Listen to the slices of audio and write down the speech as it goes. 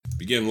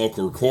Begin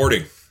local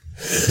recording.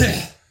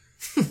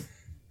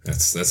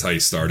 That's how you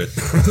start it.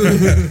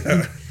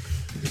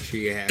 Make sure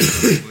you have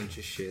a bunch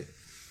of shit.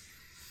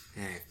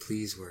 Alright,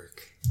 please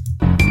work.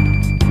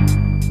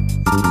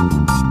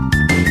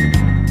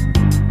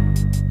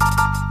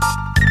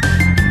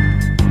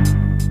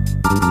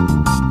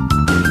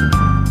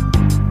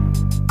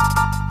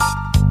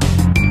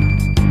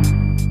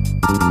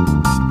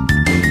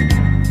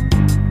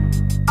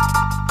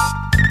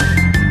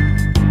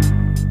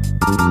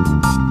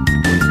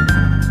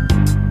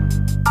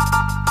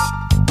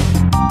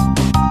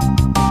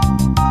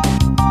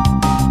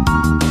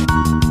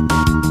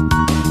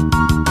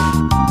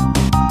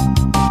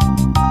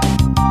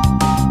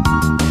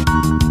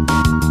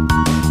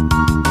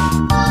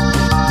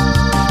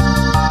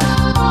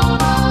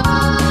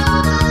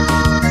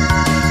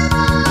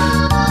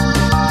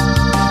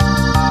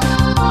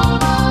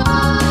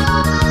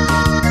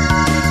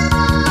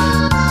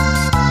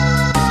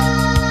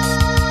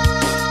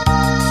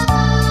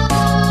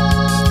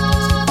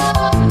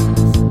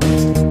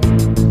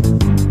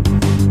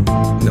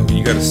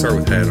 Start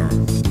with hat on.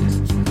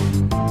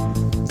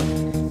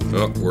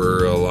 Oh,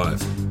 we're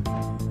live.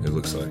 It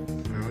looks like.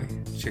 Really?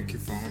 Check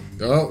your phone.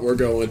 Oh, we're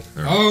going.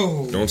 Right.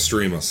 Oh! Don't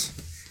stream us.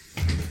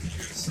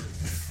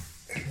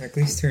 At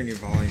least turn your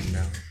volume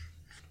down.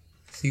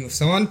 See, if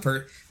someone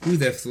ooh,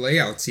 the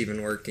layout's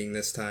even working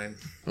this time.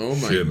 Oh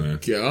my Shit, man.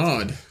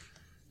 God.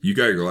 You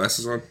got your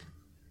glasses on?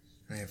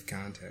 I have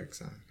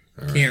contacts on.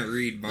 Right. Can't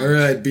read much.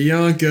 Alright,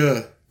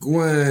 Bianca,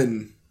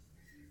 Gwen.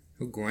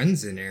 Oh,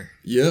 Gwen's in here.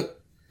 Yep.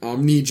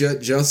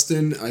 Omnijet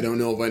Justin. I don't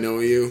know if I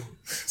know you.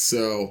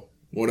 So,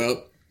 what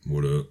up?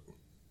 What up?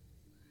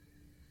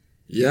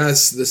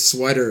 Yes, the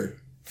sweater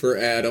for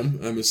Adam,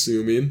 I'm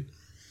assuming.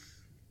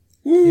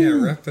 Woo.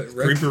 Yeah, rep it.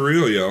 Creep it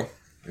real, yo.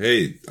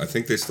 Hey, I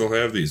think they still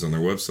have these on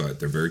their website.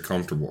 They're very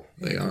comfortable.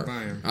 They are.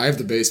 Buy 'em. I have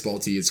the baseball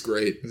tee. It's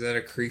great. Is that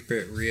a creep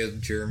it real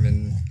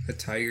German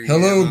attire?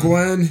 Hello,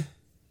 Gwen.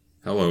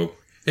 Hello.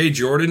 Hey,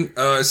 Jordan,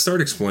 start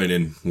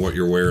explaining what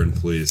you're wearing,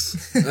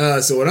 please.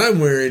 So what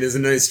I'm wearing is a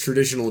nice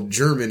traditional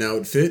German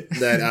outfit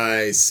that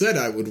I said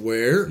I would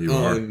wear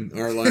on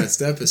our last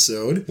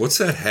episode. What's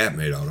that hat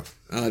made out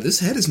of?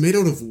 This hat is made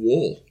out of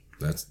wool.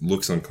 That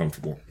looks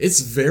uncomfortable. It's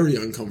very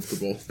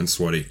uncomfortable. And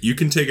sweaty. You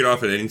can take it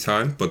off at any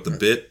time, but the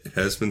bit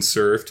has been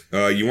served.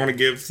 You want to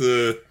give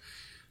the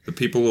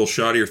people a little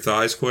shot of your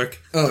thighs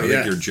quick? Oh, I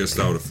think you're just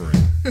out of frame.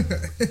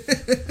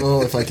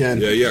 Oh, if I can.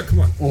 Yeah,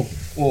 come on.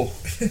 Oh.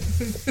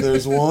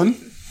 There's one.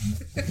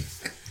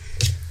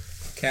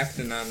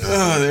 Captain on this.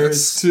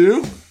 There's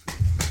two.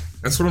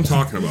 That's what I'm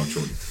talking about,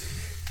 Jordan.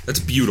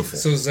 That's beautiful.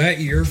 So is that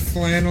your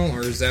flannel,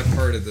 or is that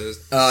part of the...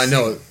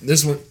 No,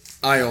 this one,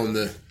 I own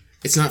the...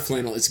 It's not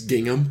flannel, it's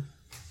gingham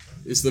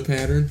is the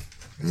pattern.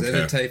 Is that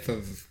a type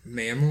of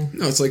mammal?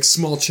 No, it's like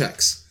small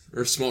checks,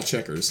 or small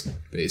checkers,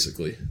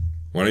 basically.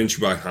 Why didn't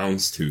you buy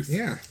houndstooth?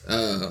 Yeah.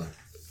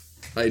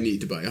 I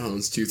need to buy a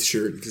houndstooth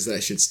shirt, because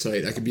that shit's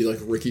tight. I could be like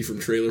Ricky from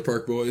Trailer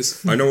Park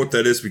Boys. I know what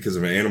that is because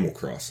of Animal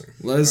Crossing.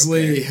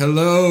 Leslie,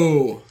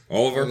 hello!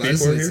 All of our people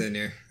Leslie's in in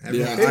here? here.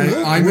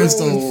 Yeah, I missed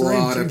a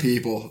lot of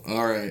people.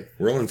 Alright.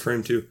 We're all in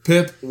frame, too.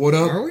 Pip, what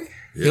up? Are we?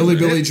 Yeah,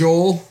 Hillbilly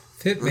Joel.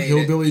 Pip Or made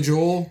Hillbilly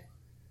Joel.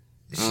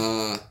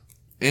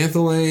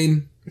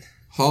 Anthelane,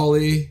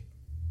 Holly,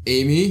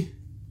 Amy,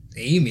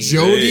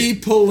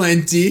 Jody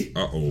Palenti.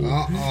 Uh-oh.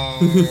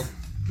 Uh-oh.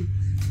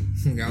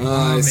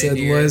 I said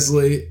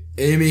Leslie.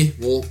 Amy,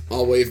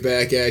 I'll wave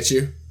back at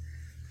you.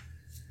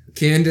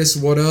 Candace,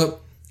 what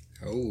up?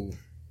 Oh.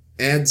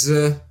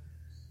 Adza.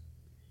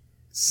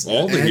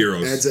 All the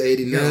heroes. Adza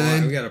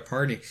 89. We got a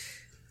party.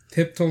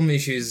 Pip told me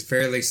she's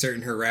fairly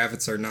certain her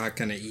rabbits are not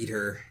going to eat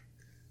her.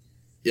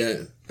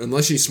 Yeah,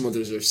 unless she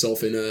smothers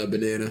herself in a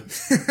banana.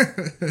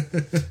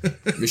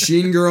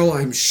 Machine Girl,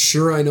 I'm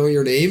sure I know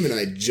your name, and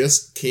I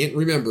just can't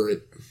remember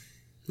it.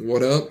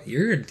 What up?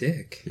 You're a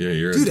dick. Yeah,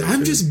 you're Dude, a dick,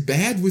 I'm just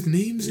bad with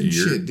names and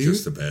You're shit, dude.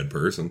 just a bad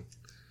person.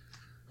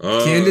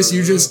 Candace,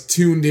 you just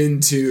tuned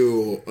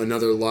into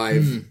another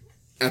live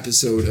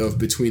episode of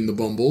Between the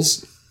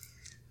Bumbles.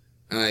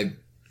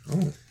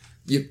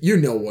 You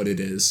know what it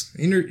is.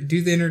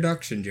 Do the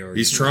introduction, George.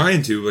 He's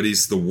trying to, but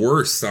he's the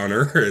worst on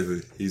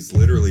earth. He's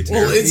literally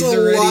terrible. Well, it's He's a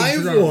already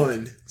live drunk.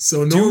 one.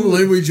 So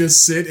normally we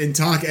just sit and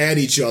talk at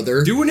each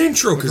other. Do an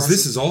intro, because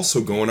this is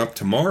also going up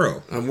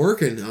tomorrow. I'm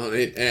working on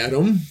it,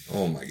 Adam.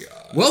 Oh my god.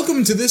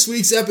 Welcome to this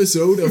week's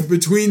episode of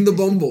Between the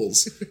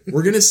Bumbles.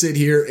 We're going to sit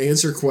here,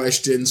 answer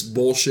questions,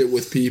 bullshit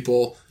with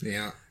people.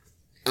 Yeah.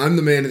 I'm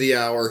the man of the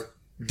hour,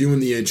 doing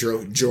the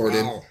intro,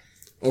 Jordan. Wow.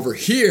 Over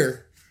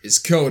here is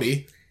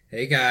Cody.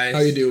 Hey, guys.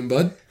 How you doing,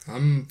 bud?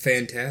 I'm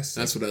fantastic.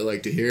 That's what I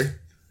like to hear.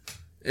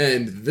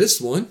 And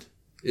this one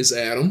is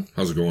Adam.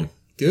 How's it going?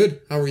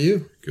 Good. How are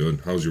you?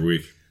 Good. How's your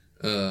week?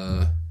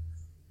 Yeah.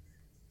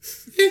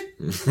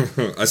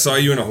 I saw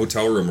you in a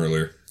hotel room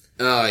earlier.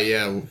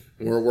 Yeah.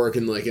 We're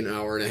working like an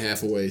hour and a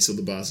half away, so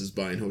the boss is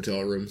buying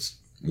hotel rooms.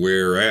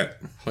 Where at?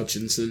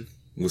 Hutchinson,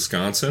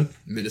 Wisconsin?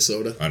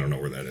 Minnesota. I don't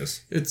know where that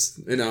is. It's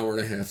an hour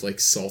and a half,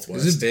 like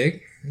southwest. Is it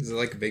big? Is it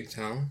like a big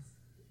town?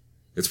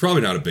 It's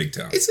probably not a big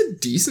town. It's a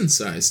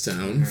decent-sized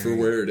town for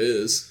where it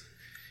is.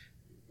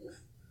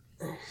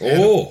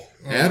 Oh.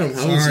 Adam,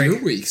 how was your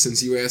week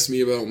since you asked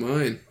me about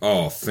mine?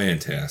 Oh,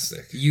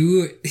 fantastic.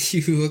 You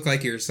look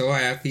like you're so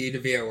happy to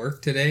be at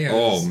work today.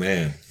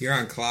 Man. You're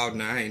on cloud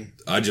 9.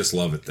 I just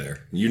love it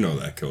there. You know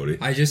that, Cody.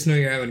 I just know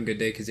you're having a good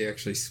day because you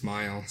actually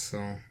smile,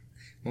 so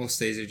most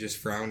days are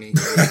just frowny.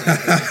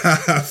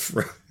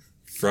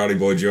 Frowny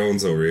Boy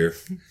Jones over here.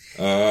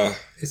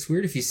 It's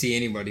weird if you see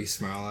anybody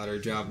smile at our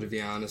job, to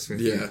be honest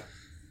with you. Yeah.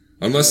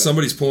 Unless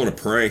somebody's pulling a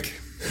prank.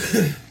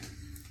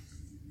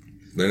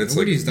 Then it's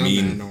Nobody's like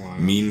done that in a while.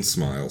 mean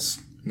smiles.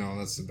 No,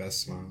 that's the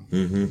best smile.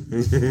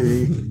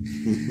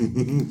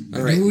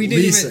 All right, We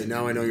didn't Lisa, even-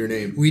 now I know your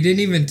name. We didn't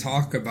even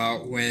talk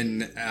about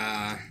when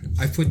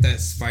I put that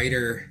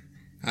spider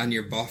on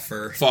your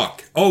buffer.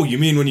 Fuck. Oh, you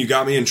mean when you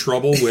got me in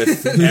trouble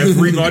with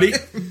everybody?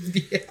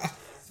 Yeah.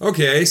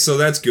 Okay, so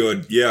that's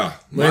good. Yeah.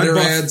 Later,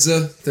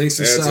 Adza. Thanks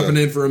for stopping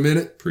in for a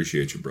minute.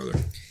 Appreciate you, brother.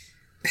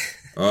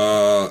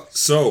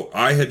 So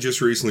I had just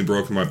recently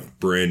broken my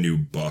brand new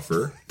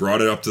buffer,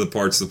 brought it up to the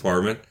parts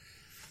department.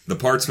 The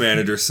parts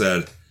manager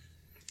said,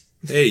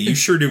 "Hey, you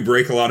sure do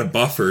break a lot of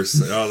buffers."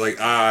 And I was like,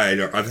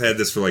 I've had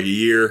this for like a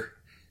year.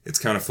 It's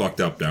kind of fucked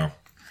up now.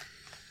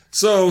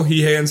 So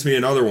he hands me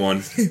another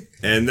one,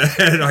 and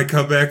then I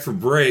come back for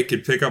break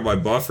and pick up my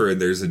buffer,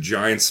 and there's a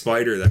giant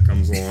spider that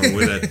comes along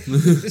with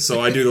it. So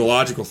I do the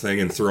logical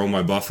thing and throw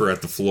my buffer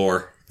at the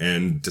floor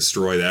and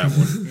destroy that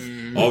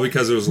one. All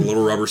because it was a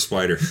little rubber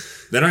spider.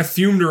 Then I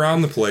fumed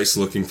around the place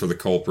looking for the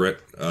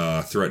culprit,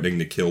 threatening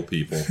to kill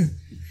people.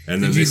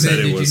 And then they said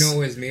it was... Did you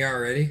know it was me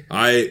already?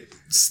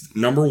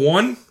 Number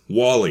 1,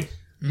 Wally.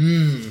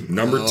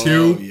 Number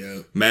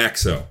 2,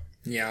 Maxo.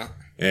 Yeah.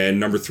 And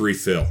number 3,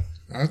 Phil.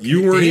 Okay,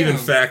 You weren't even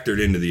factored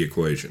into the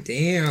equation.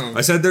 Damn.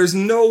 I said, there's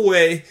no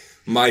way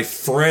my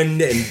friend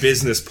and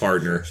business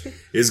partner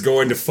is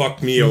going to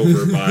fuck me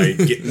over by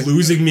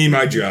losing me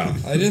my job.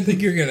 I didn't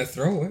think you were going to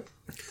throw it.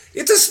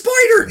 It's a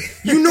spider!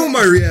 You know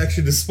my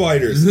reaction to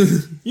spiders.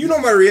 You know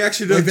my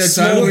reaction to Like that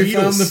small time we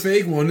needles. found the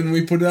fake one and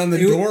we put it on the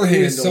door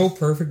handle. It was so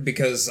perfect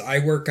because I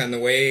work on the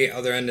way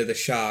other end of the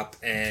shop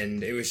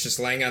and it was just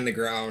laying on the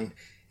ground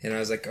and I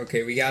was like,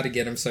 okay, we got to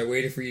get him. So I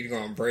waited for you to go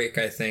on break,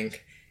 I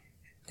think.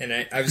 And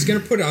I was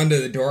going to put it under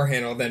the door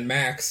handle. Then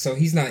Max, so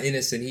he's not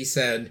innocent. He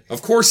said,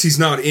 "Of course he's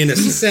not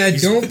innocent." He said,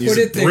 "Don't put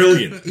it there."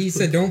 Brilliant. He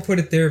said, "Don't put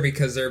it there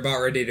because they're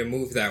about ready to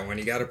move that one.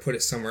 You got to put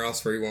it somewhere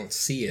else where you won't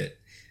see it."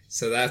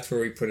 So that's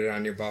where we put it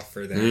on your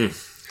buffer. Then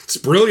It's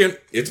brilliant.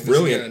 It's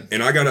brilliant. good.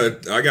 And I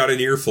got an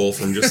earful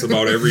from just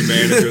about every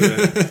manager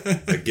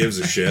that gives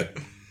a shit.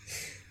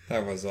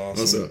 that was awesome.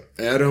 Also,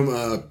 Adam,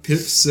 Pip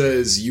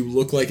says you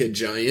look like a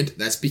giant.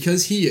 That's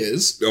because he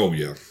is. Oh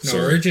yeah. No,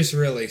 Sorry. we're just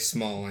really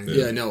small. I think.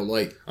 Yeah, no,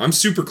 like... I'm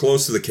super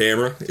close to the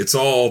camera. It's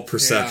all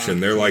perception.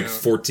 Yeah, They're like yeah.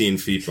 14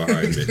 feet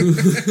behind me.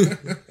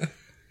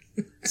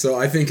 So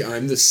I think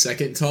I'm the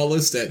second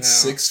tallest at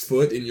 6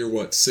 foot, and you're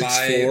what,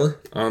 6'4"?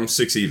 I'm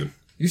 6 even.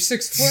 You're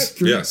 6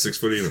 foot. Yeah, 6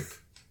 foot even.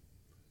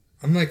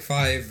 I'm like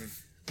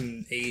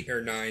 5'8"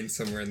 or 9",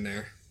 somewhere in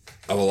there.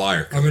 I'm a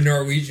liar. I'm a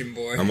Norwegian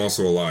boy. I'm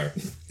also a liar.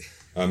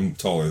 I'm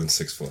taller than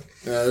 6 foot.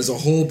 There's a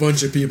whole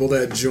bunch of people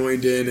that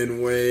joined in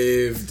and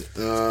waved.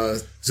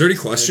 Is there any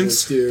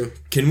questions?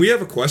 Can we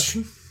have a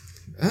question?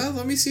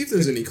 Let me see if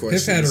there's any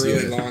questions. Pip had a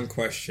really Yeah. long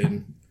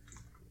question.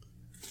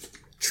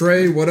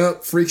 Trey, what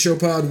up? Freak Show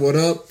Pod, what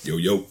up? Yo,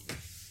 yo.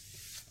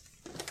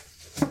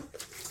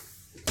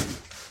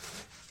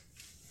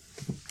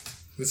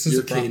 This is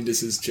You're a problem.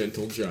 Candace's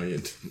gentle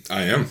giant.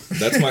 I am.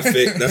 That's my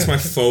fake. That's my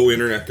faux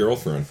internet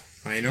girlfriend.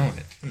 I know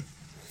it.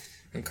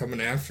 I'm coming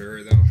after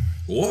her though.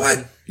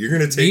 What? You're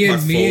gonna take my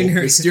Me and faux?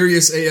 her.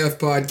 Mysterious AF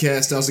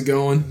podcast, how's it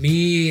going?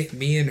 Me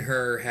and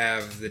her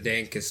have the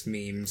dankest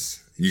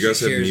memes. You guys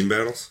She have shares- meme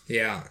battles?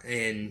 Yeah,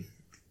 and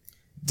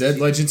Dead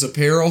Legends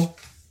Apparel.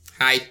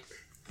 hi.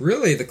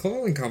 Really, the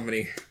clothing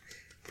company.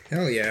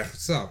 Hell yeah.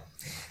 What's up?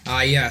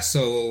 Yeah,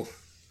 so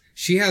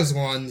she has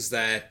ones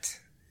that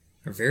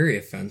are very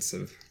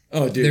offensive.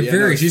 Oh, dude, They're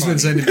very she's been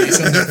funny. sending me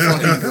something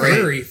fucking great.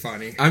 Very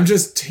funny. I'm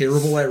just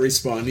terrible at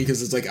responding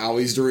because it's like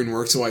always during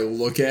work, so I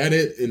look at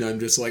it and I'm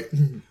just like,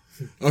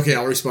 okay,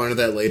 I'll respond to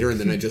that later,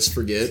 and then I just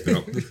forget.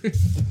 Yep.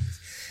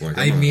 Like,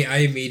 I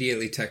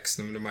immediately text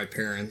them to my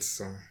parents.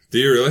 So. Do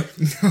you really?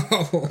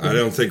 No. I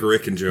don't think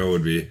Rick and Joe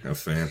would be a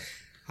fan.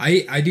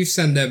 I do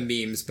send them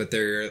memes, but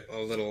they're a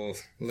little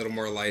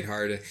more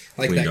lighthearted.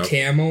 Like Cleaned that up?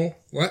 camo.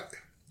 What?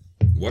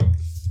 What?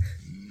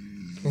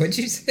 What'd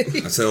you say?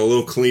 I said a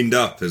little cleaned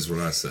up is what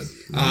I said.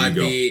 There you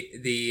go.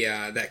 The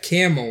that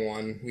camo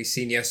one we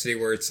seen yesterday,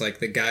 where it's like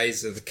the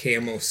guys of the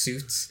camo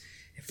suits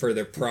for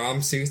their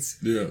prom suits.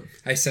 Yeah.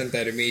 I sent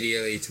that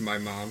immediately to my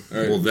mom.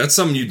 Well, that's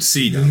something you'd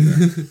see down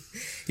there.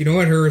 You know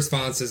what her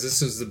response is?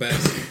 This was the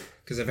best.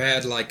 Because I've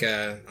had I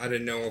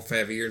didn't know if I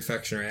have a ear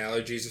infection or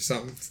allergies or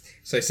something.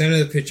 So I sent her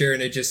the picture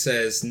and it just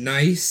says,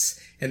 nice.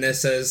 And that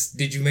says,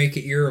 did you make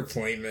an ear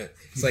appointment?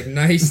 It's like,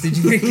 nice, did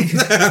you make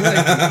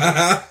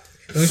it?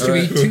 Those should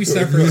be two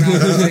separate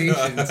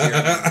conversations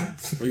here.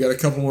 We got a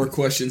couple more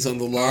questions on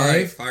the All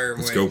right, live. fire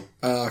away. Let's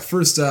go.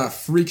 First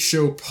off, Freak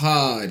Show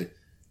Pod.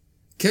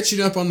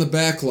 Catching up on the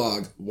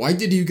backlog. Why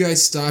did you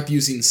guys stop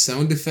using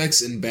sound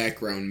effects and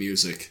background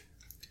music?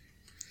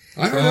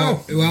 I don't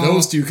know. Well,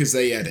 Those two, because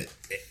they edit.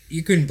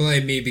 you couldn't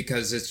blame me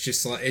because it's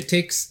just like it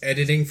takes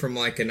editing from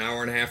like an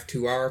hour and a half,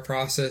 2 hour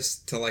process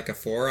to like a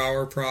 4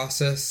 hour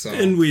process. So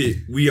And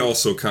we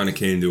also kind of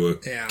came to a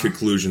Yeah.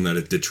 conclusion that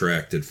it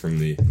detracted from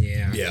the...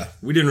 yeah.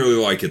 We didn't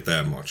really like it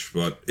that much,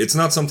 but it's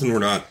not something we're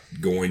not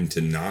going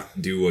to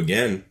not do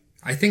again.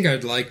 I think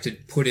I'd like to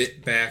put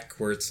it back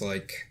where it's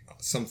like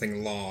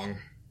something long,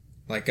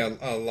 like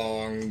a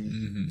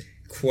long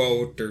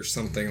quote or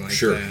something like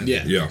Sure.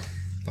 that. Yeah.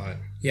 But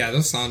yeah,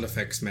 those sound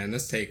effects, man,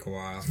 those take a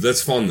while.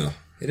 That's fun, though.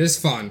 It is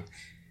fun.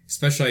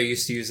 Especially I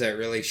used to use that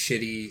really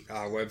shitty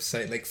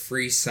website, like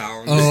Free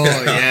Sound. Oh,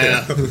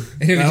 yeah. And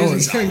it would That just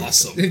was be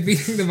awesome. It'd be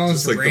the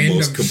most It's like the random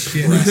most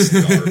shit. compressed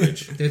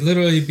garbage. There'd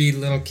literally be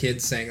little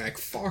kids saying like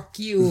 "fuck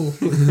you,"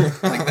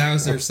 like that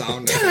was their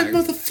sound effect.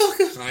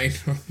 Motherfucker! I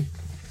know.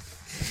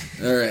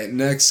 Alright,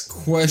 next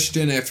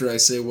question after I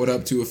say what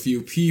up to a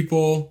few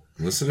people.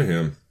 Listen to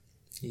him.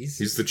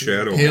 He's the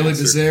shadow. Haley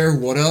monster. Desire,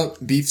 what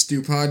up? Beef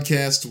Stew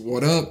Podcast,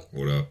 what up?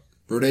 What up?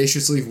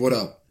 Bodaciously, what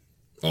up?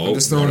 Oh, I'm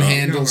just throwing what up?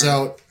 handles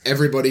out.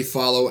 Everybody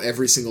follow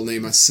every single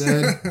name I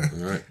said.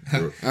 All right.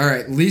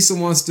 Alright, Lisa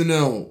wants to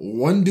know,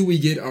 when do we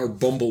get our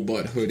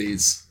Bumblebutt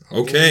hoodies?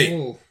 Okay,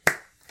 Oh,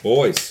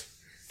 boys.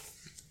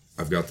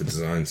 I've got the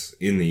designs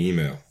in the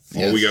email.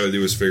 All Yes. we got to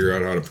do is figure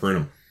out how to print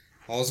them.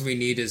 all we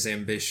need is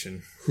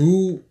ambition.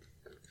 Who...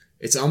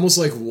 It's almost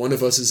like one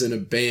of us is in a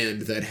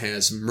band that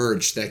has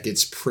merch that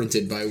gets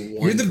printed by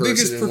one You're the person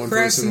biggest and one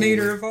person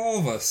procrastinator only. of all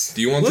of us.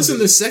 Do you want Listen,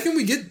 to? the second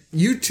we get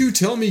you two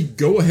tell me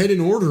go ahead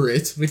and order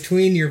it.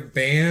 Between your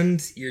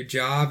band, your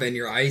job, and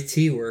your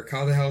IT work,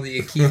 how the hell do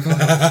you keep up?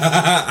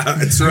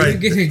 That's How are you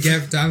right. gonna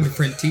get time to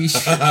print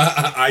t-shirts?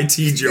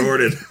 IT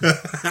Jordan.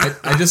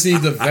 I just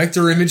need the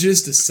vector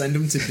images to send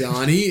them to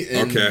Donnie.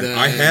 And Okay, then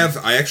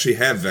I actually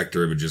have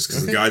vector images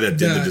because the guy that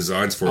did the Yeah.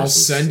 designs for I'll us.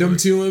 was send them like-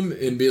 to him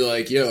and be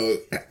like, yo,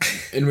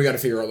 and we got to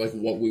figure out like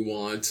what we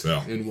want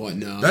Yeah. and what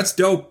not. That's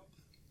dope.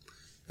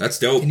 That's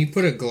dope. Can you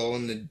put a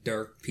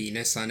glow-in-the-dark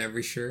penis on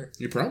every shirt?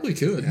 You probably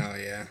could. Oh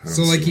yeah. don't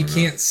So like see you why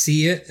can't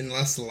see it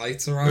unless the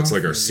lights are on. That's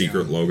like our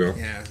secret logo.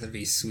 Yeah, that'd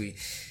be sweet.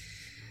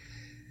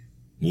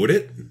 Would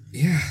it?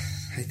 Yeah,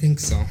 I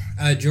think so.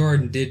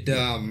 Jordan, did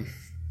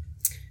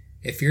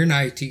if you're an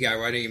IT guy,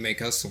 why don't you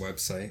make us a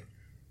website?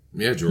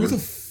 Yeah, Who Jordan. the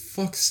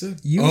fuck said?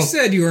 You Oh.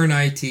 said you were an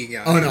IT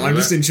guy. Oh no, I'm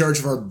just in charge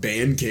of our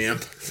band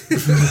camp.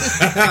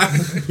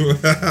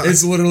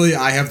 It's literally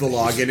I have the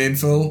login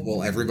info.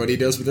 Well, everybody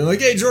does, but they're like,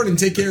 "Hey, Jordan,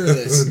 take care of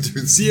this.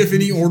 Dude. See if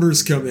any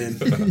orders come in."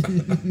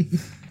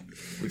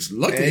 Which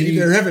luckily Hey.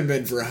 there haven't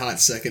been for a hot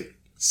second.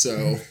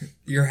 So,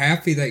 You're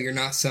happy that you're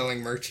not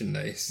selling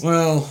merchandise.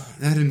 well,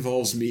 that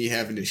involves me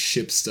having to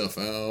ship stuff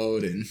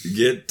out and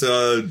Get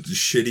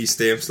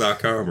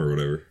shittystamps.com or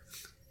whatever.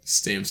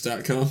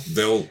 stamps.com.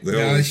 They'll No,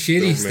 they'll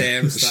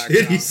shittystamps.com.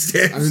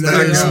 Shitty I mean,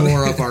 that's stamps.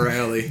 more up our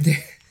alley.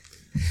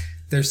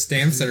 There's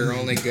stamps that are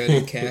only good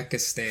in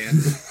Kakistan.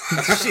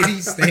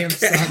 Shitty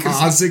stamps.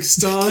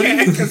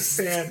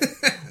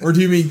 Kazakhstan? Or do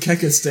you mean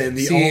Kekistan,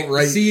 the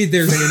alt-right See,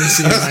 there's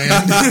fantasy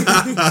land?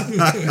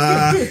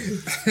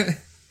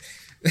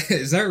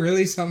 Is that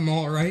really something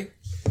all right?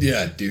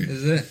 Yeah, dude.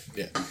 Is it?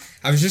 Yeah.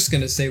 I was just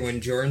gonna say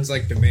when Jordan's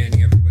like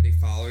demanding everybody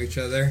follow each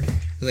other,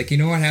 like you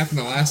know what happened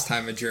the last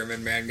time a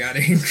German man got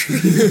angry.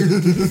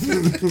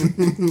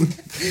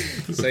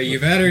 So you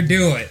better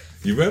do it.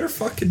 You better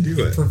fucking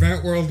do it.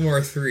 Prevent World War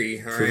III.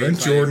 All right. Prevent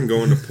Jordan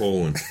going to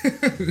Poland.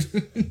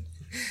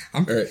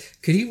 All right.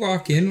 Could he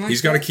walk in like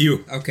He's got a that?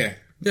 queue. Okay,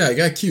 Yeah, I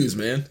got cues,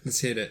 man. let's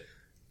hit it.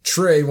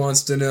 Trey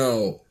wants to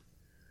know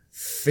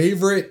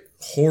favorite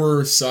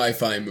horror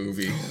sci-fi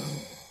movie.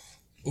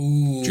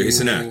 Ooh,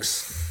 Jason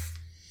X.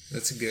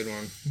 That's a good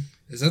one.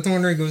 Is that the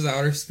one where he goes to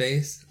outer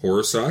space?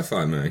 Horror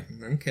sci-fi, man.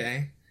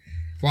 Okay.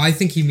 Well, I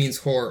think he means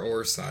horror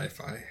or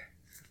sci-fi.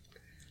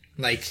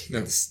 Like, No.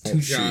 it's two Oh,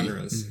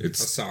 genres.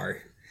 It's- Oh, sorry.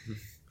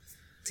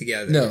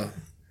 Together. No.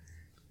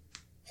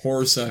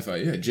 Horror sci-fi.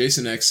 Yeah,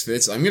 Jason X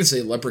fits. I'm going to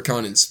say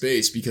Leprechaun in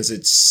Space because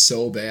it's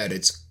so bad.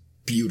 It's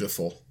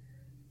beautiful.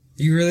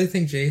 You really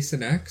think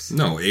Jason X?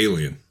 No,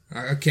 Alien.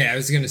 Okay, I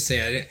was gonna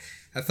say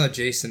I thought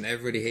Jason.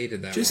 Everybody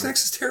hated that Jason one.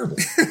 X is terrible.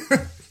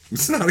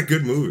 It's not a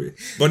good movie.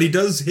 But he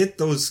does hit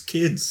those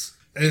kids.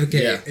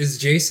 Okay, Yeah. is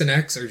Jason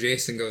X or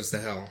Jason Goes to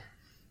Hell?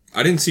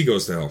 I didn't see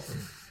Goes to Hell.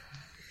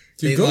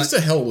 Dude, They Goes li-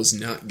 to Hell was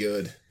not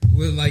good.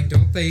 Well, like,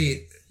 don't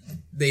they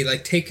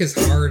like take his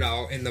heart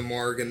out in the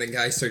morgue, and the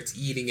guy starts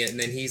eating it, and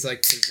then he's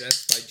like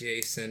possessed by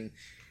Jason,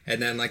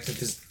 and then like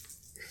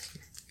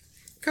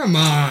come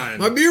on,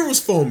 My beer was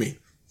foamy.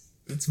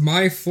 it's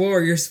my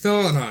floor you're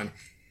spilling on,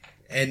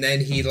 and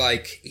then he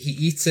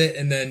eats it,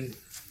 and then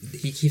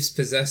he keeps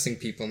possessing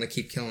people, and they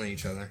keep killing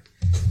each other.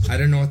 I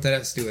don't know what that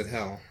has to do with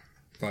hell,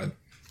 but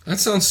That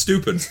sounds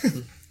stupid.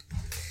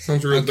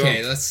 Sounds real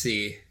okay, dumb. let's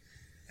see.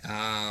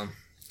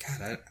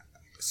 God,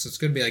 So it's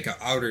going to be like an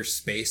outer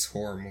space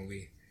horror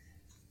movie.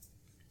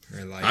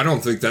 Or like, I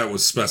don't think that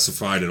was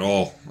specified at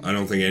all. I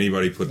don't think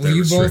anybody put that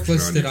you restriction both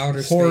listed on you.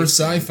 outer Horror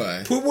space.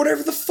 sci-fi. Put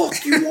whatever the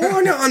fuck you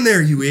want on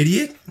there, you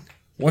idiot.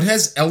 What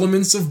has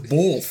elements of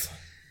both?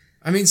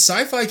 I mean,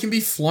 sci-fi can be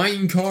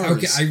flying cars.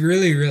 Okay, I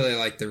really, really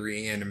like the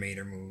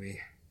Reanimator movie.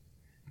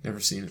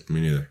 Never seen it.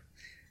 Me neither.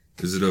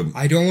 Is it a...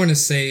 I don't want to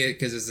say it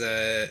because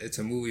it's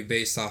a movie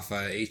based off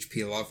a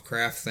H.P.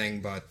 Lovecraft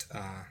thing, but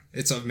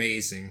it's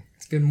amazing.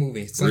 It's a good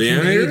movie. It's like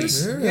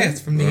Reanimators? From the 80s. Yeah,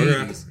 it's from the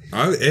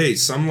 80s. Hey,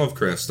 some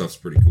Lovecraft stuff's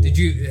pretty cool. Have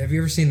you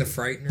ever seen The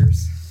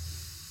Frighteners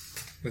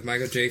with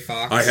Michael J.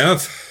 Fox? I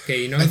have.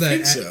 Okay, you know I that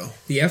think so.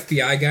 the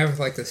FBI guy with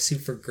like the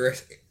super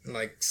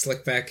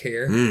slick back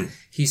hair.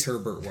 He's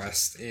Herbert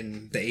West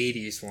in the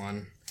 80s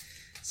one.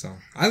 So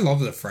I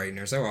love The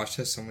Frighteners. I watched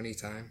this so many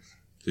times.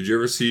 Did you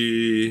ever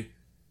see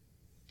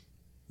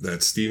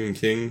that Stephen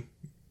King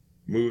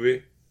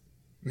movie?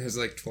 There's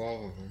like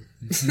 12 of them.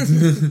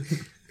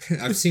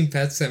 I've seen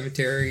Pet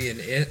Cemetery and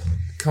It.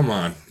 Come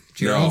on.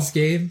 Gerald's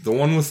Game. The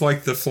one with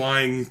like the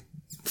flying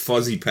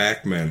fuzzy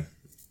Pac-Man.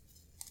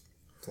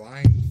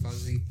 Flying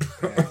Fuzzy.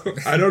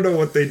 I don't know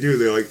what they do.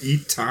 They like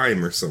eat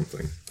time or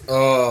something.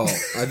 Oh,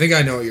 I think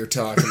I know what you're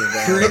talking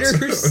about.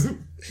 Critters?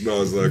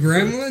 No, it's like...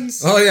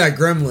 Gremlins? Oh, yeah,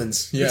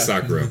 Gremlins. Yeah. It's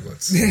not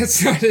Gremlins.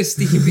 That's not a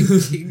Stephen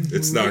King movie.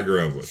 It's not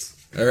Gremlins.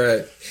 All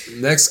right.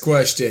 Next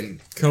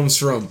question comes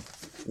from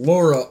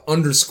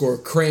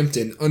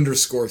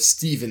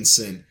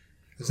Laura_Crampton_Stevenson.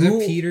 Is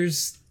that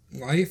Peter's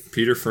wife?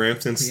 Peter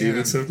Frampton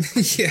Stevenson?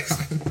 Yeah.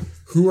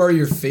 Who are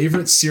your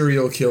favorite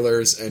serial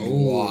killers and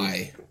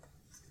why?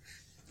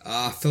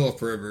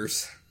 Philip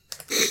Rivers.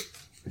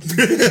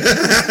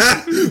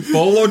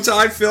 Bolo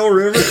tie Phil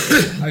River?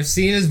 I've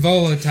seen his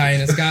bolo tie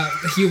and it's got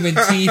human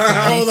teeth.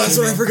 Oh, that's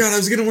what I forgot. I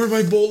was going to wear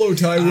my bolo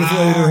tie with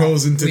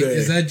lederhosen today. Wait,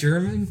 is that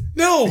German?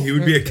 No. He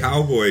would be a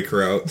cowboy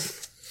kraut.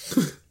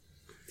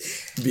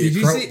 Be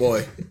a kraut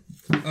boy.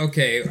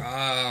 Okay,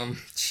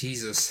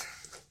 Jesus.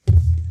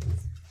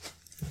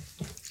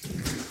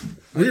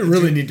 We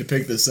really need to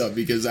pick this up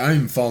because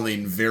I'm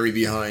falling very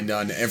behind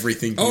on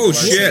everything. Oh,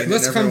 shit.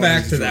 Let's come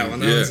back to that one.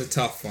 That was a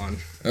tough one.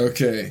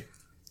 Okay.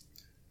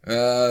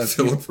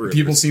 Philip Rivers.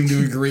 People seem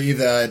to agree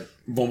that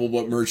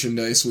Bumblebutt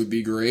merchandise would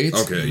be great.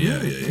 Okay,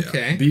 yeah.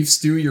 Okay. Beef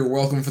stew, you're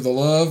welcome for the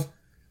love.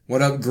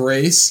 What up,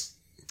 Grace?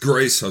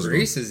 Grace husband.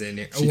 Grace is in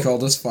here. She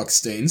called us fuck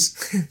stains.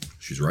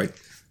 She's right.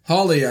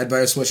 Holly, I'd buy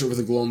a sweatshirt with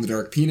a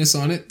glow-in-the-dark penis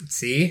on it.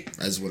 See?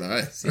 As would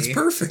I. That's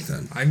perfect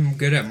then. I'm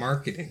good at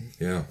marketing.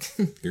 Yeah.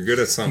 You're good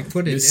at You something.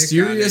 put a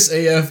Mysterious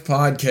dick on it. AF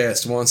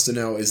Podcast wants to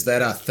know, is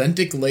that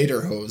authentic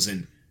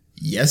lederhosen?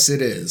 Yes,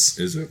 it is.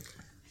 Is it?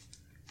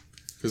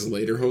 Because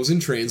lederhosen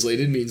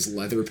translated means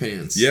leather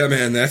pants. Yeah,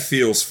 man, that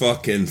feels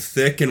fucking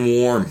thick and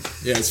warm.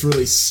 Yeah, it's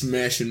really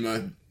smashing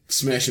my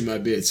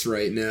bits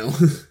right now.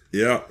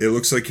 Yeah, it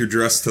looks like you're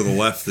dressed to the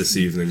left this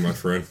evening, my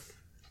friend.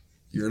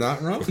 You're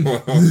not wrong.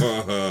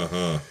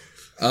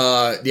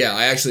 Yeah,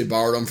 I actually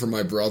borrowed them from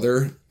my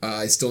brother.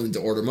 I still need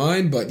to order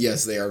mine, but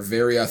yes, they are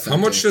very authentic. How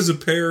much does a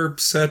pair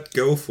set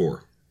go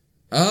for?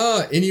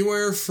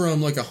 Anywhere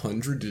from like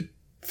 $100 to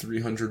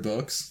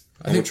 $300.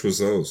 How much was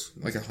those?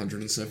 Like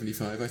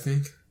 175, I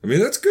think. I mean,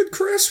 that's good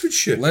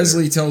craftsmanship.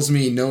 Leslie tells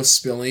me no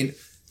spilling.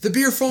 The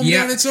beer foamed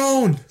on its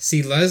own.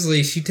 See,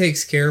 Leslie, she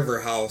takes care of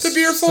her house. The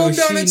beer foamed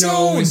on its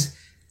own.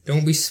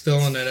 Don't be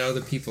spilling at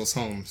other people's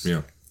homes.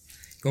 Yeah.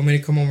 You want me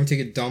to come over and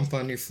take a dump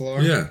on your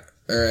floor? Yeah.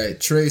 All right.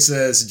 Trey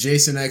says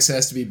Jason X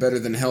has to be better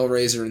than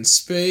Hellraiser in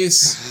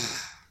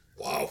space.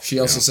 Wow. She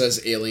also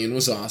says Alien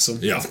was awesome.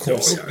 Yeah, of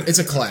course. Oh, it's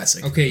a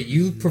classic. Okay,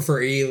 you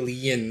prefer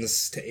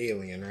Aliens to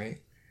Alien, right?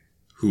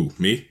 Who?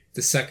 Me?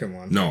 The second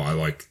one. No, I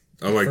like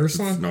first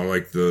one? No, I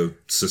like the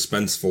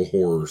suspenseful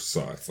horror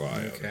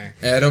sci-fi. Okay.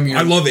 Adam,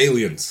 I love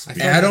Aliens.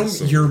 Adam,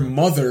 So your great.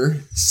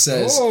 mother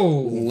says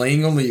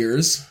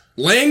Langoliers.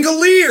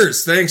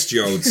 Langoliers! Thanks,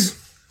 Jodes.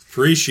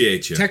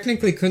 Appreciate you.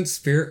 Technically, couldn't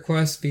Spirit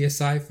Quest be a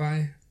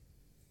sci-fi?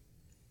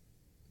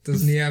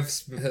 Doesn't he have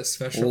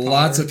special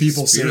Lots of powers?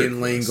 people Spirit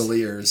saying Quest.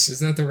 Langoliers.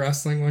 Isn't that the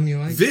wrestling one you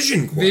like?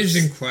 Vision Quest.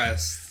 Vision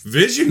Quest.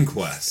 Vision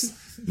Quest.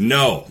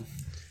 No.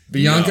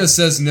 Bianca No.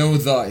 says no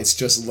it's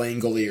just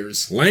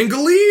Langoliers.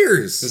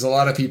 Langoliers! Because a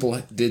lot of people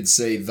did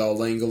say the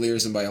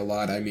Langoliers, and by a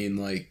lot I mean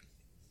like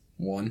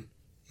one.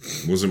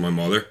 Was it my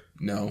mother?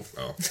 No.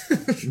 Oh.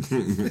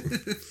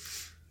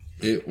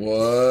 It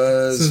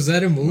was... So is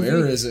that a movie?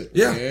 Where is it?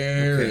 Yeah.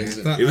 Where is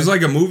it? It was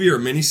like a movie or a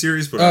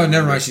miniseries, but I Oh, don't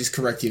never remember. mind. She's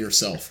correcting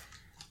herself.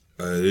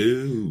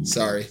 Oh.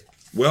 Sorry.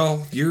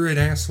 Well, you're an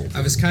asshole.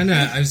 I was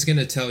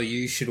gonna tell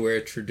you should wear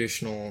a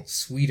traditional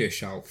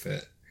Swedish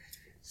outfit.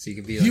 So you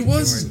could be like He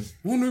was, Jordan.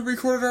 when we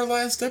recorded our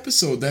last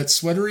episode, that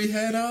sweater he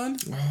had on.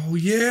 Oh,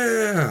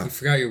 yeah. You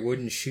forgot your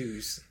wooden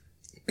shoes.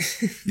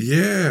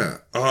 Yeah.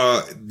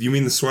 You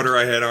mean the sweater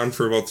I had on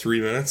for about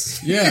 3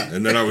 minutes? Yeah.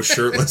 And then I was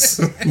shirtless?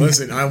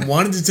 Listen, I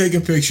wanted to take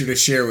a picture to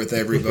share with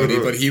everybody,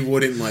 but he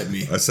wouldn't let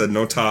me. I said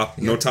no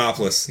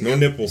topless, no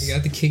nipples. You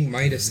got the King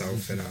Midas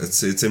outfit on.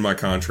 It's in my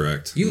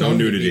contract. You no love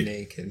nudity. to be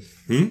naked.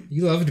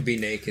 You love to be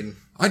naked.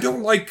 I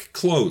don't like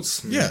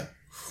clothes. Yeah.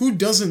 Who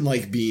doesn't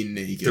like being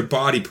naked? They're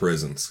body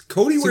prisons.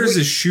 Cody wears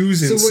his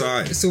shoes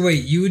inside. So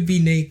wait, you would be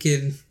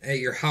naked at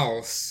your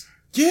house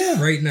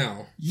Yeah. right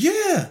now?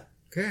 Yeah.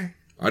 Okay.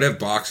 I'd have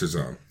boxers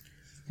on.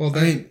 Well,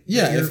 then, I mean,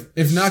 yeah,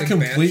 if not sick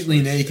completely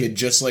bachelor naked,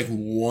 just like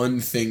one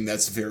thing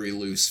that's very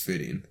loose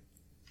fitting.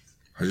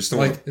 I just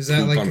don't Like, want to is that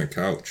poop like- on the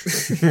couch.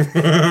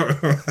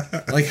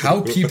 Like how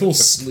people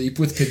sleep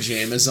with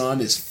pajamas on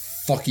is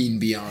fucking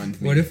beyond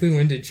me. What if we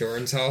went to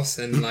Jordan's house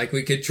and like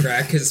we could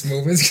track his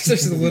movements because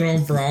there's a little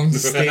brown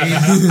stain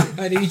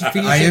on each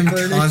piece I am of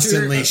furniture?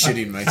 constantly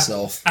shitting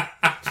myself.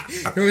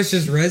 No, it's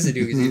just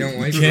residue because you don't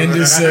wipe it.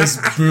 Candace says,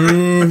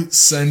 "Boo,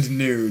 send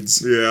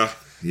nudes." Yeah.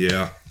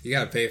 You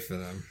gotta pay for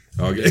them.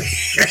 Okay.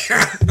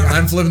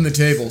 I'm flipping the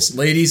tables.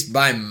 Ladies,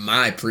 buy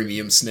my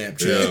premium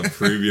Snapchat. Yeah,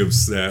 premium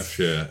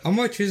Snapchat. How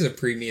much is a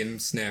premium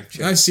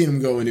Snapchat? I've seen them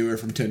go anywhere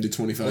from 10 to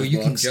 25 Well, you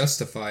can bucks.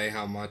 justify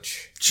how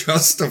much.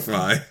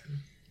 Justify.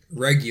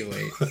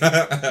 Regulate.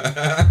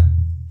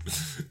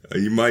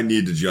 You might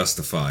need to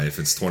justify if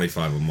it's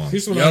 $25 a month.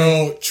 Here's what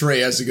Yo, Trey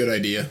has a good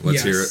idea.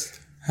 Let's hear it.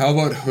 How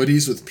about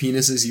hoodies with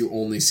penises you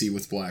only see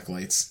with black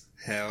lights?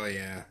 Hell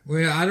yeah.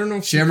 Well, I don't know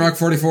if Shamrock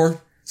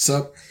 44,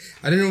 sup?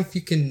 I don't know if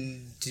you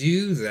can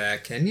do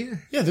that, can you?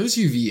 Yeah, there's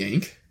UV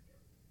ink.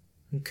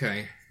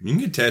 Okay. You can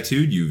get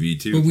tattooed UV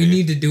too. But we can't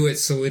need to do it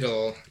so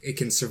it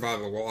can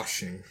survive a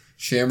washing.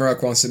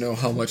 Shamrock wants to know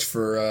how much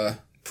for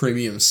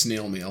premium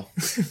snail mail.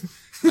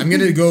 I'm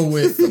going to go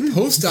with the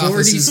post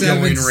office's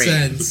 47 going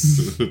rate.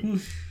 cents.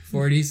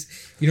 40s.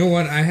 You know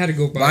what? I had to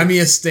go Buy me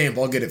a stamp.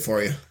 I'll get it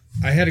for you.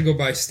 I had to go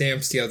buy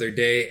stamps the other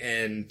day,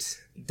 and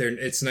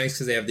it's nice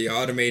because they have the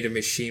automated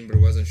machine, but I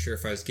wasn't sure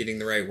if I was getting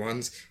the right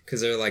ones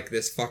because they're like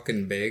this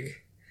fucking big.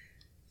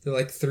 They're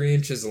like 3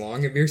 inches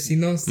long. Have you ever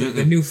seen those? They're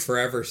the new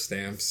Forever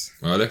stamps.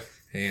 Are they?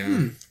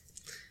 Yeah.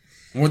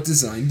 What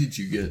design did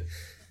you get?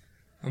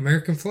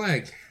 American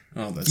flag.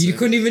 Oh, that's You it.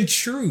 couldn't even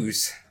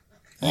choose.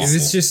 Awful.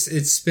 It's just,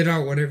 it spit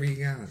out whatever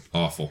you got.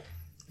 Awful.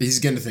 He's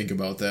going to think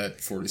about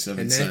that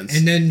 47 cents.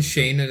 And then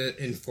Shane had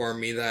informed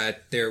me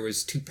that there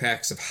was 2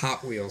 packs of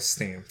Hot Wheels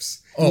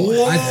stamps.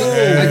 oh, I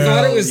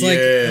thought it was like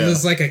yeah. it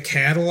was like a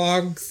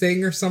catalog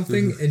thing or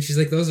something, and she's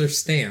like, "Those are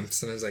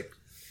stamps," and I was like,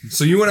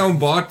 So you went out and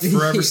bought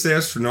Forever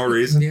stamps for no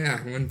reason? "Yeah,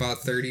 I went and bought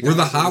 $30." Were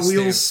the Hot stamps.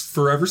 Wheels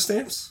Forever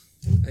stamps?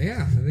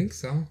 Yeah, I think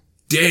so.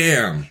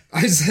 Damn.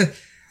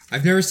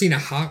 I've never seen a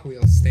Hot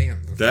Wheels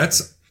stamp before.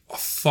 That's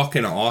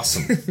fucking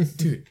awesome.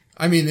 dude.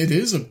 I mean, it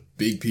is a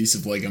big piece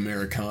of like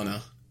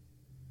Americana.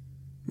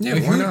 Yeah,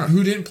 Like, why not?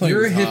 Who didn't play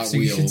You're a with Hot hipster.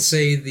 You should Wheels?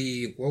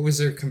 say what was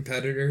their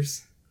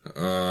competitors? It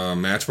was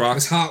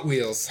Matchbox? Hot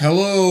Wheels.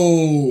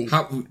 Hello,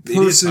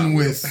 person Hot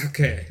with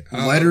Okay.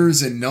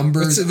 letters and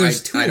numbers.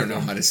 there's 2 I of don't know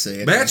them. how to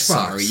say it. Matchbox.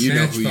 I'm sorry, you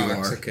know who you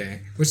Matchbox, are.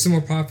 Okay. What's the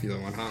more popular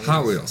one?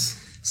 Hot Wheels.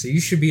 So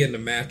you should be in the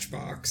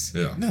Matchbox.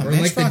 Yeah. No,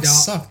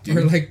 Matchbox suck, dude.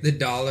 Or like the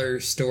dollar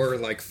store,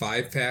 like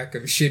 5-pack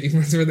of shitty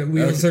ones where the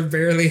wheels are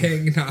barely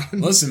hanging on.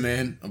 Listen,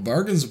 man, a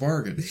bargain's a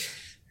bargain.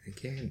 I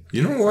can't.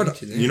 You know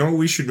what? You know what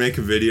we should make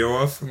a video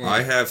of? What?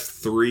 I have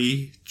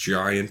 3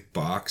 giant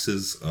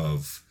boxes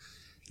of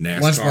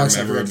NASCAR Lunchbox,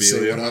 I forgot to say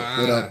memorabilia. what up.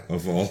 What up?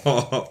 Of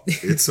all.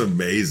 It's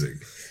amazing.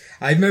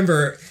 I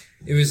remember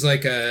it was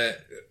like it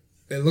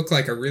looked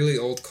like a really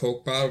old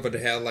Coke bottle, but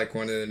it had like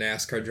one of the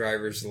NASCAR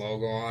drivers'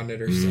 logo on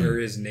it or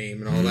his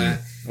name and all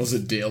that. Was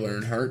it Dale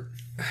Earnhardt?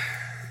 I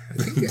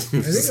think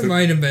it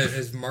might have been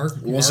his Mark.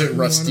 Was Martin it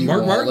Rusty one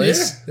of them? Mark,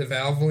 Wallace? The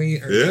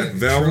Valvoline. Or Yeah,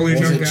 the Valvoline.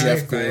 Trojan Was it guy,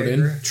 Jeff Gordon?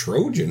 Viagra.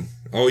 Trojan.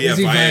 Oh, yeah, Was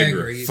he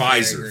Viagra. He's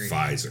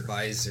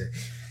Pfizer.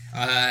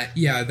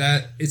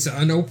 Yeah, it's an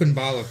unopened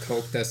bottle of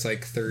Coke that's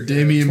like 30.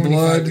 Damien 25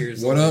 Blood,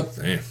 years what old. up?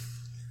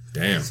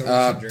 Damn. So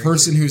much to drink.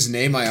 Person whose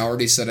name I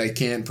already said I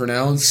can't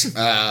pronounce,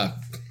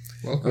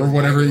 Welcome or to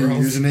whatever my your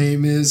world.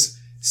 username is,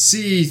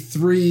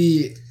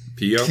 C3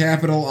 P.O.?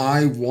 capital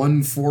I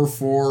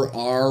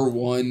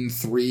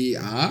 144R13I.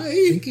 I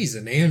think he's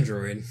an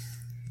android.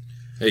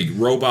 Hey,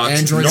 robots.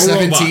 Android no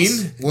 17.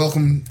 robots.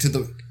 Welcome to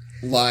the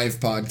live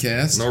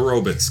podcast. No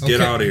robots. Get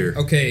Okay, out of here.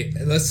 Okay,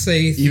 let's say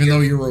Even though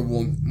you're a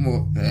woman.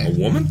 Well, A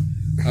woman?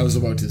 I was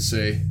about to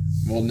say,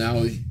 well,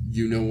 now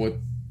you know what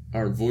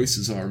our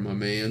voices are, my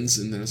mans.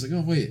 And then I was like,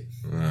 oh, wait.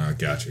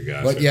 Gotcha.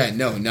 But yeah,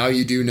 no, now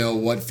you do know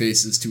what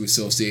faces to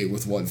associate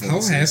with what how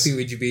voices. happy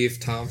would you be if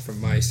Tom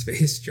from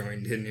MySpace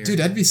joined in here?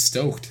 Dude, I'd be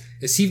stoked.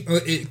 Is he?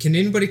 Can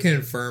anybody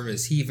confirm?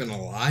 Is he even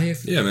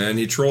alive? Yeah, man.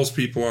 He trolls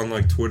people on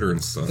like Twitter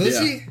and stuff. Does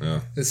Yeah. he? Yeah.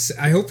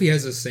 I hope he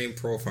has the same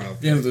profile.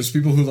 Yeah, there's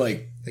people who,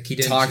 like he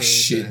didn't talk change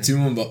shit that. to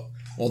him, but,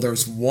 well, there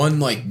was one,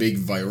 like, big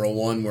viral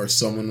one where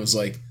someone was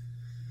like,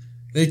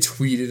 they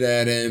tweeted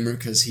at him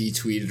because he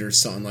tweeted or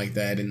something like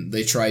that, and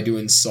they tried to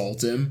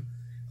insult him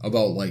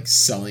about, like,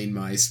 selling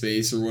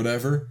MySpace or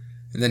whatever.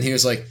 And then he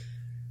was like,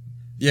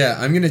 yeah,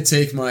 I'm going to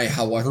take my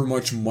however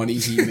much money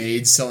he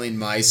made selling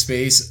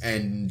MySpace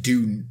and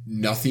do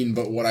nothing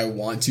but what I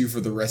want to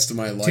for the rest of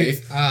my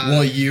life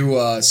while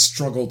you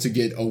struggle to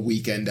get a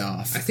weekend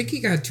off. I think he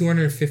got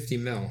 250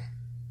 mil.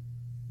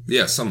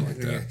 Yeah, something like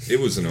that. It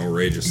was an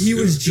outrageous. He it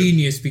was good.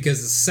 genius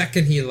because the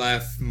second he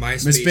left,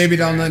 MySpace Miss Baby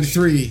Doll crashed.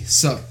 93,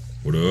 sup?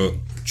 What up?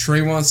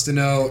 Trey wants to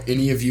know,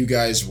 any of you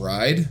guys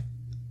ride?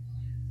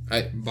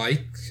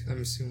 Bike,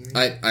 I'm assuming.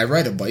 I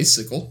ride a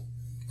bicycle.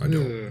 I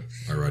don't.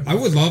 I ride. I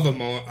would love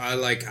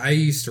a I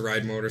used to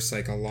ride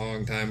motorcycle a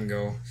long time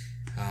ago.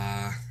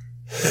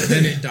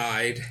 Then it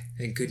died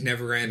and could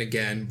never ran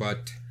again.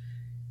 But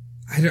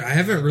I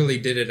haven't really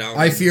did it out.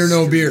 I fear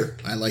no beer.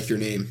 I like your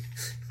name.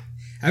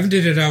 I haven't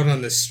did it out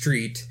on the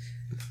street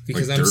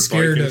because Like I'm dirt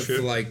scared bike and of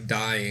shit? like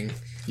dying.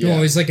 Yeah.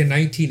 No, it's like a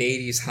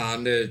 1980s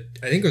Honda.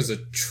 I think it was a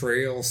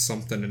Trail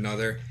something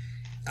another.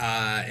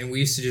 And we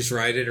used to just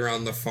ride it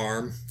around the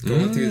farm,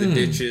 going through the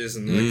ditches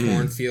and the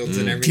cornfields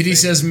and everything. Kitty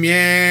says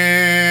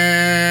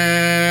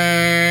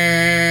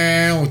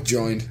meow.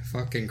 Joined.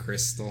 Fucking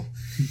Crystal.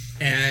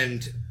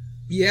 And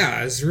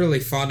yeah, it's really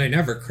fun. I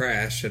never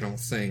crashed, I don't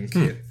think.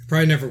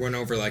 Probably never went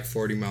over like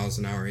 40 miles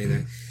an hour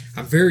either.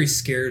 I'm very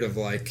scared of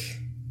like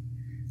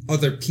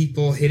other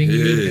people hitting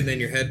you and then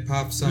your head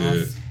pops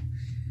off.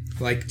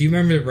 Like, do you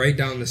remember right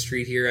down the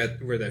street here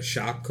at where the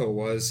Shopco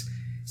was?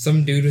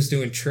 Some dude was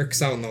doing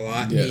tricks out in the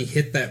lot and he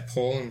hit that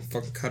pole and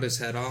fucking cut his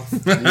head off.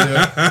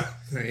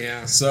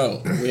 Yeah.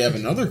 So, we have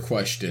another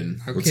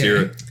question. Okay. Let's hear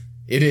it.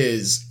 It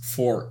is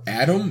for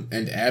Adam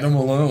and Adam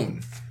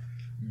alone.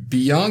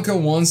 Bianca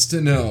wants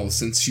to know,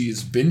 since she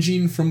is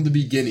binging from the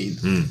beginning,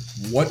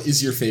 what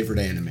is your favorite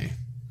anime?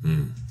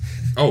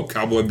 Oh,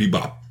 Cowboy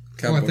Bebop.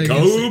 Oh, I thought you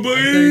Cowboy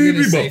were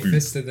gonna say Bebop.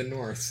 Fist of the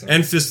North. So.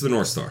 And Fist of the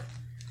North Star.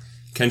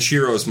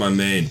 Kenshiro is my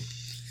main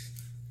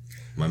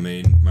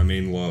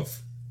love.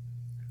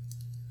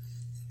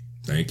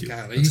 Thank you.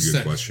 God, That's a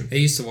good question. I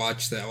used to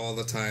watch that all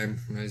the time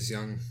when I was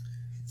young.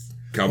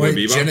 Cowboy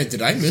Wait, Bebop? Jenna,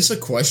 did I miss a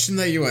question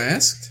that you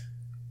asked?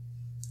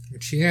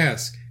 What'd she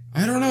ask?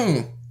 I don't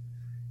know.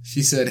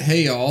 She said,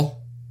 hey,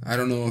 y'all. I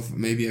don't know if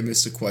maybe I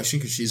missed a question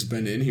because she's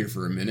been in here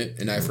for a minute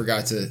and I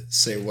forgot to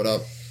say what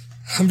up.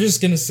 I'm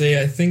just gonna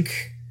say, I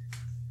think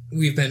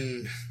we've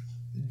been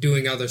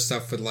doing other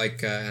stuff with like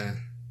the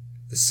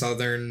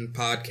Southern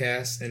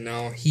podcast, and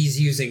now he's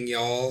using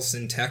y'all's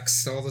in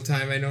text all the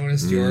time. I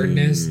noticed Jordan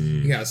is.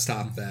 You gotta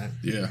stop that.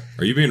 Yeah.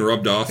 Are you being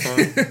rubbed off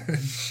on?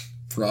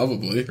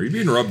 Probably. Are you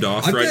being rubbed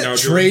off right now,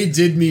 Jordan? Trey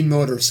did mean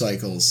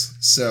motorcycles,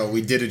 so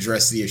we did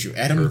address the issue.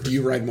 Adam, do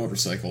you ride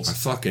motorcycles? I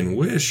fucking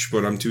wish,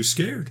 but I'm too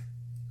scared.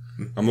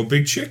 I'm a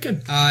big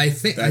chicken. I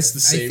think That's the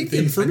same I think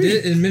thing for me.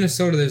 In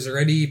Minnesota, there's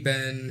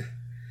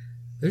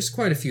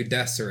quite a few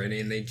deaths already,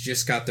 and they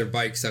just got their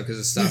bikes out because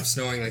it stopped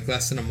snowing like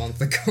less than a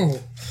month ago.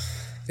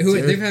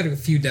 They've had a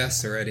few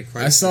deaths already.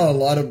 I saw a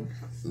lot of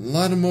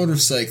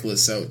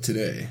motorcyclists out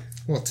today.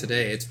 Well,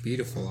 today it's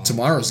beautiful out.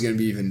 Tomorrow's gonna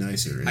be even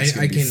nicer.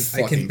 I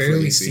can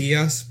barely see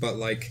us, but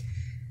like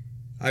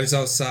I was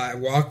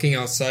walking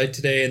outside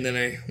today, and then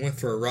I went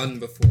for a run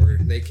before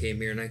they came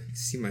here, and I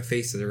see my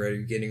face is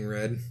already getting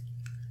red.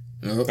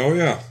 Oh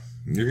yeah,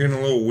 you're getting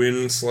a little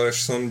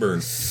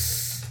wind/sunburn.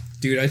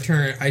 Dude, I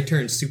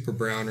turned super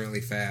brown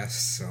really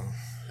fast. So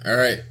All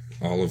right,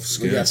 Olive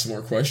skin. we got some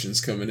more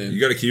questions coming in.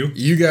 You got a cue?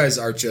 You guys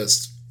are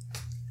just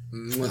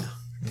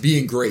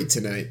being great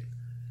tonight.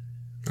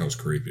 That was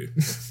creepy.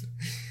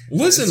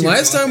 Listen,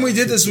 last time we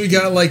did this, we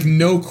got like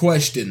no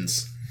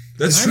questions.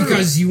 That's true.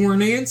 because you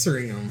weren't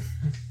answering them.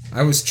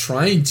 I was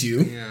trying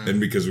to. Yeah. And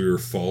because we were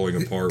falling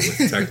apart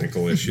with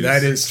technical issues.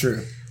 That is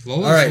true.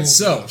 Lola's All right, whole-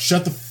 so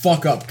shut the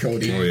fuck up,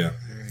 Cody. Oh yeah.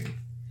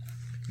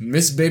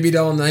 Miss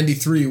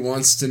Babydoll93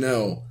 wants to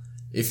know,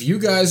 if you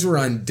guys were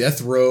on death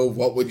row,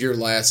 what would your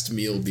last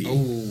meal be?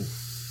 Oh,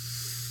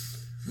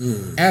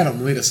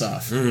 Adam, lead us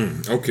off.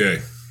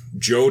 Okay.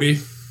 Jody,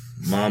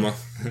 Mama,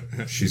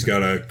 she's got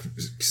to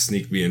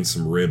sneak me in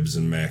some ribs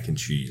and mac and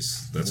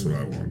cheese. That's what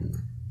I want.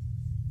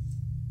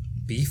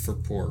 beef or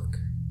pork?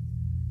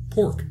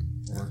 Pork.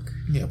 Pork.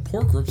 Yeah,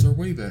 pork ribs are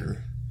way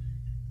better.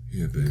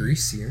 Yeah, baby.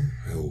 Greasier.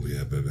 Oh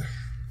yeah, baby.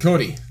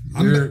 Cody,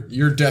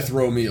 your death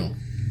row meal.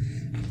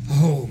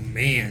 Oh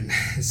man,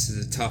 this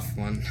is a tough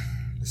one.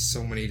 There's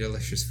so many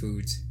delicious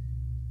foods.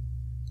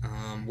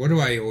 What do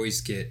I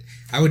always get?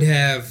 I would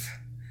have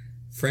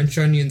French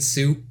onion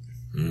soup.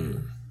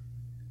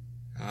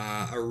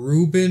 A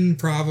Reuben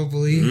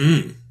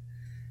probably.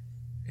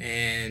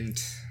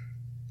 And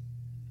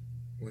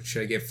what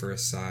should I get for a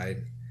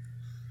side?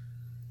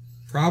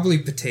 Probably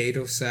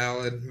potato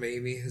salad,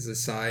 maybe, as a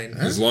side.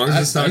 As long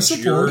as it's I not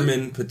support it.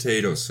 German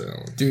potato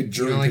salad. Dude, You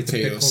German don't like the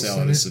potato pickles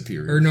salad in is it?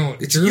 superior. Or no,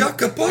 It's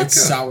yucca bucka.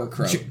 It's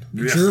sauerkraut.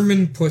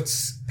 German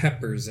puts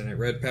peppers in it,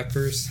 red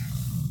peppers.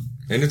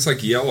 And it's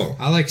like yellow.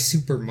 I like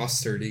super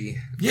mustardy.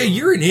 Yeah,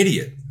 you're an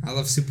idiot. I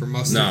love super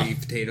mustardy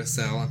potato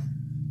salad.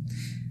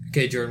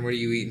 Okay, Jordan, what are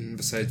you eating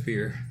besides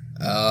beer?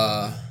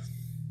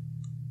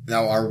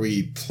 Now, are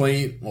we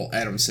plain? Well,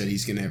 Adam said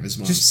he's going to have his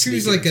mom. Just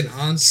choose sneak like in. an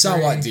entree.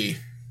 Sawadi.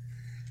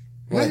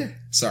 What? Well,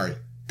 sorry,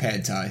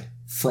 pad thai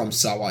from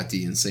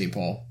Sawadi in St.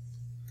 Paul.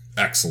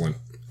 Excellent.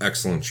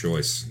 Excellent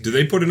choice. Do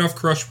they put enough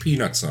crushed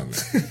peanuts on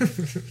there?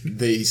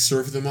 They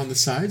serve them on the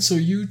side, so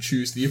you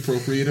choose the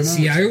appropriate amount.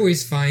 See, I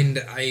always find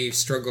I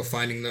struggle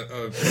finding the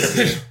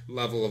appropriate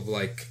level of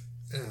like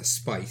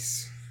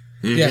spice.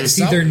 Yeah,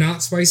 It's either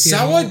not spicy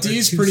at all or Sawadi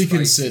is too pretty spicy.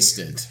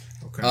 consistent.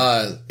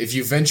 Okay. If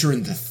you venture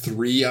into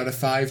 3 out of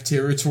 5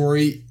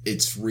 territory,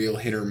 it's real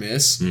hit or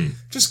miss.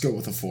 Just go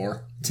with a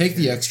 4. Take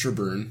the extra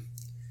burn.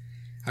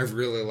 I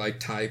really like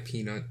Thai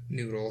peanut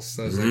noodles.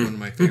 That was like one of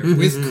my favorites.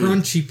 With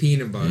crunchy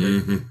peanut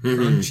butter.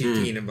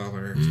 Crunchy peanut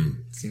butter.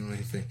 It's the only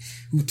thing.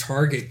 Ooh,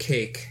 Target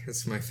cake.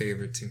 That's my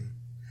favorite too.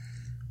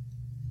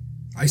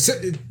 I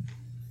said,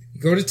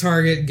 go to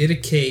Target, get a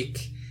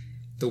cake.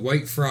 The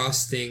white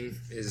frosting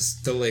is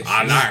delicious.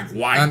 I like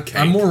white cake.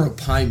 I'm more a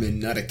pie man,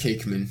 not a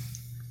cake man.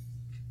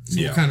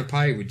 So what kind of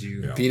pie would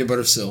you... Yeah. Peanut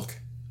butter silk.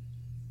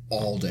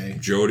 All day.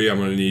 Jody, I'm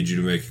going to need you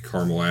to make a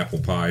caramel apple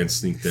pie and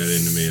sneak that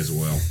into me as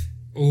well.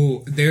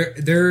 Oh,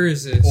 there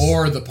is this...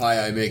 Or the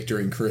pie I make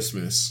during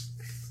Christmas.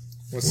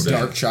 What's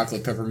Dark that?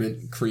 chocolate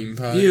peppermint cream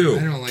pie. Ew. I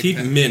don't like Keep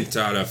that. mint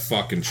out of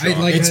fucking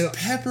chocolate. It's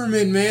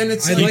peppermint, man.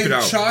 It's I like keep it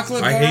out.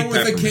 chocolate I bar hate with a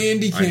peppermint.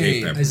 candy I hate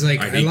cane. peppermint. It's like,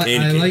 I I, hate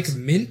candy like canes.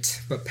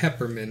 mint, but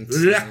peppermint.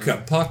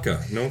 Lecca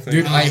pucka. No thank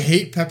Dude, you. I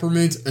hate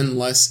peppermint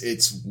unless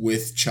it's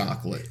with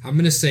chocolate. I'm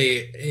going to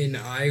say in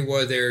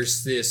Iowa,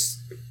 there's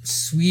this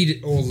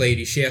sweet old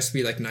lady. She has to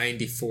be like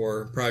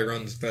 94. Probably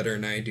runs better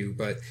than I do.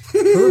 But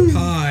her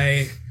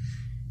pie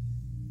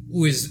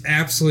was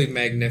absolutely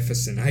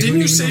magnificent. Didn't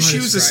you say she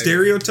was a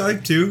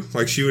stereotype too?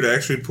 Like she would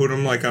actually put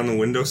them like on the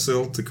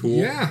windowsill to cool?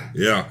 Yeah.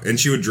 Yeah. And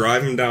she would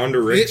drive them down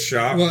to Rick's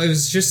shop? Well, it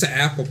was just an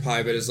apple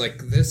pie, but it's like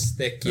this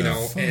thick, you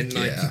know. And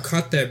like yeah. you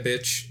cut that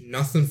bitch,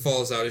 nothing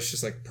falls out. It's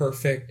just like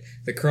perfect.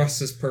 The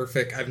crust is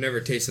perfect. I've never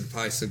tasted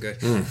pie so good.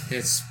 And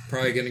it's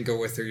probably going to go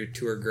with her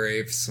to her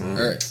grave. So. All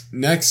right.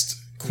 Next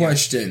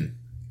question.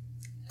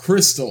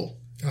 Crystal.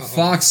 Uh-oh.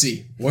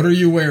 Foxy. What are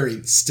you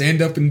wearing?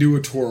 Stand up and do a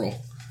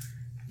twirl.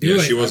 Yeah,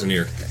 Do she it. wasn't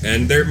here.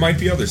 And there might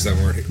be others that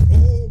weren't here.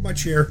 Oh, my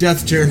chair.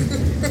 Death chair.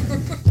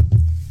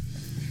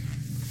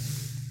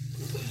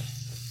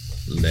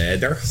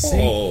 Leather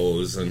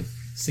hose. And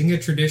Sing a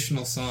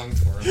traditional song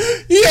for him.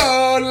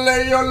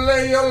 Yole,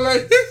 yole,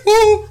 yole.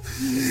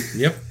 Woo.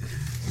 yep.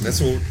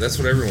 That's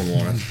what everyone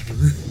wanted.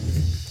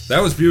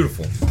 That was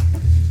beautiful.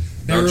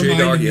 Now, That J-Dog,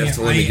 reminded you me, have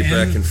to let me get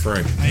back in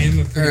frame. I am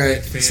a All pretty right.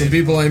 big fan. Some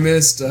people I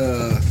missed.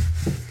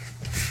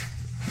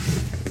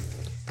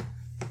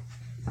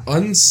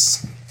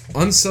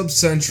 Unsub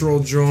Central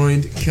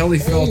joined. Kelly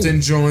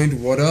Felton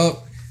joined. What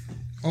up?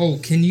 Oh,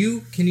 can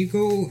you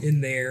go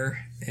in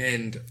there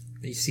and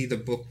you see the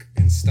book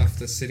and stuff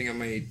that's sitting on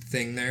my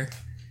thing there?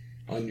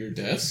 On your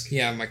desk?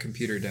 Yeah, on my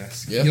computer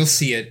desk. Yeah. You'll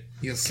see it.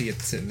 You'll see it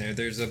sitting there.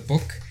 There's a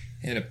book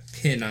and a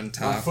pin on My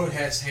top. foot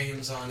has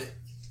hams on it.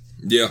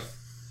 Yeah.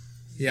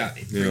 Yeah,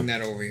 bring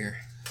that over here.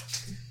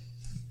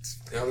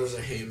 Now there's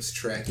a hams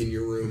track in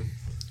your room.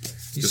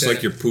 You Just said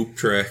like your poop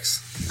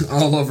tracks.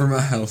 All over my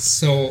house.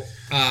 So,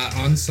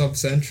 on Sub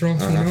Central,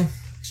 you know?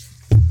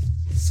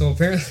 So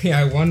apparently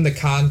I won the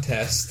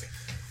contest.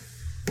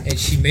 And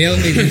she mailed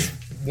me this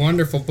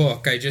wonderful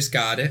book. I just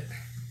got it.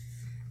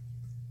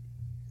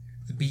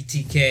 The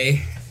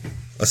BTK.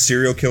 A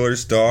serial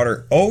killer's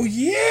daughter. Oh,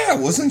 yeah.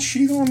 Wasn't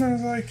she the one that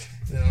was like...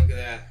 Now look at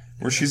that.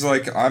 Where she's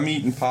like, I'm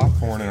eating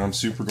popcorn and I'm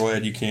super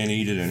glad you can't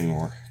eat it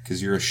anymore.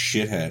 Because you're a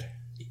shithead.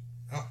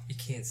 Oh, you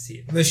can't see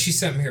it. But she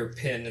sent me her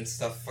pin and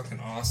stuff. Fucking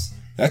awesome.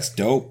 That's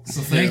dope.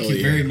 So thank Hell you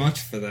yeah. very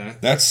much for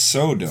that. That's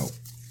so dope.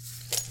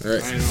 All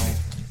right. I know.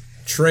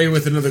 Trey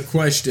with another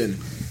question.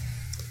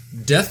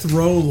 Death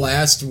row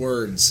last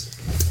words.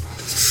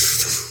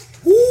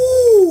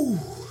 Woo!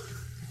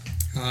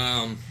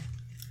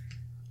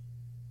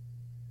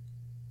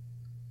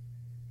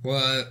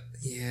 What?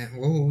 Yeah.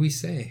 What would we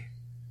say?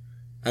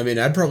 I mean,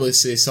 I'd probably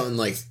say something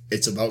like,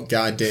 "It's about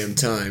goddamn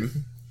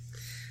time."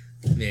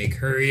 Meg,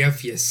 hurry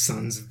up, you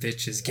sons of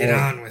bitches. Get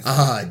on with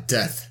it.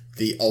 Death.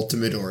 The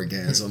ultimate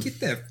orgasm. Get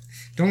that.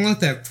 Don't let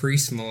that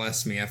priest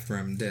molest me after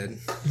I'm dead.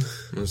 I'm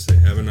going to say,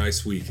 have a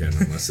nice weekend,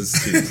 unless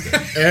it's Tuesday.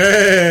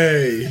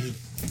 Hey!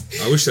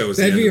 I wish that was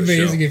That'd the be end of the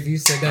amazing show. if you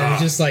said that.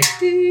 Just like.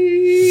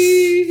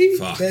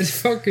 Fuck. That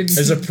fucking.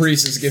 As a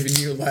priest is giving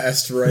you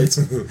last rites.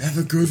 Have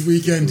a good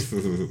weekend.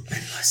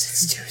 Unless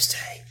it's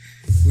Tuesday.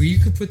 Well, you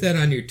could put that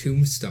on your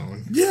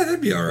tombstone. Yeah, that'd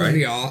be That'd alright.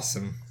 be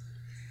awesome.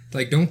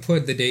 Like, don't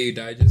put the day you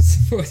die.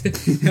 Just put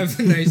have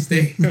a nice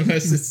day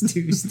unless it's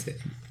Tuesday.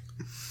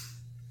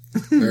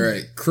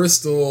 Alright.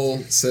 Crystal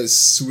says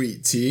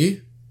sweet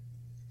tea.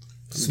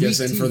 Sweet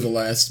Guessing tea. for the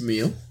last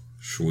meal.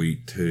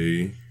 Sweet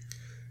tea.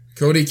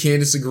 Cody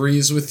Candace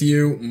agrees with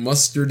you.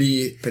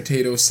 Mustardy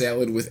potato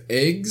salad with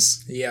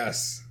eggs.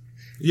 Yes.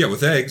 Yeah,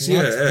 with eggs.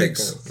 Lots Yeah, of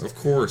eggs. pickles. Of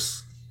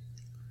course.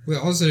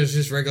 Well, also, there's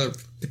just regular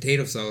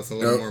potato salad with a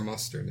little Nope. more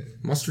mustard in it.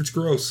 Mustard's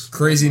gross.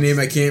 Crazy name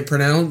I can't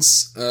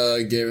pronounce.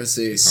 Gave us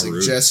a How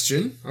rude.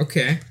 suggestion.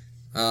 Okay.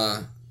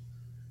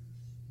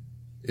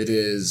 It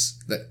is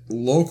that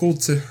local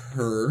to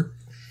her,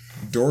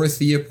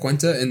 Dorothea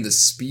Puente and the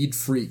Speed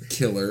Freak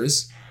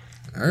Killers.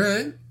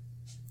 Alright.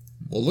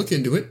 We'll look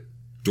into it.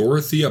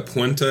 Dorothea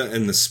Puente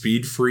and the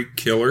Speed Freak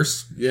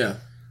Killers. Yeah.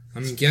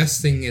 I'm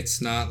guessing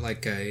it's not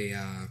like a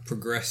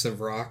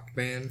progressive rock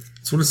band.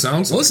 That's what it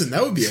sounds like. Listen,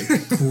 that would be a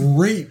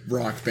great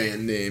rock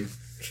band name.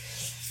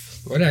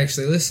 I would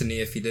actually listen to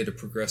you if you did a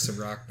progressive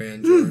rock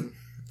band, Jordan.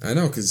 I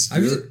know, because I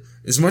was-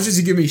 As much as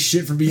you give me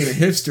shit for being a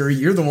hipster,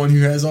 you're the one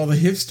who has all the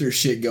hipster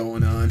shit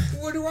going on.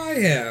 What do I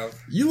have?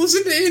 You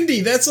listen to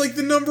indie. That's like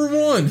the number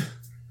one.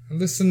 I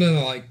listen to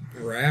like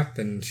rap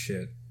and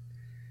shit.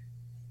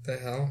 The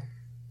hell?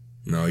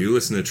 No, you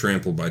listen to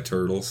Trampled by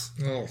Turtles.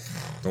 Oh.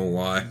 Don't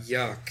lie.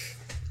 Yuck.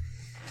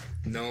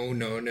 No.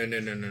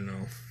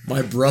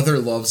 My brother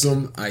loves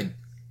them.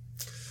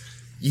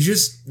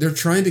 They're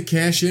trying to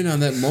cash in on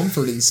that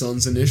Mumford &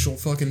 Sons initial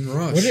fucking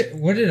rush.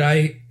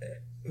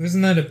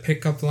 Wasn't that a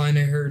pickup line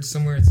I heard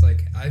somewhere? It's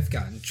like, I've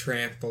gotten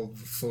trampled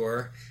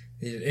before.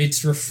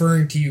 It's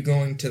referring to you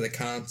going to the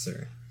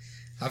concert.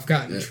 I've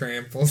gotten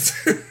trampled.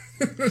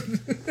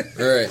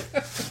 Alright.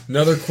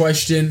 Another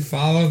question.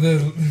 Follow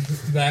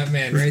that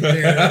man right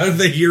there.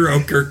 The hero,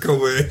 Kurt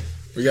Cobain.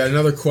 We got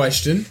another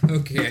question.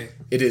 Okay.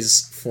 It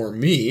is for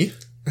me.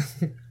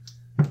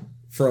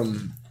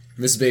 From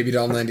Miss Baby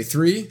Doll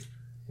 93.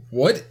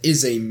 What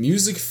is a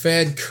music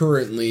fad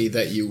currently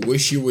that you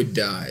wish you would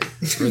die?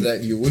 Or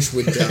that you wish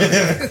would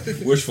die?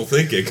 Wishful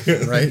thinking.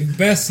 Right? You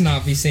best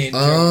not be saying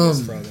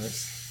Jonas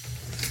Brothers.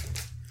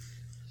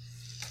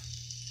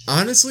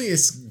 Honestly,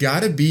 it's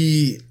gotta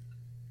be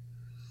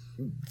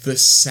the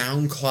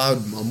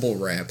SoundCloud mumble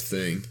rap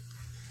thing.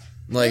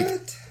 Like...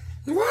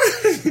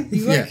 What?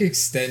 You like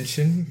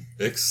Extension?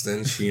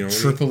 Extension.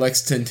 Triple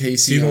X See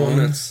the one Tentacion.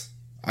 that's...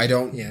 I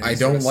don't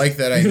like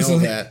that. I know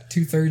like that.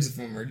 2/3 of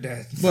them are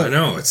dead. I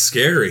know, it's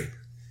scary.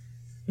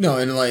 No,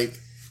 and like,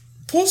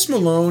 Post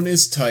Malone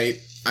is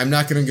tight. I'm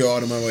not going to go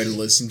out of my way to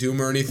listen to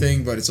him or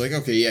anything, but it's like,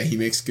 okay, yeah, he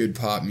makes good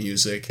pop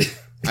music.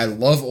 I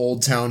love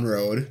Old Town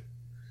Road.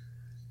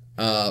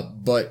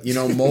 But, you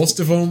know, most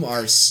of them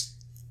are...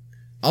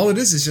 All it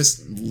is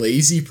just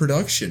lazy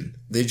production.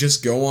 They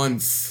just go on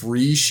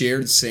free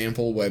shared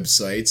sample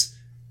websites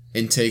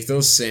and take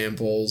those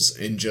samples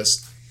and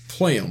just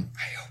play them.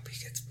 I hope he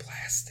gets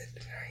blasted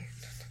tonight.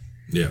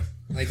 Yeah.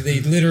 Like, they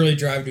literally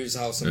drive to his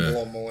house and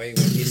blow him away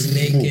when he's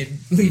naked,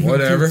 leaving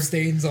Whatever. poop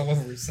stains all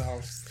over his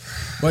house.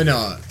 But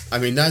no, I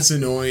mean, that's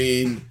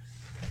annoying.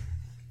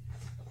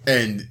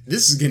 And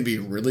this is going to be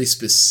really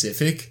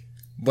specific,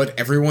 but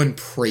everyone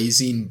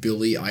praising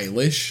Billie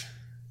Eilish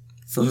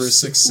for her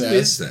success. Who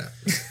is that?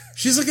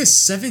 She's like a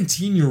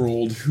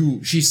 17-year-old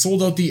who... She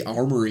sold out the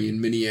Armory in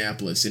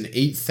Minneapolis, an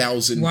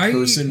 8,000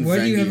 person venue. Why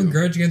do you have a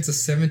grudge against a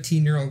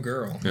 17-year-old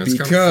girl? That's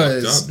kind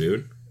of fucked up,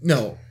 dude.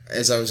 No,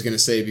 as I was going to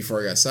say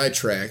before I got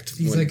sidetracked...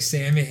 He's like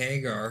Sammy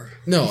Hagar.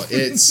 No,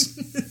 it's...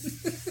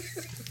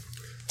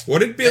 What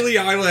did Billie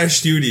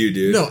Eilish do to you,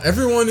 dude? No,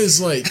 everyone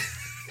is like...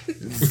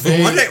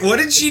 What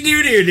did she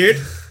do to you,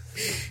 dude?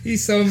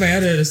 He's so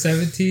mad at a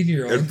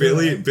 17-year-old. And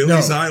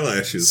Billie's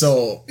eyelashes.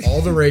 So,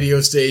 all the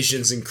radio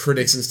stations and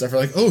critics and stuff are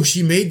like, oh,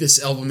 she made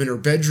this album in her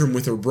bedroom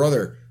with her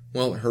brother.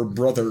 Well, her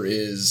brother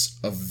is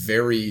a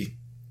very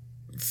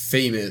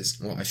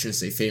famous, well, I shouldn't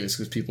say famous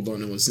because people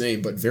don't know his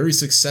name, but very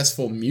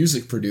successful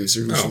music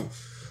producer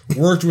who's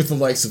worked with the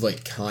likes of,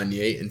 like,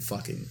 Kanye and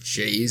fucking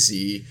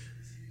Jay-Z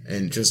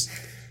and just,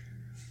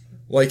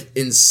 like,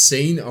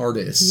 insane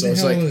artists. Who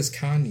the hell is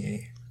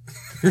Kanye?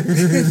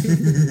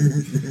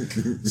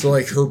 So,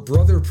 like, her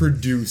brother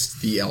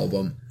produced the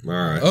album.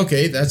 Alright.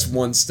 Okay, that's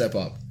one step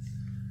up.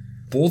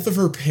 Both of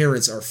her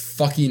parents are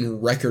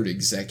fucking record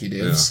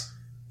executives.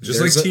 Yeah. Just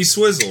like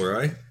T-Swizzle,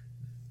 right?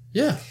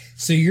 Yeah.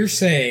 So you're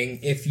saying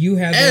if you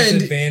had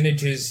those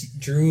advantages,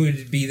 Drew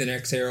would be the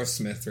next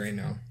Aerosmith right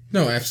now?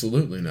 No,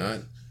 absolutely not.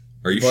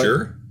 Are you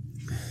sure?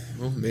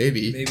 Well,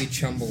 maybe. Maybe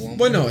Chumbawamba.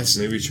 But no, it's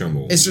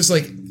just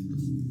like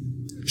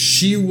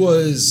she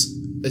was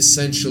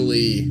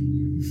essentially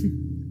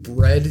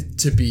bred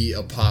to be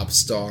a pop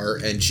star,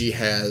 and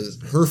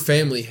her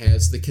family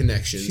has the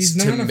connections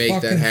to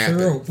make that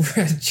happen. She's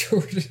not a fucking thoroughbred,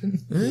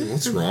 Jordan.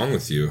 What's wrong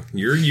with you?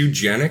 You're a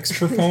eugenics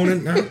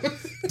proponent now?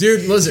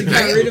 Dude, listen,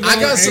 I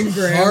got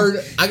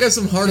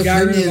some hard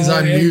opinions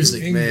on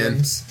music,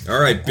 man.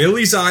 Alright,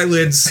 Billie's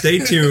eyelids, stay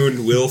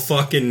tuned. We'll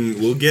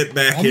get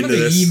back into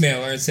this. I'm gonna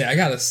email her and say, I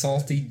got a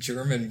salty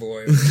German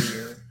boy over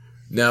here.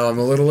 Now, I'm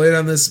a little late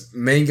on this.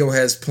 Mango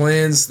has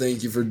plans.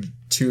 Thank you for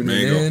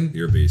tuning in.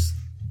 You're a beast.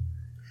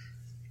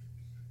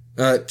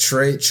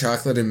 Trey,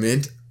 chocolate and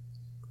mint.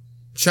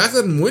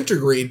 Chocolate and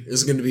wintergreen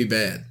is going to be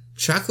bad.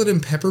 Chocolate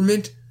and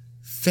peppermint,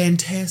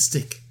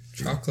 fantastic.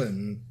 Chocolate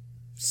and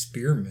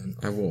spearmint.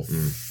 I will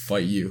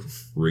fight you.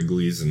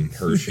 Wrigley's and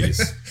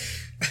Hershey's.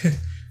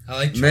 I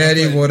like chocolate.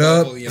 Maddie, what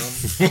up? Yum.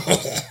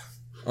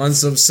 On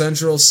Sub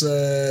Central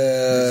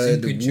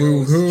said,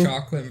 woohoo.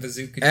 Chocolate and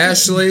bazooka.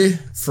 Ashley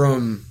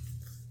from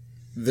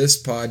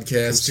this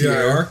podcast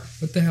here.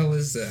 What the hell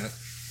is that?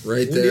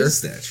 Right what there.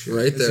 Is that shit?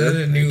 Right there. Is that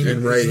a new,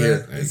 and right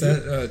here. Is that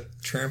a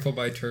Trampled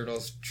by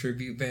Turtles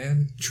tribute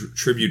band?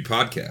 Tribute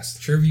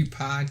podcast. Tribute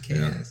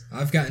podcast. Yeah.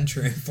 I've gotten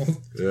trampled.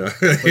 Yeah.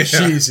 But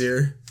she's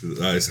here.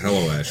 Nice.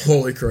 Hello, Ash.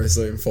 Holy Christ,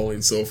 I am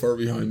falling so far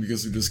behind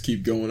because we just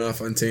keep going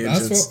off on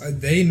tangents. That's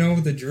what they know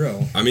the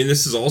drill. I mean,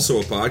 this is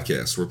also a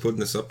podcast. We're putting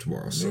this up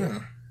tomorrow. So. Yeah.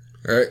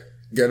 All right.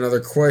 Got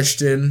another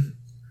question.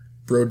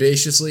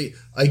 Brodaciously.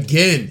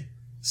 Again,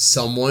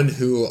 someone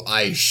who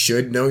I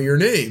should know your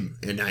name,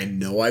 and I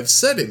know I've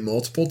said it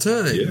multiple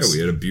times. Yeah, we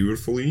had a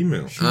beautiful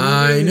email.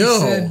 I know.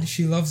 Said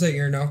she loves that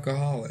you're an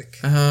alcoholic.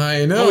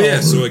 I know. Oh,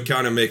 yeah, so it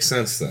kind of makes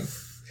sense then.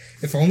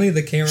 If only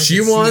the camera She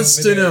could see wants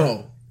over to there.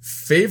 know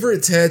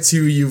favorite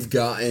tattoo you've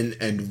gotten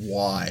and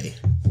why.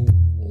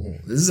 Ooh.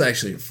 This is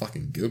actually a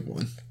fucking good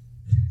one.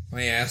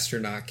 My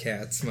astronaut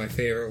cat's my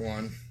favorite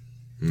one.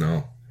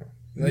 No.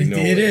 Like,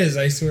 it is,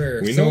 I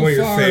swear. We So know what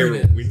your far it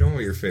favorite. is. We know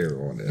what your favorite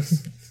one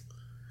is.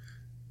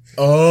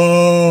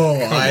 Oh,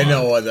 I on.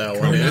 know what that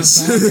one We're not is.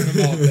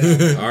 talking about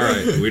that. All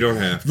right, we don't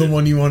have to. The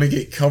one you want to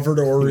get covered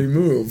or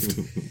removed.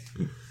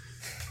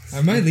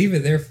 I might leave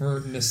it there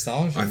for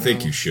nostalgia. I think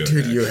now. you should.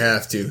 Dude, you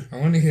have to. I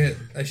want to get.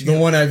 I should The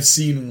get, one I've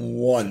seen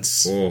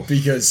once Oh.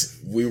 because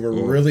we were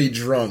really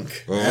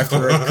drunk Oh.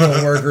 after a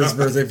coworker's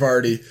birthday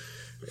party,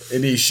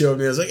 and he showed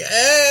me. I was like,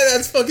 "Hey,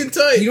 that's fucking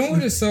tight." You know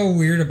what is so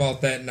weird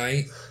about that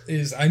night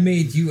is I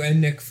made you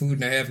and Nick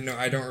food and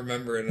I don't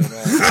remember it at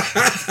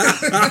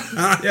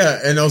all. Yeah,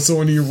 and also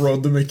when you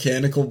rode the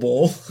mechanical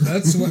bull.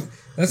 That's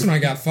when I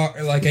got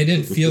fucked. Like I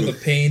didn't feel the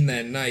pain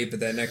that night, but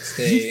that next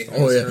day I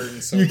was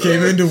hurting so You bad.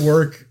 came into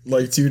work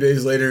like 2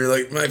 days later. You're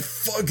like, my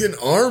fucking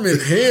arm and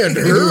hand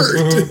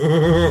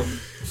hurt.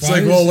 It's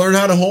like, well, learn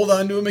how to hold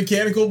on to a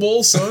mechanical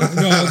bull, son.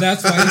 No,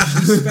 that's why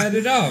she sped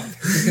it up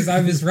because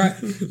I was right.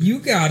 You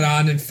got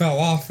on and fell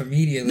off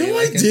immediately. No,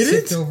 like I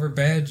didn't. Tipped over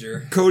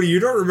Badger. Cody, you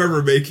don't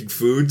remember making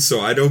food, so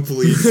I don't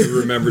believe you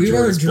remember We were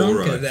Jordan's bull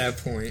drunk ride. at that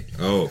point.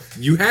 Oh,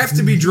 you have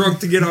to be drunk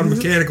to get on a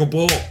mechanical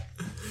bull.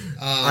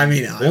 I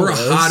mean, Or a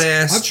hot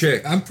ass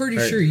chick. I'm pretty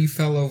sure you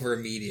fell over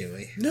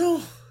immediately.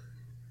 No.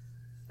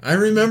 I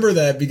remember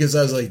that because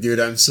I was like, dude,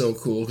 I'm so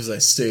cool because I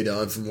stayed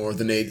on for more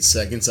than 8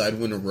 seconds. I'd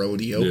win a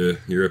rodeo. Yeah,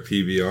 you're a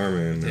PBR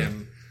man. Now.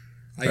 Damn.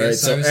 I All right,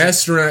 guess so I was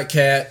astronaut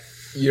cat,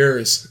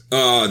 yours.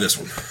 This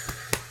one.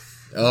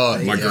 Oh,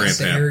 My yes.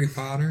 grandpa. Harry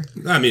Potter.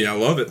 I mean, I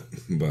love it,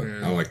 but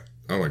Yeah.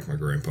 I like my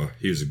grandpa.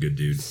 He was a good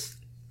dude.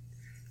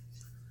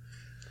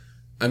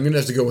 I'm gonna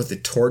have to go with the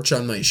torch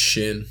on my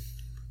shin.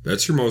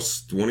 That's one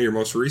of your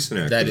most recent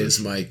actors. That is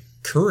my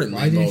currently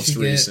Why didn't most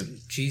you recent.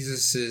 get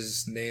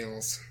Jesus's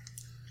nails?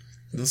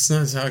 Let's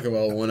not talk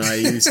about when I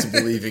used to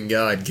believe in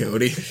God,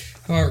 Cody.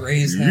 How about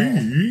raise hell?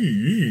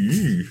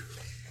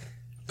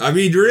 I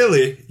mean,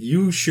 really,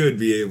 you should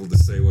be able to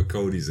say what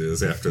Cody's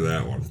is after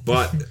that one.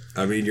 But,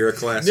 I mean, you're a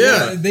class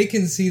Yeah. They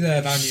can see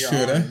that on your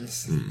Should I?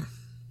 arms.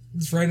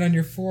 It's right on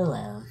your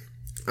forearm.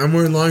 I'm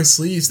wearing long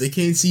sleeves. They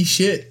can't see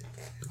shit.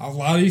 A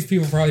lot of these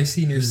people probably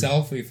seen your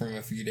selfie from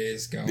a few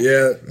days ago.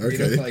 Yeah, You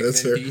okay, look like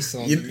that's Vin fair.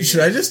 Diesel in the mirror. Should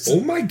I just...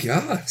 Oh my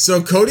god.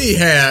 So Cody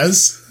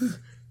has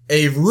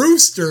a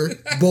rooster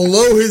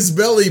below his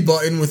belly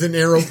button with an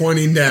arrow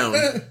pointing down.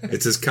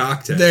 It's his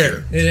cock tattoo.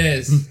 There. It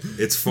is.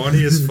 It's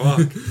funny as fuck.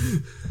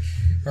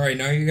 All right,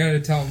 now you got to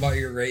tell them about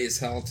your raise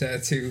hell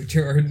tattoo,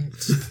 Jordan.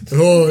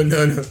 Oh,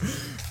 no.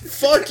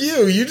 Fuck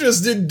you. You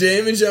just did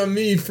damage on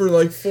me for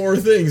like 4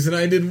 things, and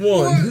I did 1.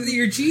 Well,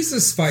 your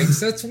Jesus spikes,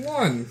 that's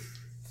one.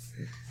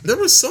 There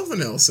was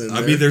something else in there.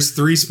 I mean, there's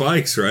 3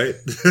 spikes, right?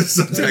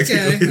 So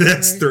technically,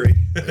 that's 3.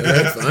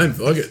 That's fine.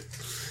 Fuck it.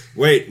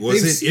 Wait, They've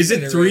is seen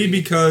it it 3 already.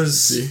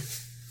 because... See?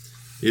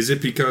 Is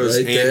it because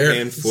Right there.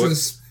 hand, So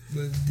foot?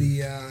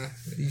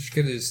 you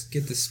should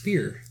get the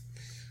spear.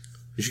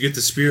 You should get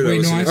the spear that Wait,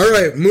 was no, in All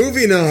right,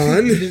 moving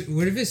on.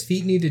 What if his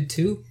feet needed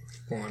 2?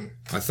 One.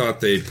 I thought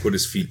they put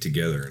his feet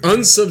together.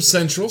 Unsub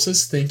Central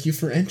says thank you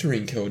for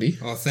entering, Cody.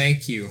 Oh,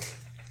 thank you.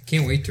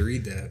 Can't wait to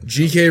read that.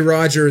 GK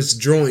Rogers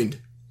joined.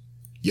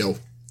 Yo.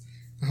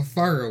 How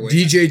far away?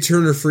 DJ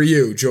Turner for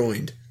you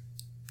joined.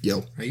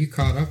 Yo. Are you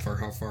caught up or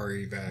how far are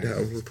you back?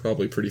 Yeah, we're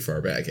probably pretty far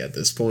back at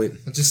this point.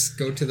 I'll just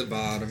go to the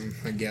bottom,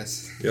 I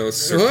guess. Yeah,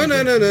 let's Oh,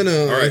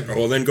 no. All right,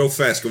 well then go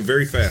fast. Go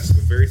very fast.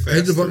 Go very fast. I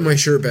had to button my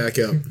shirt back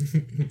up.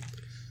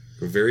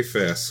 Go very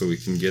fast so we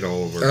can get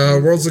all of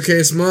our... World's the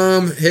Case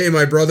Mom. Hey,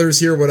 my brother's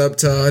here. What up,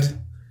 Todd?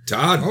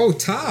 Todd. Oh,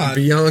 Todd.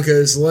 Bianca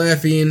is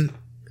laughing.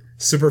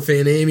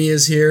 Superfan Amy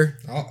is here.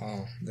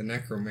 Uh-oh, the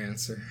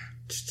necromancer.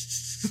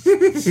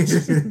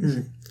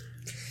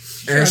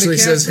 Ashley Tried to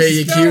says, cast a hey,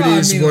 you spell on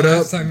cuties, me what up?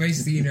 Last time I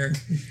seen her.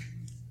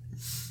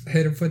 I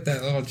had to put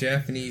that little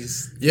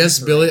Japanese... Yes,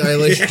 Billie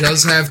Eilish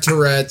does have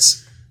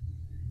Tourette's.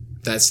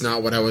 That's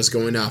not what I was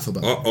going off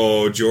about.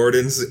 Uh-oh,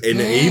 Jordan's an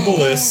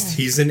ableist.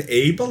 He's an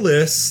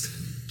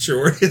ableist.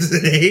 Jordan's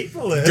an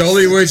ableist.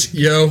 Gully Witch,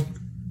 yo.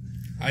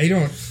 I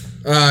don't...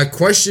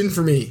 Question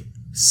for me.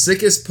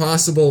 Sickest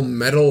possible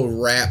metal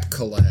rap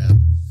collab.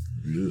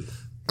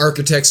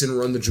 Architects and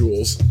Run the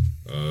Jewels.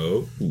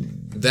 Oh.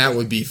 That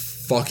would be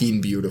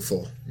fucking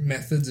beautiful.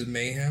 Methods of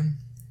Mayhem.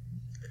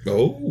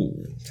 Oh.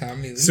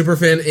 Tommy Lee.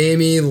 Superfan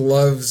Amy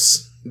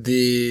loves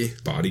the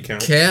Body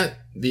count? cat,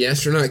 the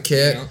astronaut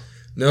cat. Yeah.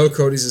 No,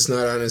 Cody's is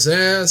not on his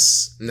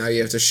ass. Now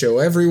you have to show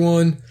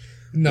everyone.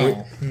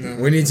 No.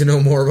 We need to know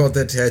more about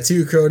that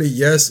tattoo, Cody.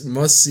 Yes,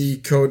 must see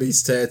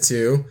Cody's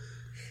tattoo.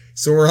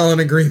 So we're all in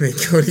agreement.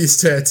 Cody's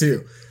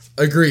tattoo.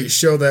 Agree.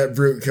 Show that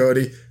brute,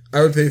 Cody.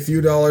 I would pay a few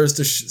dollars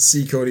to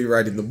see Cody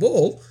riding the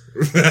bull.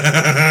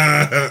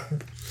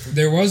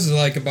 There was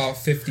like about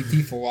 50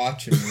 people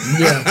watching me.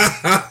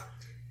 Yeah.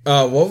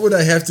 What would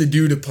I have to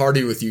do to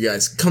party with you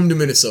guys? Come to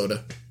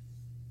Minnesota.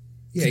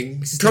 Yeah, you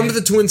can Come to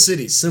the Twin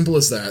Cities. Simple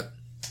as that.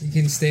 You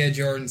can stay at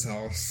Jordan's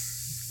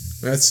house.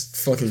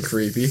 That's fucking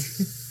creepy.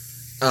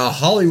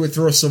 Holly would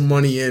throw some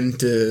money in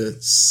to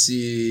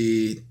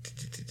see...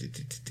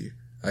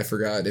 I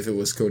forgot if it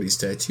was Cody's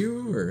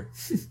tattoo or...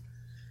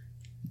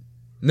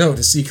 No,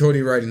 to see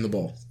Cody riding the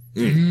ball.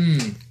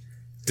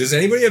 Does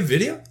anybody have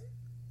video?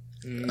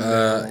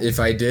 If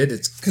I did,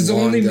 it's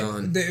long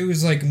gone. It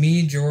was like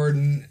me,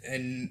 Jordan,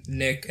 and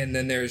Nick, and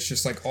then there's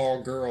just like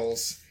all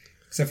girls,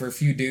 except for a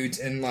few dudes,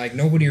 and like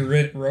nobody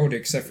wrote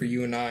except for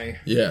you and I.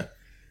 Yeah.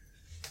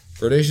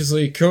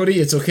 Audaciously, Cody,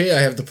 it's okay.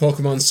 I have the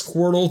Pokemon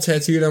Squirtle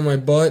tattooed on my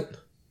butt.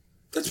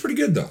 That's pretty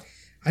good, though.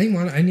 I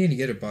need to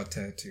get a butt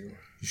tattoo.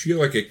 You should get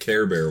like a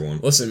Care Bear one.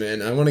 Listen,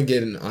 man, I want to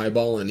get an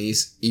eyeball on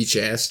each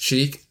ass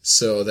cheek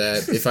so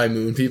that if I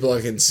moon people,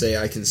 I can say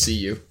I can see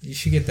you. You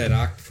should get that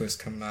octopus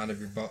coming out of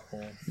your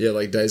butthole. Yeah,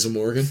 like Dysa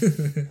Morgan.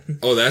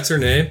 Oh, that's her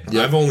name?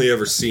 Yep. I've only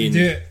ever seen...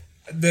 Dude,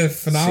 the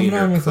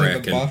phenomenon with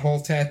like the cracking.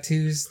 butthole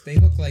tattoos, they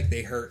look like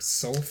they hurt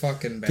so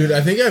fucking bad. Dude, I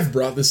think I've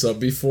brought this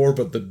up before,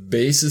 but the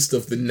bassist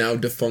of the now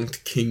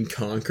defunct King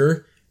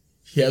Conquer,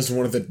 he has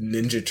one of the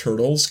Ninja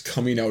Turtles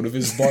coming out of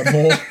his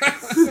butthole.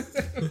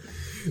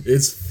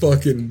 It's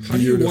fucking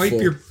beautiful.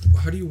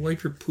 How do you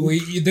wipe your poop? Well,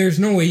 there's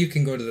no way you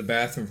can go to the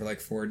bathroom for like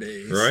 4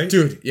 days. Right?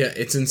 Dude, yeah,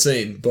 it's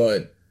insane,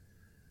 but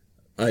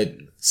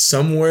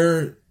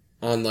somewhere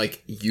on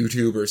like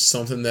YouTube or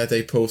something that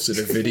they posted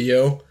a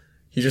video,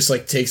 he just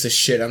like takes a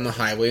shit on the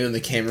highway and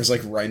the camera's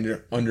like right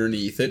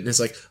underneath it, and it's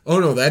like, oh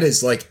no, that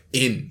is like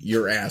in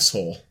your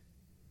asshole.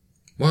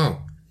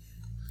 Wow.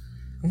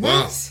 What?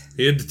 Wow.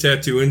 He had the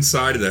tattoo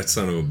inside of that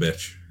son of a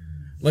bitch.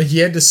 Like he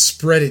had to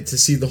spread it to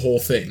see the whole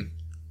thing.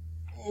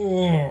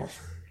 Oh,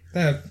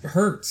 that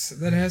hurts.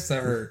 That has to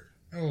hurt.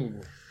 Oh.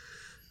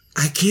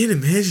 I can't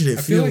imagine it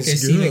I feel like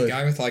feels I seen good. a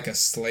guy with like the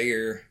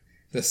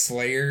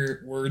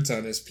Slayer words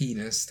on his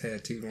penis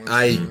tattooed once.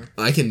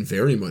 I can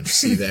very much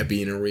see that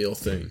being a real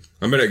thing.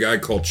 I met a guy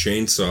called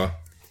Chainsaw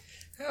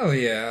Hell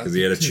yeah. because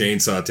he had a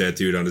chainsaw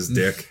tattooed on his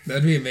dick.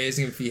 That'd be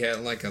amazing if he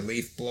had like a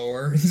leaf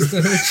blower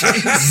instead of a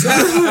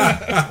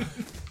chainsaw.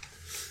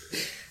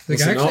 Like,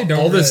 Listen, I actually don't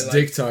all this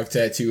really dick talk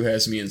tattoo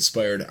has me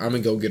inspired. I'm gonna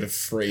go get a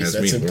phrase Has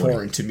me that's horny.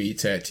 important to me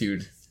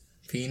tattooed.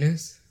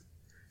 penis.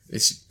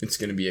 It's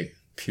gonna be a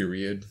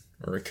period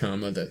or a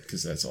comma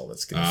because that's all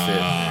that's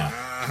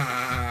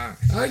gonna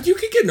You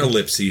could get an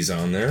ellipses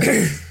on there.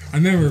 I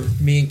remember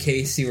me and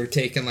Casey were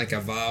taking like a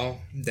vow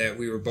that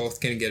we were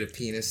both gonna get a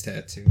penis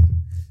tattoo.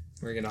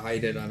 We're gonna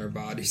hide it on our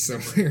body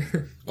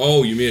somewhere.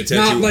 Oh, you mean a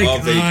tattoo Not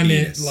like of a on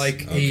penis? it,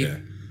 like Okay. a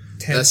tattoo.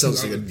 fit. That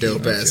sounds like a of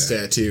dope ass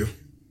Okay. tattoo.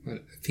 What,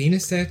 a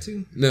penis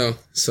tattoo? No,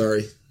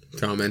 sorry.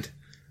 Comment.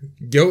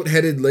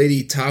 Goat-headed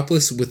lady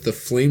topless with the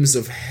flames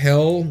of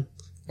hell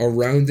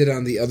around it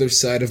on the other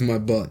side of my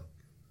butt.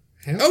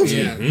 Hell Oh,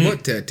 yeah.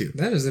 butt tattoo.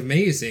 That is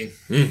amazing.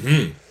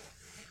 Mm-hmm.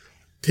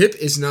 Pip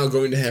is now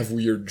going to have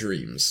weird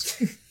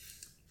dreams.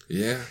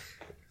 Yeah.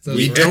 Those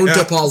We ra- don't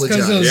Yeah. apologize.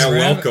 Because those Yeah,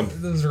 welcome.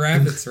 Those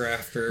rabbits are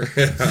after.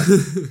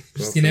 Welcome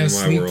Just gonna have to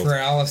my sleep world.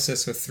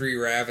 paralysis with 3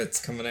 rabbits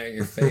coming out of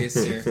your face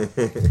here.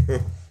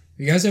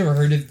 You guys ever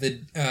heard of the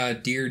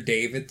Dear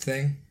David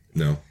thing?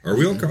 No. Are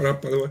we all caught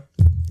up, by the way?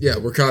 Yeah,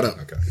 we're caught up.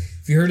 Okay.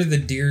 Have you heard of the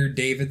Dear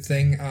David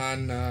thing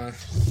on...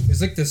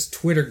 there's like this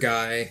Twitter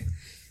guy,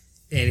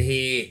 and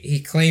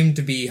he claimed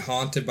to be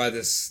haunted by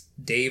this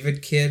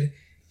David kid,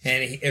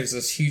 and it was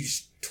this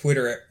huge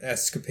Twitter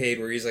escapade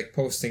where he's like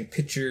posting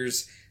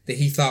pictures that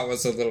he thought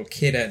was a little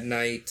kid at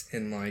night,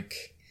 and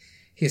like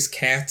his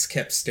cats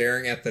kept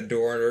staring at the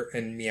door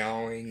and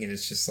meowing, and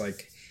it's just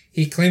like...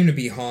 He claimed to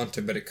be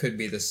haunted, but it could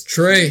be this...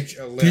 Trey, huge,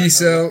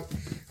 peace out.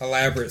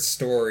 Elaborate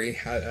story.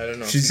 I don't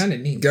know. She's It's kind of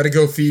neat. Gotta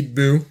go feed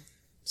Boo.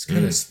 It's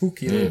kind of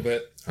spooky a little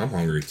bit. I'm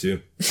hungry, too.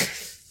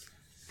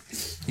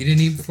 You didn't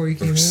eat before you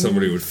came over?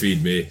 Somebody would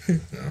feed me.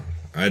 No.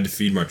 I had to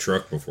feed my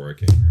truck before I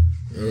came here.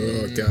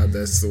 Oh, God,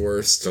 that's the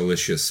worst.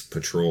 Delicious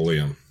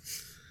petroleum.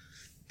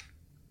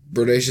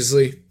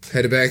 Bodaciously,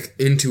 headed back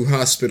into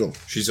hospital.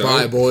 She's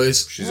Bye, out.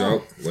 boys. She's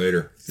out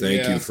later.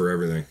 Thank Yeah. you for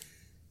everything.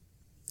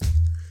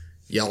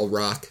 Y'all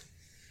rock.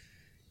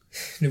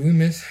 Did we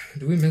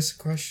miss a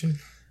question?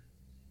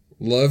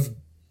 Love...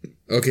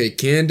 Okay,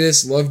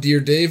 Candace, love Dear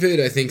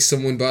David. I think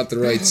someone bought the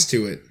rights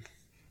to it.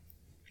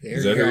 There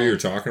Is you that go. who you're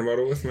talking about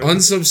it with, man?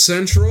 Unsub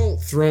Central,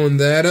 throwing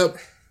that up.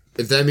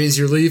 If that means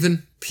you're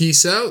leaving,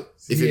 peace out.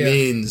 If it Yeah.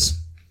 means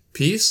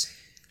peace,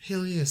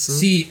 hell yeah, son.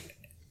 See,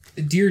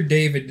 Dear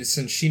David,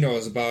 since she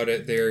knows about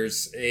it,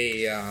 there's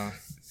a...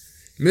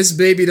 Miss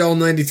Baby Doll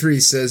 93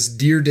 says,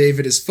 Dear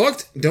David is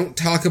fucked. Don't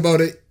talk about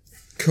it.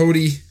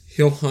 Cody,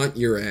 he'll haunt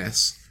your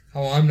ass.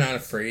 Oh, I'm not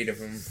afraid of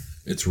him.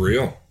 It's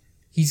real.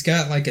 He's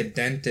got like a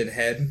dented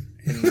head.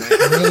 And like,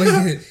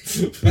 really,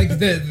 like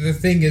the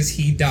thing is,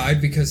 he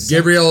died because...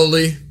 Gabriella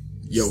Lee,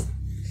 yo.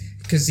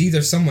 Because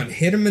either someone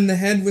hit him in the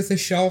head with a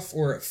shelf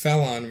or it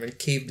fell on him and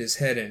caved his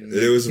head in. And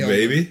It was a killed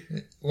baby? him.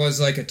 It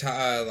was like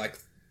a like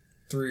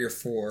 3 or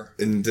 4.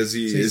 And is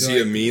he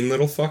like, a mean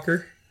little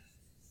fucker?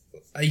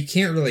 You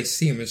can't really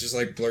see him. It's just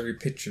like blurry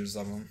pictures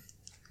of him.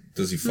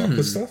 Does he fuck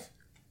with stuff?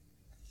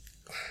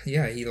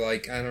 Yeah, he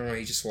like, I don't know,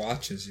 he just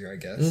watches you, I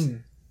guess.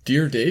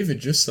 Dear David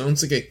just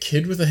sounds like a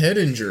kid with a head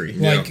injury.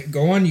 Like,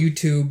 go on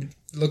YouTube,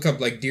 look up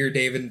like Dear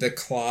David, the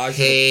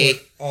collage,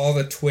 put all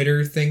the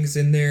Twitter things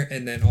in there,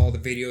 and then all the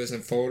videos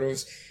and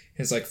photos.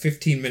 It's like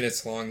 15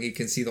 minutes long. You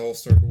can see the whole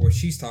story. But what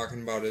she's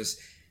talking about is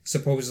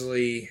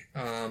supposedly,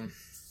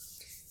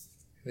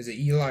 was it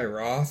Eli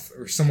Roth?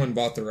 Or someone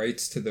bought the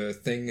rights to the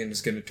thing and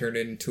is going to turn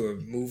it into a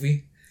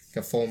movie,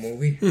 like a full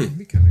movie. It'd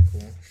be kind of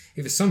cool.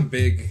 It was some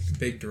big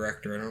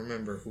director. I don't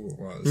remember who it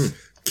was.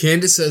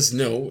 Candace says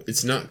no,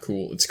 it's not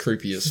cool. It's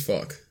creepy as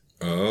fuck.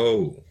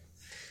 Oh.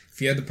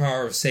 If you had the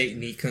power of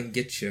Satan, he couldn't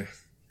get you.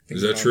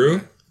 Is that true?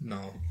 That.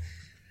 No.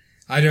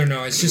 I don't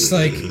know. It's just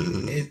like,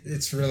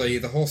 it's really,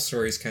 the whole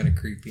story is kind of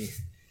creepy.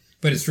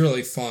 But it's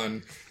really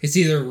fun. It's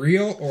either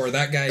real or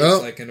that guy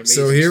is like an amazing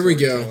so here we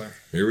storyteller. go.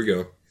 Here we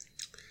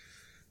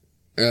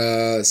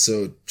go.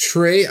 So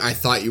Trey, I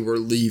thought you were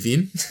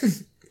leaving.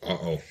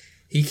 Uh-oh.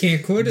 He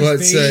can't quit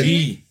his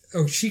baby.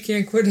 She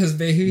can't quit his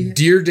baby.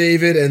 Dear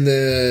David and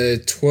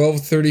the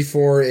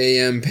 12:34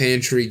 a.m.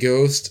 pantry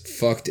ghost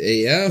fucked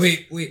AF.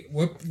 Wait,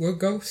 what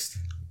ghost?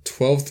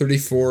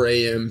 12:34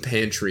 a.m.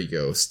 pantry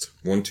ghost.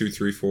 1, 2,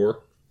 3,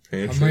 4.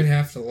 Pantry. I might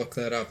have to look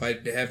that up. I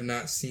have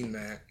not seen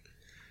that.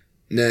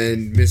 And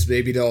then Miss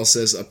Baby Doll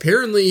says,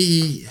 apparently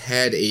he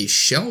had a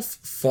shelf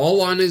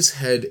fall on his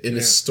head in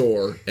a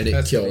store and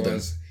it killed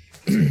him.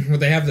 Well,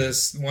 they have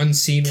this one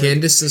scene where...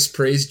 Candace says,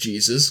 praise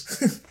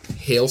Jesus.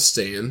 Hail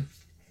Stan.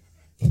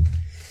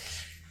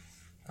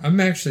 I'm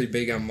actually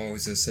big on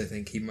Moses. I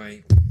think he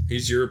might...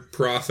 He's your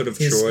prophet of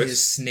choice.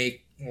 His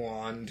snake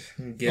wand.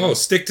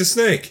 Stick to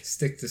snake.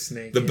 Stick to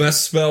snake. The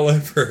best spell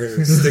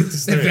ever. Stick to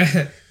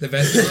snake. the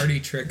best party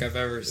trick I've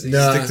ever seen.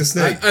 Nah, stick to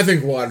snake. I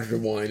think water to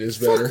wine is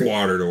better. Fuck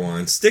water to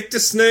wine. Stick to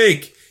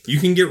snake. You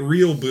can get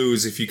real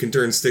booze if you can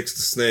turn sticks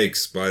to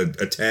snakes by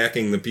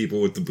attacking the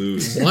people with the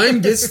booze.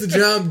 Wine gets the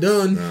job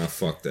done. Nah,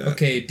 fuck that.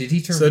 Okay, did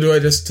he turn... So do I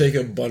just take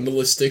a bundle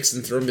of sticks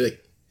and throw them and be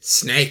like,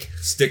 snake?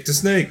 Stick to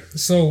snake.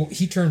 So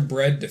he turned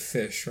bread to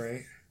fish,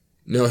 right?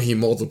 No, he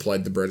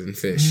multiplied the bread and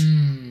fish.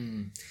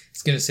 I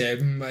was going to say, I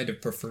might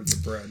have preferred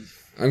the bread.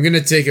 I'm going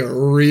to take a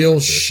real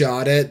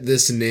shot at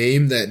this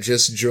name that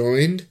just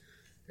joined.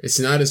 It's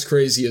not as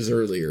crazy as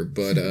earlier,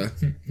 but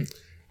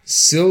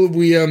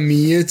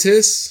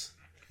Sylviamitis?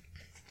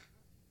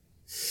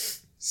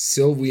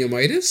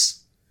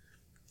 Sylviamitis?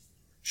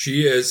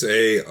 She is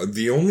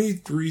the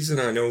only reason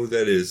I know who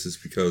that is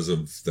because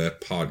of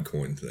that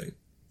Podcoin thing.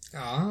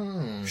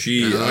 Oh.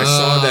 I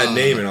saw that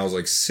name and I was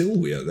like,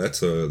 Sylvia,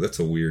 that's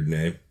a weird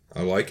name.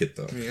 I like it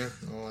though. Yeah,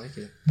 I like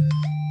it.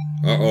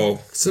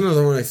 Uh-oh. It's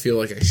another one I feel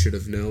like I should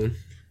have known.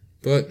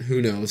 But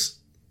who knows?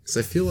 Because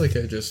I feel like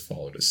I just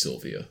followed a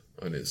Sylvia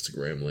on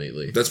Instagram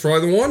lately. That's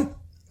probably the one.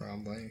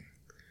 Probably.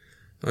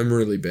 I'm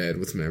really bad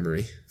with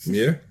memory.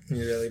 Yeah.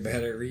 You're really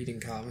bad at reading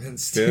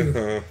comments, too.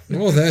 Yeah.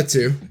 Oh, that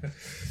too.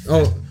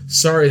 Oh,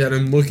 sorry that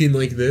I'm looking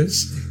like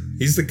this.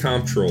 He's the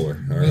comptroller.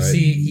 All right.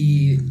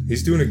 See,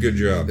 He's doing a good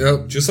job.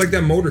 Yep. Just like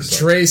that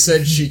motorcycle. Trey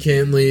said she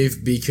can't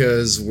leave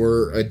because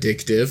we're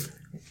addictive.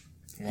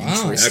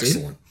 wow.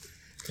 Excellent.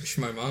 I wish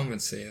my mom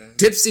would say that.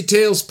 Tipsy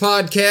Tales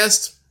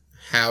Podcast.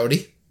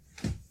 Howdy.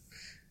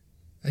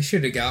 I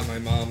should have got my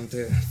mom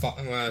to...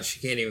 Well, she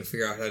can't even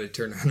figure out how to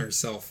turn on her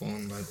cell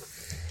phone, but...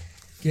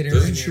 Get her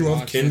Doesn't she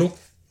love Kindle?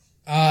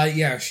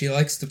 Yeah, she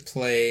likes to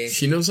play...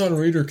 She knows how to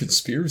read her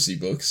conspiracy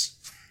books.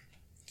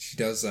 She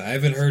does that. I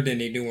haven't heard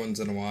any new ones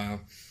in a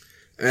while.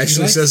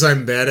 Ashley says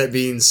I'm bad at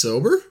being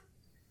sober.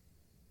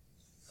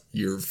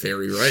 You're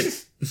very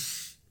right.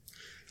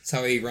 That's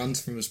how he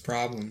runs from his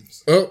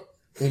problems. Oh.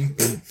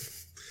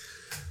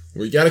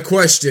 We got a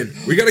question.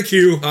 We got a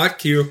cue. Hot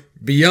cue.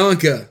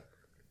 Bianca.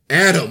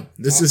 Adam,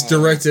 this is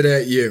directed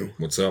at you.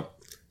 What's up?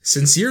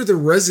 Since you're the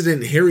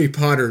resident Harry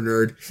Potter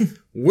nerd,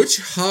 which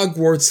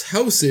Hogwarts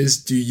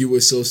houses do you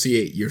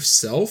associate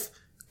yourself,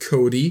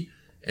 Cody,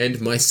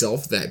 and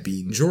myself, that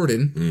being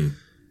Jordan,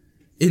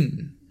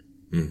 in?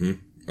 Mm-hmm.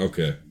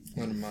 Okay.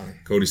 What am I?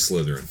 Cody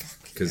Slytherin.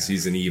 Because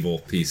he's an evil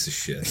piece of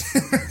shit.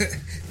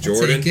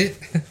 Jordan? Take it.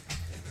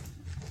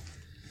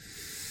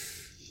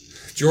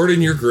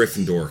 Jordan, you're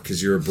Gryffindor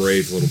because you're a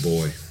brave little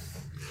boy.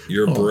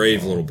 You're a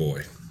brave little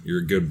boy. You're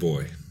a good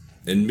boy.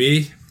 And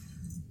me?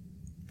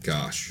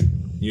 Gosh.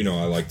 You know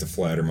I like to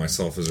flatter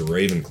myself as a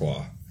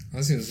Ravenclaw. I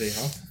was going to say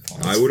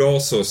Hufflepuff. I would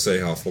also say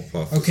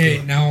Hufflepuff.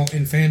 Okay, now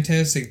in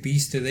Fantastic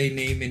Beasts, do they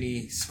name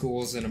any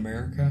schools in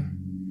America?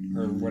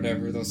 Or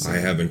whatever those I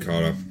haven't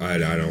caught up. I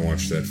don't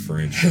watch that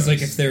franchise. It's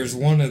like if there's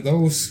one of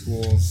those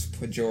schools,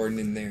 put Jordan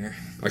in there.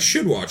 I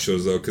should watch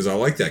those though because I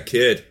like that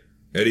kid.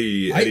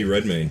 Eddie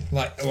Redmayne.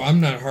 Well,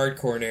 I'm not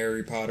hardcore in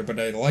Harry Potter, but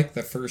I like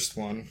the first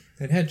one.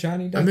 It had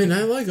Johnny Depp. I mean,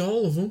 I like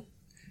all of them.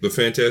 The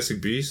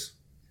Fantastic Beasts?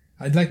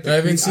 I like I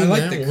haven't seen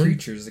that the one.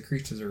 creatures. The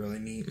creatures are really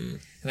neat.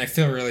 And I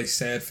feel really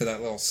sad for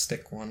that little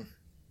stick one.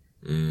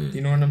 Mm. Do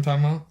you know what I'm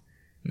talking about?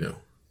 No.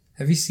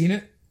 Have you seen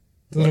it?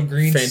 The little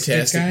green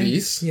Fantastic stick guy?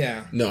 Beasts?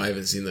 Yeah. No, I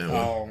haven't seen that one.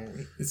 Oh,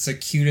 it's the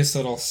cutest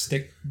little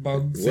stick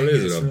bug thing. What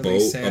is It's it? really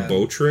sad. A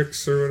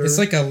Botrix or whatever? It's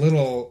like a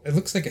little. It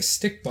looks like a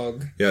stick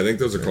bug, Yeah, I think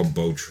those are called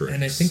Botrix.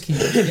 and I think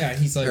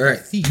he's like All a right,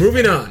 thief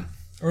moving on.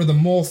 or the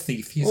mole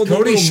thief. He's Oh, the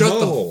Cody, little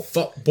shut mole. the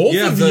fuck. Both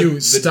Yeah, of the you,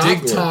 stop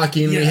Diggler.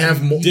 talking. We Yeah, have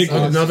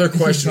Diggler. another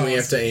question we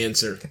Awesome. have to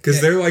answer.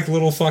 Because they're like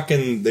little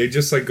fucking... They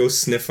just like go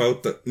sniff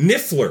out the...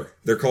 Niffler!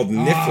 They're called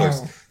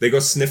Nifflers. Oh. They go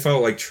sniff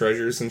out like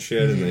treasures and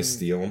shit and they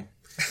steal them.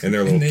 And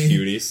they're little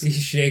cuties. He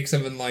shakes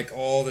them and like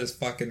all this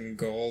fucking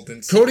gold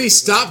and Cody,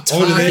 stop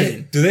Oh,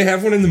 talking. do they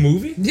have one in the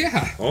movie?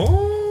 Yeah.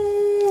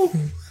 Oh,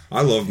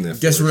 I love Nifflers.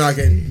 Guess we're not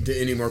getting to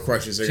any more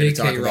questions. They're going to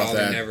J.K. talk about Rowling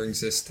that. never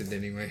existed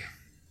anyway.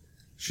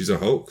 She's a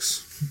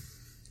hoax.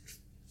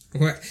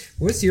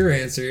 What's your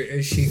answer?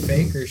 Is she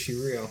fake or is she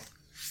real?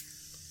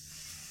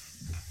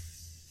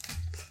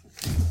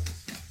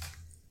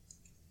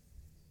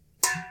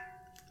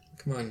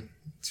 Come on,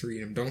 let's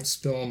read them. Don't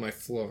spill on my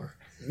floor.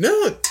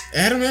 No,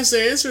 Adam has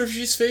to answer if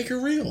she's fake or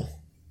real.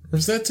 Or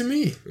is that to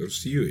me? It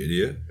was to you,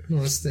 idiot. No,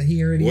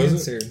 he already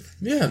Was it? answered.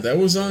 Yeah, that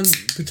was on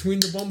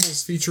Between the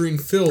Bumbles featuring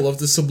Phil of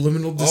the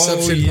Subliminal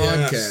Deception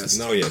podcast.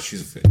 No, yeah,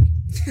 she's a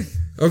fake.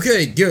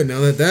 Okay, good.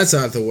 Now that that's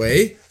out of the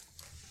way,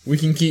 we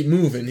can keep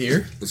moving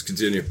here. Let's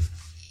continue.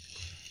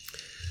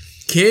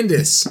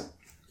 Candace,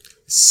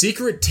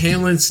 secret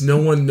talents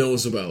no one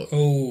knows about.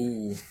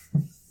 Oh.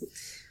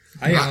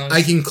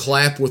 I can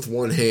clap with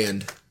one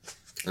hand.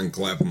 I'm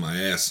clapping my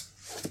ass.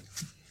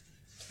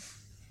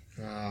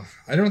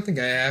 I don't think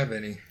I have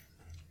any.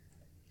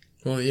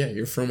 Well, yeah,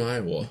 you're from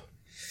Iowa.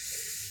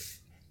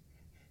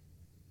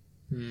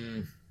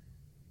 I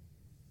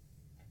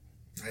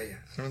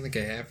don't think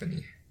I have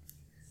any.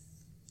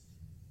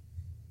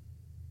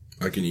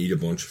 I can eat a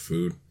bunch of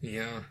food.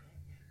 Yeah.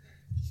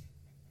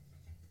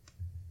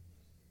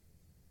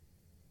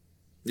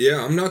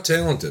 Yeah, I'm not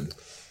talented.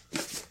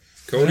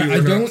 Cody,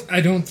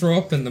 I don't throw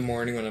up in the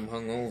morning when I'm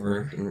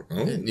hungover.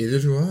 Oh, Neither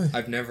do I.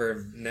 I've never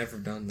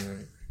done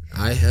that.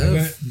 I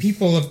have.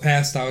 People have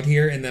passed out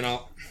here, and then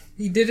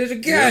he did it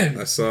again.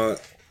 yeah, I saw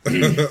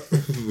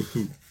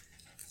it.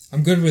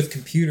 I'm good with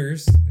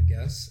computers, I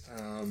guess.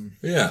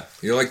 Yeah,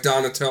 you're like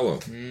Donatello.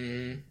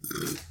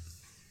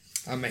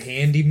 I'm a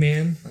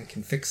handyman. I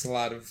can fix a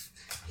lot of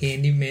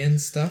handyman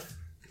stuff.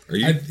 Are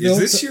you? I Is built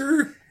this a-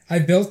 your I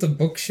built a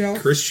bookshelf.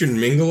 Christian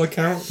Mingle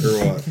account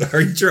or what?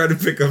 Are you trying to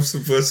pick up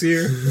some pussy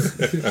here?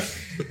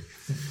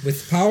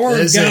 With power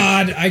Listen. of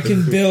God, I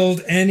can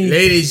build any.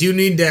 Ladies, you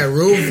need that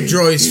roof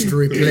joist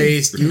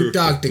replaced. You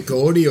talk to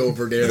Cody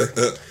over there.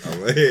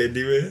 I'm a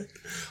handyman.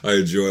 I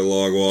enjoy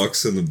long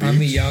walks on the beach. I'm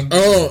a young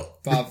Oh,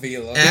 Bob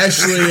Vila.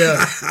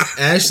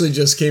 Ashley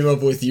just came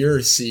up with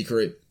your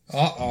secret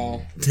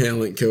Uh-oh.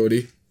 talent,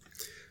 Cody.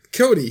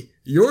 Cody,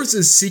 yours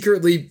is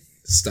secretly...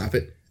 Stop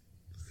it.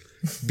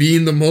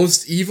 Being the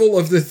most evil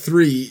of the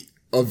three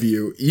of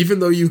you, even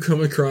though you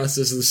come across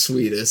as the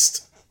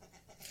sweetest.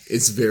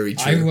 It's very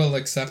true. I will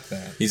accept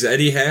that. He's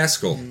Eddie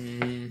Haskell.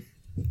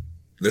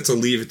 That's a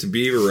Leave It to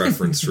Beaver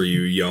reference for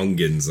you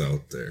youngins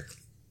out there.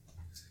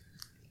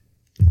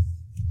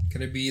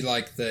 Could it be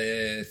like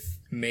the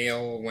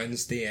male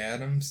Wednesday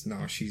Addams?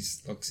 No, she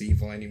looks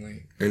evil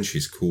anyway. And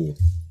she's cool.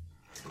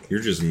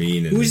 You're just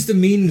mean. And, Who's the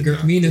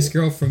meanest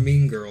girl from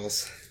Mean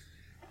Girls?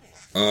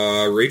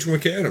 Rachel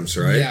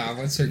McAdams, right? Yeah,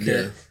 what's her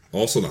character?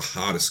 Also the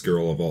hottest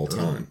girl of all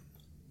time.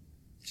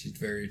 She's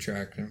very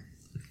attractive.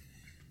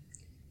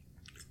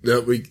 No,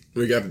 we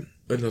got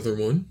another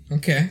one.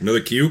 Okay.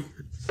 Another cue?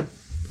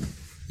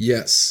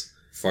 Yes.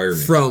 Fire me.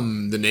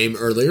 From the name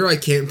earlier, I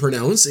can't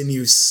pronounce, and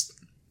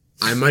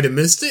I might have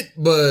missed it,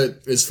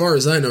 but as far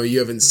as I know, you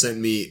haven't sent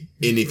me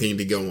anything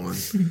to go on.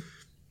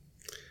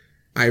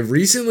 I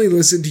recently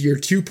listened to your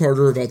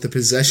two-parter about the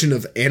possession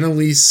of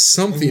Annalise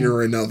something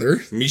or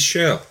another.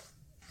 Michelle.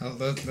 Oh,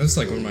 that's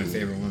like one of my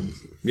favorite ones.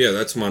 Yeah,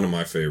 that's one of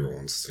my favorite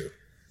ones, too.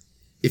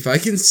 If I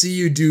can see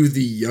you do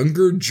the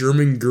younger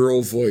German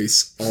girl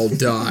voice, I'll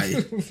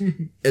die.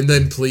 And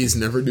then please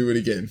never do it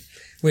again.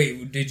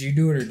 Wait, did you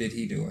do it or did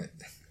he do it?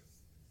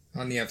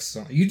 On the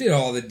episode. You did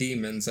all the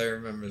demons, I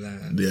remember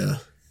that. Yeah.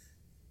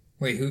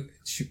 Wait,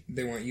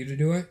 they want you to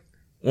do it?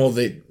 Well,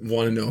 they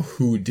want to know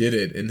who did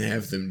it and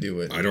have them do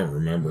it. I don't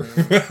remember.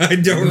 I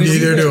don't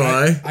Neither do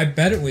I. I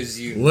bet it was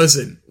you.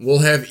 Listen, we'll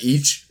have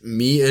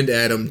me and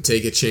Adam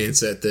take a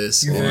chance at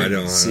this. You're I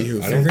don't see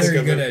who I You're don't think very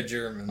I've good ever- at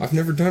German. I've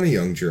never done a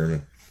young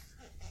German.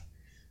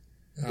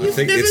 I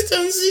think Never it's,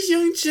 done this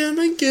young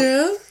German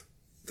girl.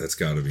 that's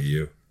got to be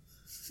you.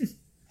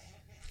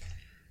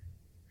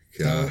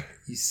 God.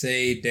 You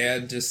say,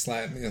 Dad just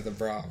slapped me with a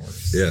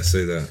bratwurst. Yeah,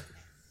 say that.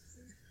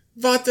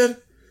 Warte,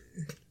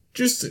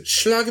 just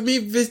schlag me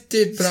with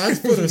the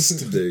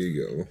Bratwurst. There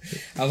you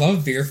go. I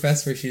love Beer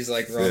Fest where she's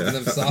like rubbing Yeah.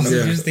 them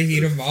sausages to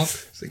heat them up.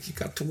 It's like you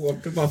got to warm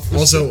them up.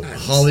 Also,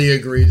 Holly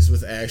agrees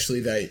with Ashley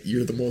that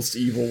you're the most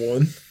evil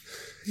one.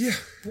 Yeah.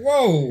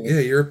 Whoa! Yeah,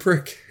 you're a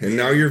prick. And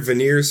now your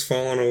veneer's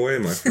falling away,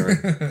 my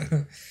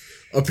friend.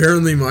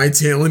 Apparently, my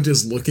talent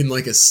is looking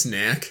like a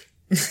snack.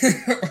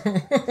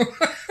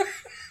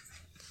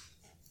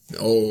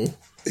 Oh,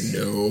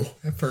 No.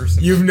 A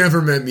person. You've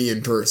never met me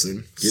in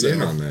person. Get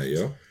in on that,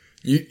 yo.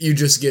 You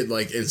just get,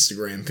 like,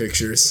 Instagram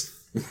pictures.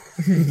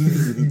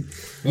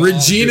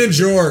 Regina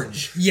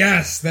George.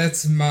 Yes,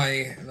 that's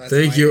my...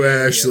 Thank you,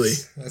 Ashley.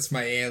 That's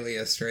my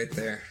alias right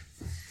there.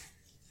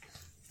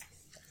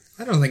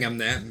 I don't think I'm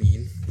that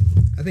mean.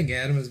 I think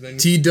Adam has been...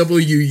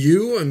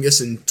 TWU, I'm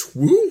guessing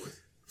TWU?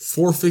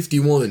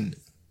 451.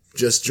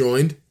 Just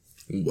joined.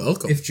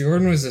 Welcome. If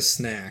Jordan was a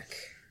snack,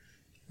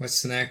 what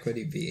snack would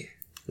he be?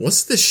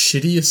 What's the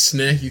shittiest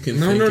snack you can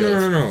think No. of?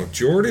 No.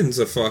 Jordan's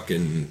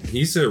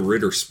he's a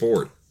Ritter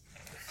Sport.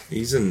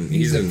 He's a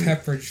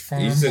Pepperidge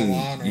Farm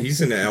Milano. He's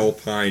an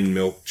Alpine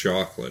milk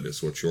chocolate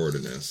is what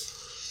Jordan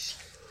is.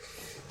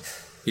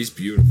 He's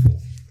beautiful.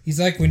 He's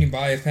like when you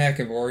buy a pack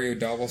of Oreo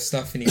double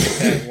stuff and you get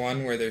that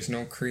one where there's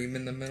no cream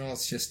in the middle.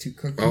 It's just 2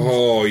 cookies.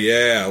 Oh,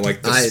 yeah.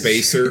 Like the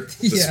spacer.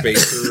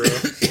 Spacer.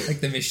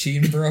 Like the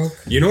machine broke.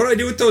 You know what I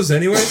do with those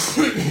anyway?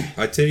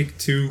 I take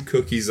 2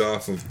 cookies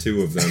off of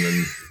 2 of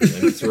them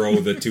and throw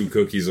the 2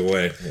 cookies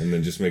away and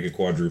then just make a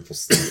quadruple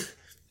stack.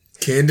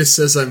 Candace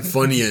says I'm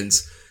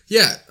Funyuns.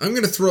 Yeah, I'm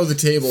going to throw the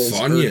tables.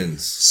 Funyuns.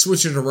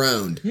 Switch it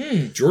around.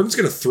 Jordan's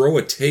going to throw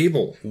a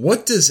table.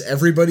 What does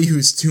everybody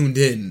who's tuned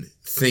in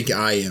think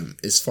I am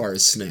as far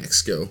as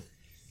snacks go?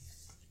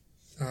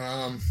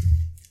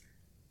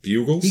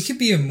 Bugles? He could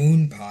be a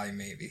moon pie,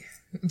 maybe.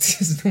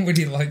 Because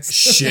nobody likes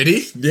them.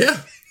 Shitty?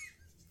 Yeah.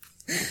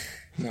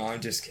 No,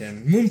 I'm just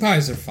kidding. Moon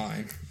pies are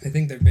fine. I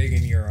think they're big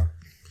in Europe.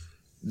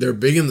 They're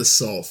big in the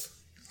South.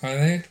 Are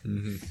they?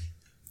 Mm-hmm.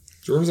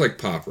 Jordan's like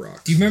Pop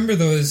Rocks. Do you remember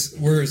those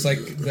where it's like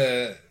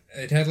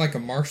it had like a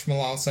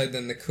marshmallow outside,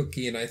 then the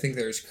cookie, and I think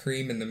there was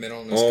cream in the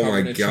middle. And it was Oh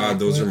covered my in god, chocolate?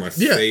 those are my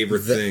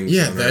favorite things.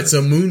 Yeah, on that's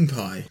earth. a moon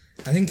pie.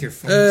 I think your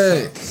phone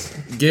Hey,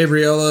 sucks.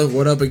 Gabriella,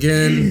 what up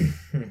again?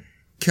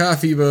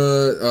 Coffee, but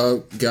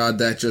oh god,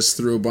 that just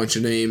threw a bunch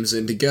of names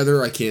in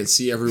together. I can't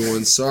see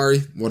everyone. Sorry.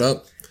 What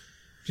up?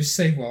 Just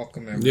say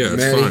welcome, everyone. Yeah, it's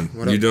Maddie, fine.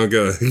 what up? You don't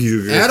go.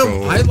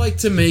 Adam, I like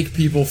to make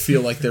people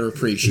feel like they're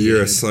appreciated. You're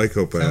a Tell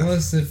psychopath.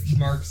 us if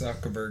Mark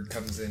Zuckerberg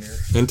comes in here.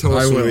 And tell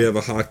I us when will. we have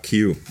a hot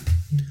queue.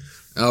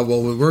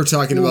 Well, we're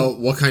talking about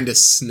what kind of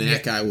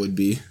snack I would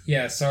be.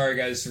 Yeah, sorry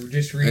guys.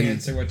 Just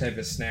re-answer what type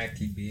of snack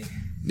he'd be.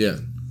 Yeah.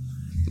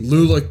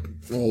 Lula,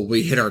 well,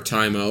 we hit our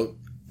timeout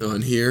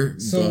on here,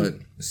 but...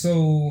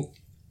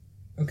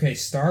 Okay,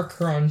 Star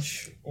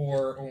Crunch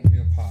or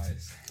oatmeal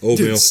pies? Oatmeal.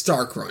 Dude,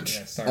 Star Crunch.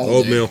 Yeah, Star All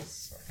Crunch. day. Oatmeal.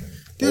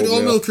 Dude, Oatmeal.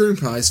 oatmeal cream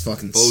pies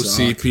fucking suck.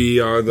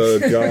 OCP are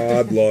the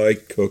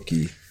godlike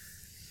cookie.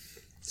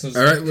 So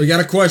All right, we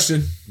got a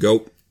question.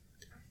 Go.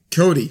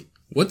 Cody,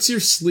 what's your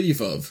sleeve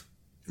of?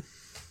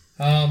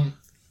 well,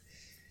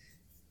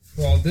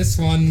 this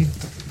one...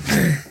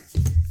 I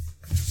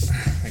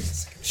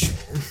guess I can show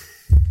him.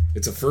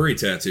 It's a furry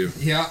tattoo.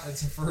 Yeah,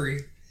 it's a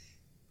furry.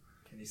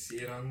 Can you see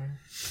it on there?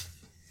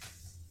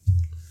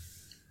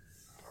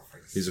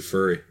 He's a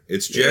furry.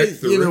 It's Jack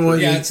the you know Ripper. what?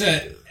 Yeah, it's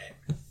it.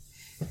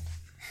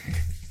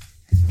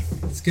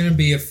 It's gonna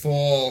be a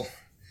full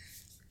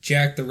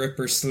Jack the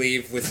Ripper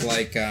sleeve with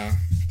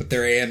but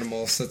they're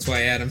animals. That's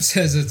why Adam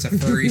says it's a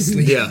furry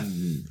sleeve. Yeah,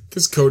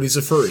 because Cody's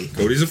a furry.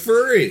 Cody's a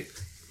furry.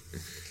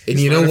 And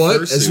you know not a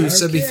what? fursuit. As we've I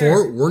said don't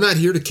before, we're not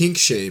here to kink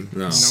shame.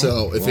 No.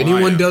 So if Well, I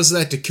anyone am. does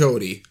that to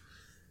Cody,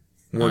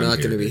 we're I'm not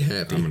going to here. be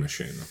happy. I'm gonna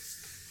shame him.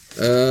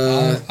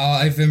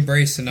 I've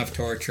embraced enough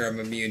torture. I'm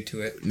immune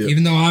to it. Yep.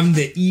 Even though I'm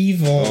the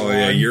evil. Oh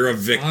yeah, one, you're a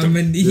victim. I'm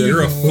an evil.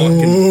 You're a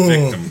fucking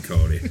victim,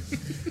 Cody.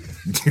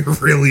 You're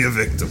really a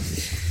victim.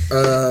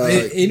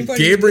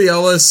 Anybody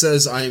Gabriella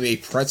says I'm a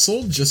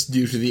pretzel just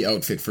due to the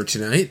outfit for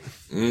tonight.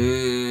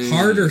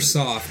 hard or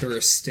soft or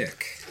a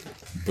stick?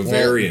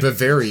 Bavarian. Well,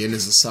 Bavarian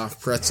is a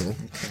soft pretzel.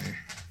 Okay.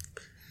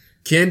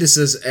 Candace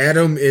says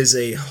Adam is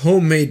a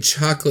homemade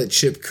chocolate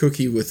chip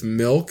cookie with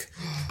milk.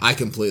 I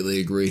completely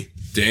agree.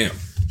 Damn.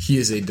 He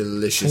is a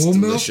delicious, Whole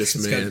milk? delicious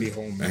It's gotta man. be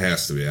whole It milk.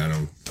 has to be. I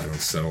don't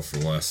settle for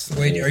less. than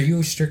Wait, whole. are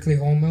you strictly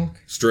whole milk?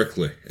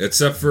 Strictly,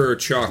 except for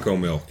Choco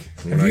milk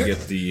when Have I you-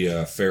 get the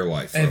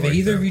Fairlife. I Have like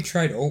either that. of you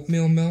tried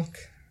oatmeal milk?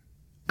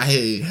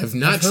 I have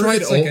not I've heard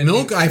tried it's like oat a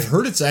milk. new I've thing.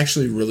 heard it's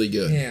actually really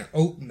good. Yeah,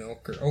 oat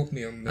milk or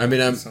oatmeal milk. I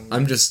mean, or something.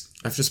 I've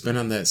just been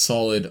on that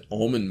solid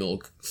almond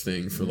milk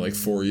thing for like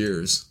 4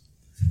 years.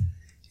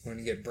 Want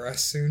to get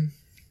breasts soon?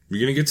 You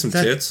gonna get some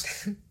That- tits?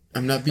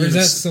 I'm not Or being. is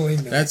that soy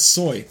milk? That's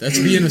soy. That's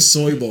being a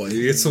soy boy.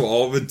 You get some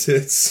almond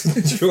tits,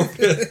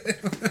 Jordan.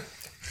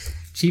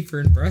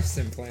 Cheaper than breast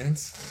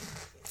implants.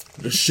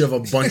 Just shove a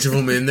bunch of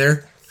them in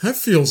there. That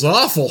feels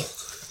awful.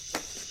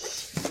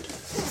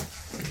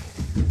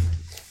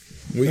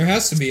 There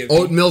has to be a...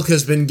 Oat milk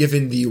has been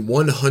given the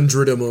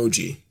 100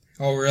 emoji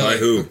Oh, really? By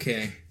who?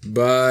 Okay.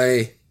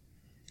 by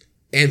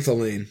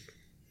Anthelane.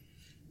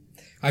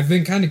 I've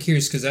been kind of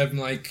curious because I'm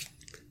like...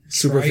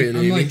 Superfan I'm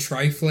Amy. like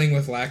trifling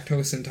with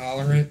lactose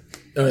intolerant.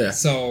 Oh yeah,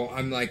 So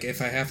I'm like, if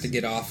I have to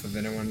get off of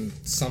it, I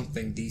want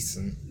something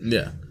decent.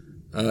 yeah.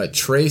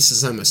 Trey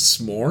says I'm a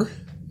s'more.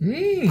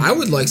 I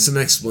would like some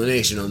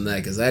explanation on that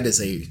because that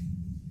is a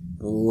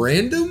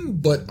random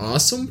but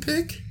awesome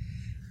pick.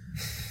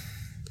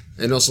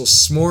 And also,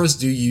 s'mores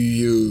do you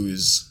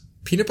use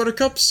peanut butter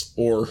cups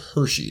or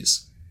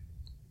Hershey's?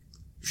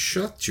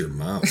 Shut your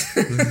mouth.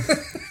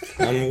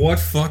 On what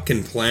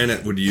fucking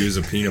planet would you use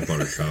a peanut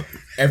butter cup?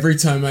 Every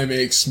time I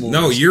make s'mores.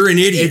 No, you're an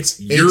idiot.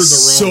 You're the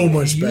so wrong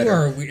much You better.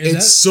 are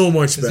It's so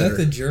much Is better. that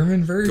the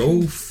German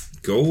version?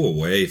 Go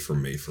away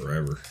from me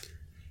forever.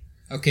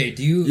 Okay,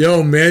 do you...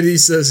 Yo, Maddie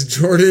says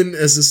Jordan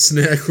as a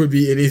snack would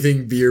be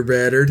anything beer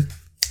battered.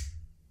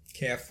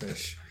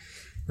 Catfish.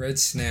 Red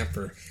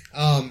snapper.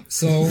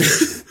 So...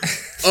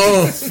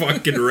 Oh,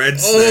 Fucking red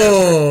snapper.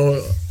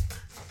 oh.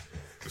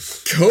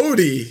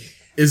 Cody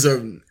is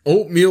a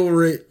oatmeal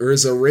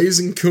is a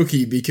raisin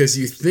cookie because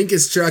you think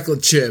it's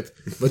chocolate chip,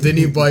 but then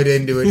you bite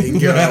into it and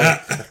go,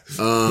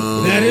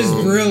 That is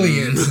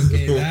brilliant.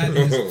 Okay, that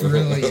is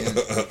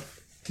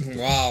brilliant.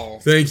 Wow.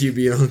 Thank you,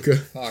 Bianca.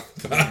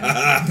 Fuck,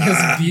 man.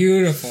 That's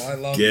beautiful. I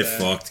love Get that.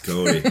 fucked,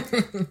 Cody.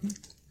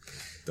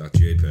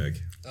 .jpg.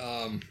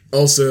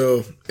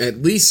 Also,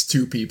 at least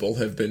 2 people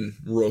have been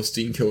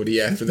roasting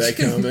Cody after that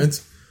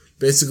comment.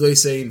 Basically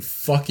saying,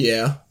 fuck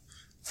yeah.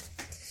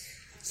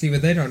 See,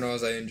 what they don't know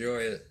is I enjoy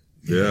it.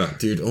 Yeah.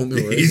 Dude,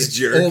 oatmeal He's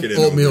jerking it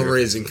oatmeal over.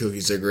 raisin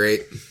cookies are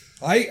great.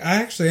 I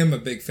actually am a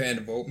big fan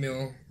of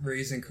oatmeal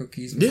raisin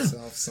cookies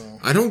myself, so...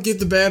 I don't get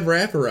the bad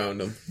rap around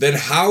them. Then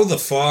how the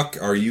fuck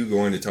are you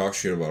going to talk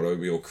shit about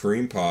oatmeal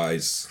cream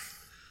pies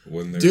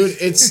when there's Dude,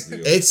 it's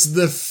oatmeal? it's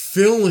the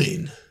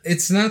filling.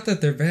 It's not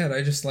that they're bad,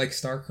 I just like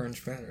Star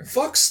Crunch better.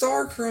 Fuck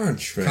Star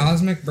Crunch, man.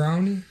 Cosmic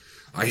Brownie?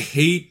 I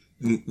hate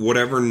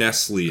whatever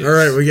Nestle is. All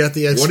right, we got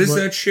the What is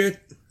that shit?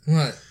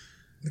 What?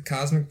 The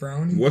Cosmic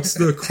Brownie? What's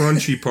the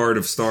crunchy part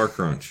of Star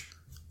Crunch?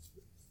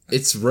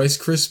 It's Rice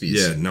Krispies.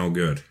 Yeah, no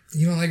good.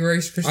 You don't like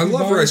Rice Krispies I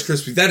love bars? Rice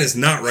Krispies. That is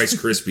not Rice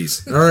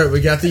Krispies. All right,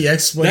 we got the That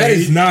explanation.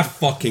 is not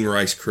fucking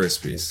Rice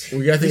Krispies.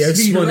 We got the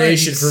Crispy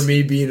explanation rice. for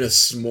me being a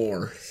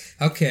s'more.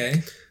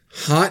 Okay.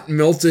 Hot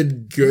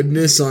melted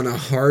goodness on a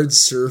hard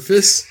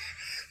surface.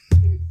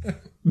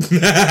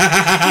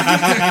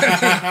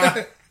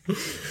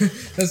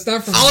 That's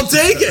not from... I'll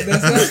take it.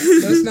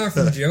 That's not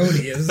from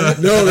Jody, is it?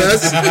 No,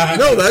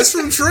 that's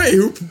from Trey,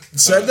 who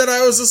said that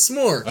I was a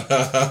s'more.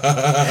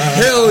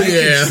 Hell I can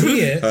yeah!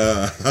 see it.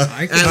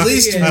 I can At see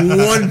least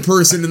it. one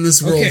person in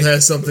this world Okay.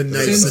 has something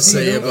nice to Since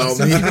say you about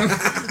don't-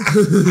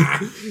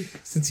 me.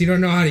 Since you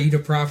don't know how to eat a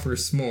proper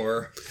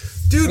s'more.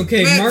 Dude,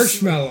 Okay, Matt,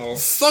 marshmallow.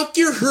 fuck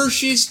your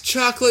Hershey's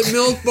chocolate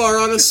milk bar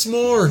on a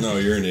s'more. No,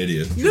 you're an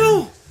idiot.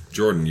 No,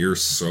 Jordan, you're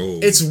so...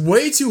 it's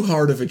way too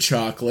hard of a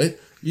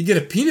chocolate. You get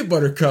a peanut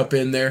butter cup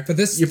in there. But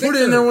this you put it in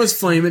thicker. there when it's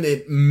flaming.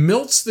 It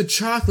melts the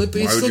chocolate, but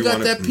Why you would still you got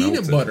want that it peanut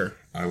melted? butter.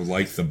 I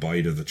like the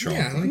bite of the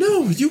chocolate. Yeah, like,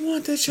 No, you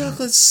want that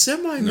chocolate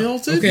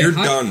semi-melted. Okay. You're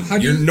How done.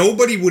 do you-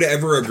 Nobody would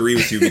ever agree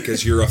with you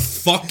because you're a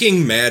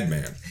fucking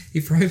madman. he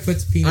probably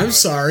puts peanut. I'm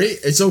sorry.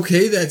 It's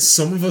okay that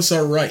some of us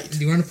are right. Do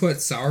you want to put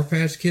Sour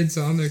Patch Kids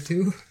on there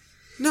too?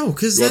 No,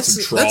 because You want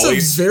some that's a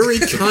trolleys? very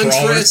The crawlers?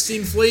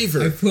 contrasting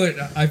flavor. I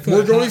put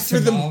We're going hot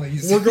for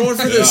tamales.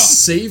 the Yeah.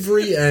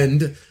 savory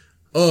end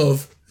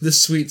of the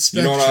sweet You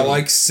spectrum. know what I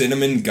like?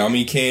 Cinnamon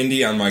gummy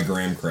candy on my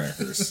graham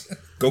crackers.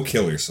 Go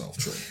kill yourself,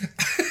 Trey.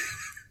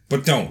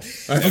 But don't.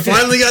 I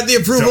finally got the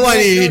approval I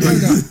need.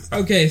 No.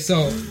 Okay,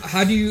 so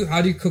how do you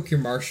cook your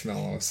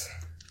marshmallows?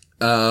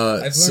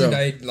 I've learned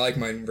I like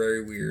mine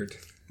very weird.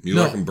 You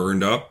No. like them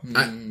burned up?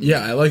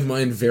 I like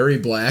mine very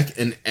black,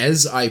 and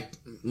as I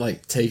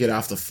take it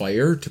off the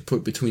fire to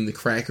put between the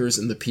crackers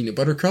and the peanut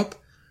butter cup,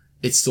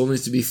 it still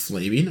needs to be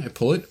flaming. I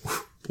pull it,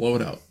 blow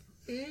it out.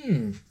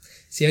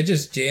 See, I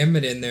just jam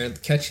it in there,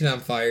 catch it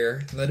on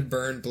fire, let it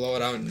burn, blow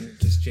it out, and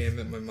just jam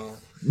it in my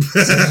mouth.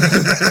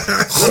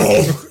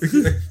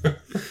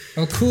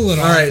 I'll cool it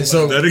off. All right, a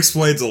so little. That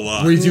explains a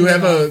lot. We do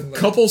have a Like-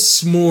 couple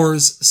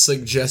s'mores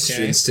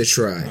suggestions to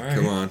try. All right.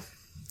 Come on.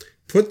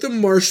 Put the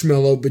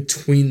marshmallow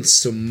between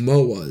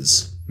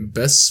Samoas.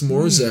 Best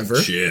s'mores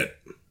ever. Shit.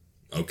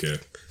 Okay.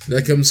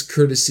 That comes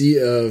courtesy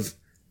of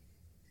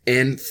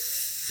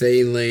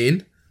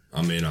Anthalane.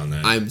 I'm in on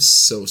that. I'm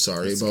so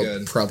sorry That's about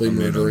good. probably I'm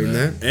in on murdering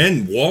that.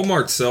 And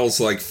Walmart sells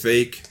like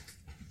fake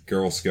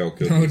Girl Scout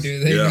cookies. Oh,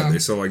 do they Yeah, now? they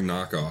sell like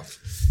knockoff.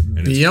 And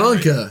it's great.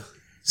 Bianca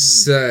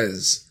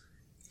says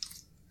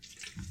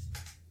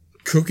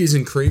cookies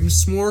and cream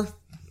s'more.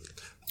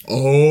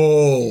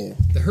 Oh,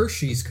 The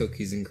Hershey's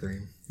cookies and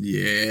cream.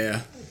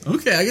 yeah.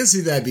 Okay, I can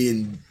see that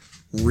being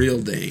real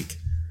dank.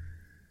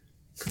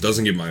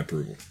 Doesn't get my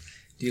approval.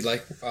 Do you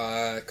like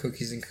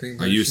cookies and cream?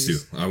 I used to.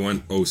 I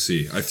went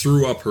OC. I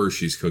threw up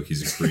Hershey's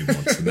cookies and cream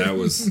once, and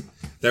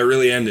that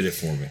really ended it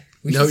for me.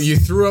 No, you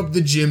threw up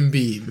the Jim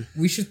Beam.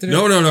 We should throw.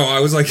 No. I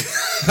was like,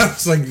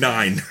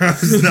 9. I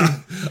was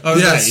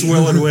not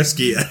swilling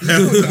whiskey yet.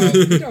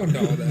 We don't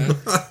know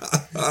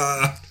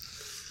that.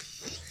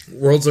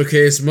 World's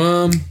okayest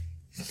mom.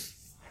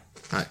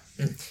 Hi.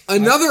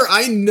 Another.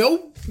 I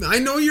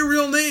know your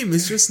real name.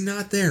 It's just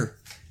not there.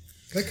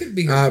 That could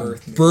be her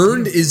birth name.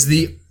 Burned is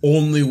the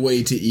only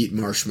way to eat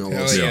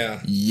marshmallows. Oh Yeah.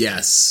 yeah,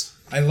 Yes.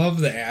 I love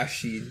the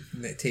ashy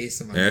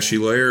taste of my Ashy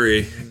mouth.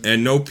 Larry.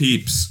 And no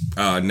peeps.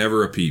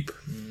 Never a peep.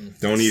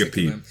 Don't eat a Sick of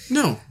pea. them.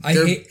 No, I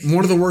they're hate-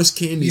 one of the worst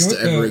candies You know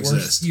to what ever the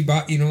exist. You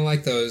bought,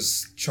 like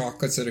those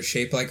chocolates that are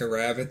shaped like a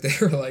rabbit?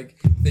 They're like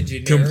the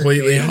generic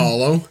Completely brand.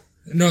 hollow.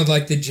 No,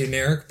 like the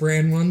generic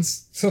brand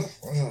ones. So,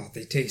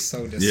 they taste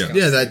so disgusting.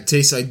 Yeah, that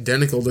tastes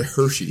identical to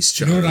Hershey's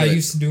You know chocolate. what I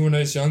used to do when I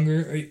was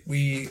younger?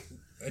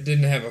 I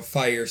didn't have a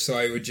fire, so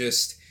I would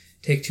just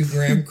take 2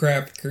 graham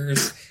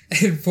crackers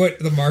and put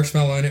the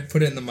marshmallow in it,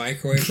 put it in the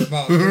microwave for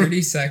about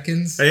 30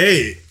 seconds.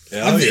 Hey,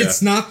 hell yeah.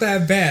 It's not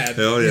that bad.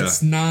 Hell yeah.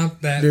 It's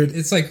not that... Dude,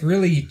 it's like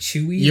really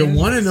chewy. You and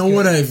want to it's know good.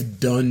 what I've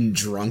done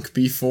drunk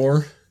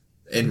before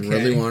and Okay.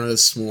 really wanted a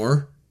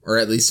s'more? Or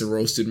at least a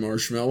roasted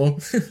marshmallow?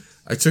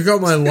 I took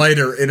out my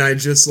lighter and I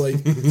just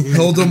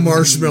held a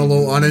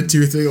marshmallow on a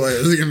toothpick like,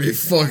 this is going to be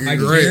fucking I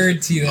great.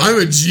 guarantee that. I'm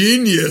a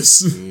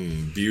genius.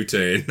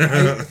 Butane.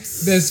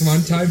 This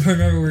one time, I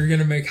remember we were going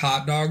to make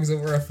hot dogs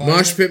over a fire.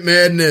 Mosh Pit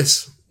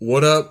Madness.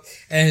 What up?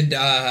 And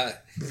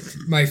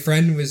my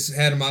friend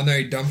had them on there.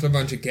 He dumped a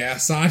bunch of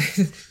gas on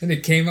it, and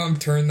it came out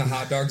and turned the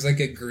hot dogs like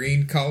a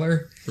green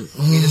color. We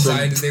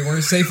decided they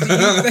weren't safe to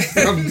eat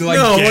them. Like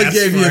no, what gas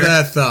gave you fire.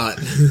 that thought?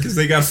 Because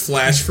they got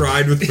flash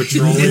fried with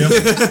petroleum.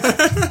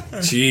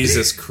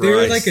 Jesus Christ. They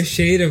were like a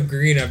shade of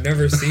green I've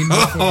never seen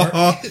before.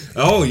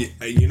 Oh,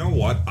 you know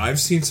what? I've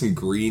seen some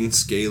green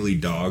scaly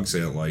dogs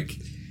at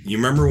you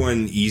remember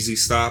when Easy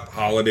Stop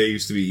Holiday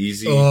used to be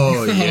Easy?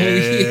 Oh, yeah.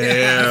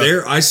 yeah.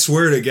 There, I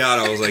swear to God,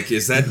 I was like,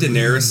 is that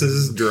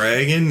Daenerys'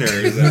 dragon or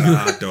is that a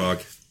hot dog?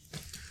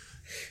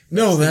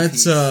 No,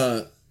 that's,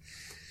 oh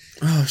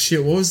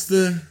shit, what was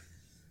the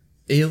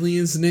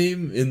alien's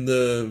name in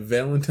the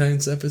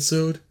Valentine's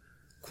episode?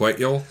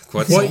 Quetyl?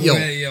 Quetyl.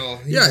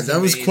 Yeah,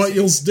 that was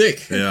Quetyl's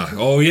dick. Yeah.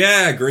 Oh,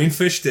 yeah, green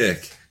fish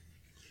dick.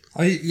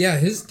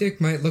 His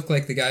dick might look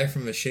like the guy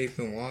from The Shape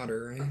of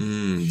Water, right?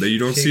 You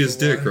don't see his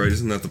dick, right?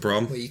 Isn't that the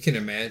problem? Well, you can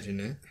imagine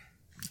it.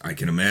 I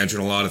can imagine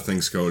a lot of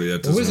things, Cody.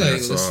 That What doesn't was mean I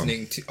saw.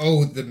 listening to?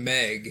 Oh, the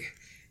Meg.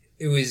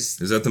 It was...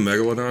 Is that the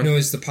Megalodon? No, it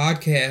was the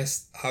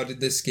podcast, How Did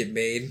This Get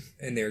Made?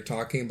 And they were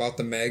talking about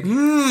the Meg.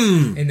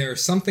 Mm. And there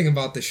was something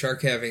about the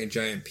shark having a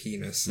giant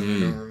penis. And I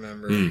don't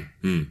remember.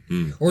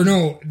 Or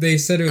no, they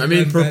said it would have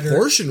been better.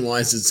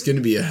 proportion-wise, it's going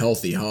to be a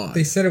healthy hog.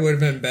 They said it would have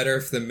been better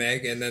if the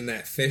Meg and then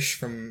that fish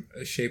from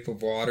A Shape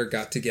of Water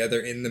got together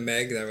in the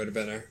Meg. That would have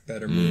been a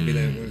better movie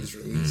than it was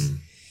released.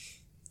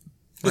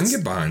 I can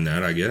get behind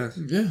that, I guess.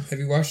 Yeah. Have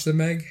you watched the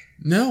Meg?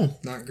 No.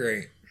 Not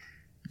great.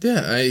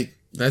 Yeah,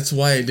 that's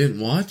why I didn't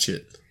watch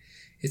it.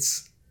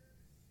 It's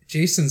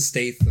Jason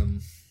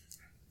Statham.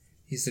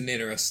 He's an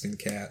interesting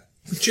cat.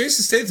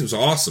 Jason Statham's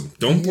awesome.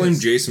 Don't blame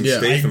Jason Yeah.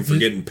 Statham for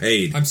getting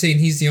paid. I'm saying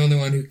he's the only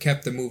one who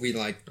kept the movie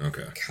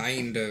Okay.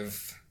 kind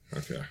of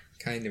Okay.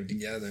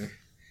 together.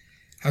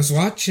 I was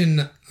watching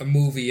a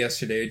movie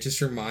yesterday. It just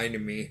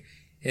reminded me.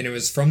 And it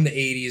was from the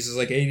 80s. It was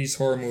like 80s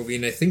horror movie.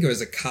 And I think it was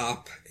a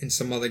cop and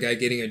some other guy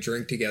getting a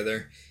drink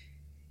together.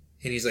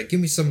 And he's like, give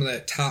me some of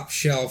that top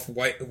shelf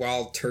white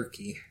wild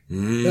turkey.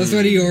 That's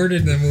what he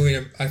ordered in the movie.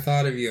 And I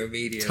thought of you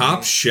immediately.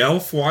 Top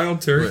shelf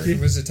wild turkey?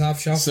 Was it top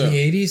shelf in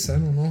the 80s? I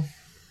don't know.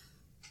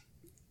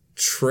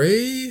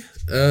 Trey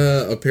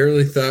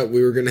apparently thought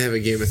we were going to have a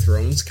Game of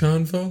Thrones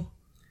convo.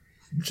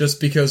 Just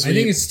because I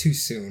think it's too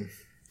soon.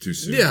 Too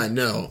soon. Yeah,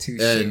 no. Too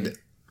and soon.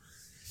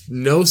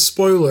 no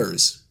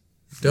spoilers.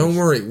 Don't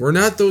worry. We're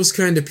not those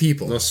kind of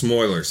people. No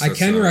spoilers. I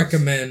can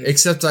recommend...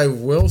 Except I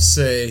will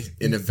say,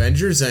 in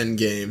Avengers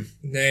Endgame,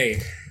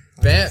 Nay.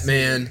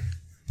 Batman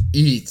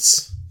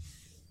eats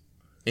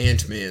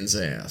Ant-Man's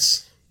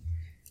ass.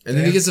 And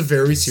then he gets a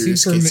very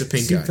serious case of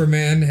pink eye.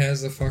 Superman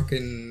has a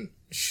fucking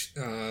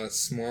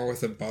s'more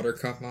with a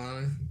buttercup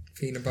on it.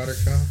 Peanut butter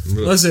cup.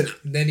 Listen,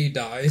 Then he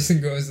dies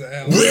and goes to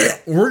hell.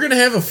 we're going to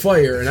have a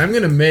fire, and I'm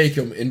going to make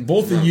them, and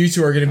both of you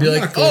two are going to be I'm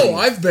like, not going- oh,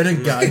 I've been a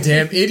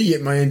goddamn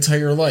idiot my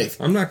entire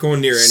life. I'm not going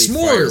near any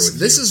fire S'mores, with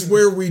this you. is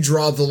where we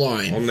draw the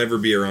line. I'll never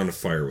be around a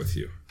fire with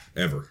you.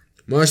 Ever.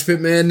 Mosh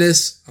Pit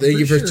Madness, thank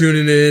you for pretty sure-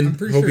 tuning in. I'm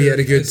pretty Hope you sure had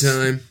a good it's-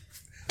 time.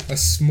 A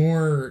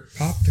s'more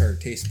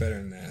Pop-Tart tastes better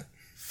than that.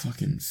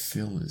 Fucking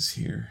Phil is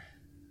here.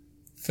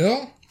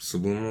 Phil?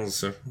 Subliminal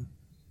deception.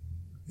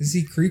 Is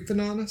he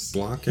creeping on us?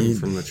 Block him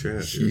from the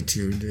chat, He dude.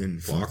 tuned in.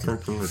 Block him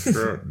from the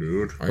chat,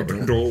 dude. I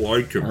don't- don't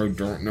like him. I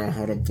don't know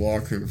how to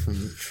block him from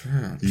the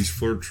chat. He's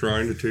for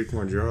trying to take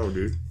my job,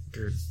 dude.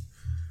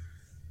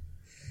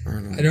 I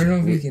don't know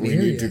if we can hear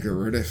need you. to get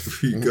rid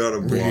of. You gotta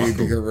We block need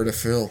to him. get rid of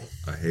Phil.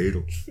 I hate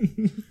him.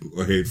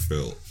 I hate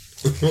Phil.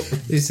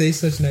 They say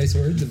such nice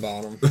words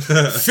about him.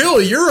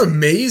 Phil, you're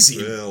amazing.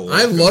 Phil,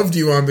 I loved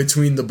you on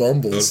Between the How's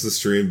Bumbles. the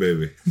stream,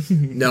 baby?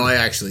 No, I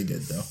actually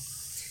did though.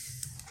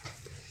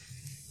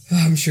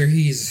 I'm sure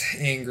he's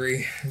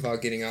angry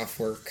about getting off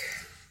work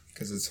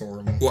because it's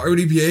horrible. Why would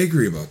he be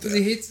angry about Because he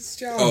that? hates his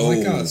job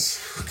like us.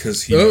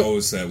 Because he Oh.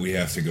 knows that we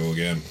have to go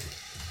again. All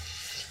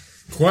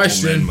men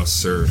Question: must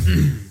serve.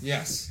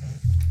 Yes.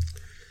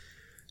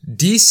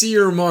 DC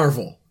or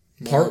Marvel?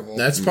 Marvel.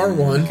 That's part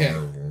one. Okay.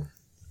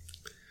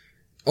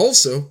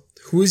 Also,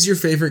 who is your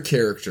favorite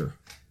character?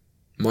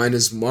 Mine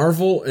is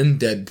Marvel and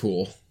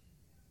Deadpool.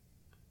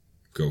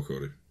 Go,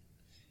 Cody.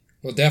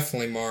 Well,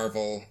 definitely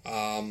Marvel.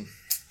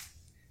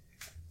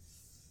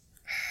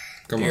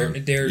 Come on.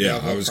 Daredevil. Yeah,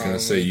 I was going to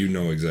say, probably. you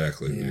know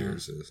exactly who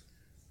yours is.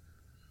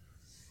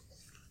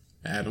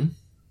 Adam?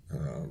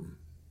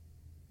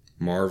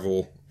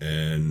 Marvel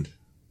and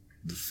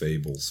the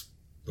Fables,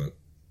 but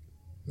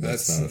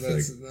that's not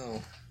a thing.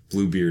 No.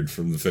 Bluebeard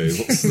from the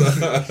Fables.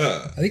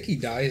 I think he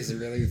dies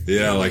really.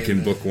 Yeah, like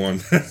in book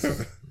 1.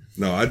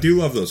 No, I do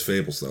love those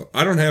Fables, though.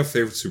 I don't have a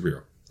favorite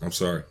superhero. I'm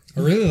sorry. I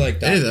really like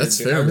Doctor Hey, that's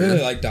Doom. fair, I really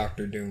man. like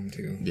Doctor Doom,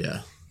 too.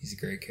 Yeah. He's a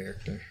great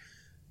character.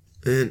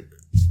 And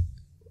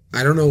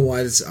I don't know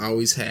why this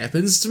always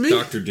happens to me.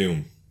 Dr.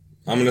 Doom.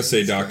 I'm going to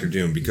say Dr.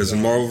 Doom because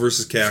in Marvel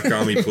vs.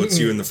 Capcom, he puts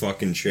you in the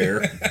fucking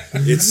chair.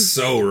 It's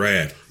so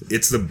rad.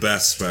 It's the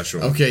best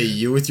special. Okay,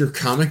 you with your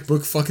comic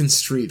book fucking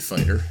Street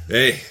Fighter.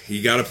 Hey,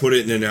 you got to put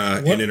it in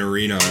an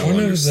arena. I'll One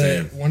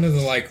understand. of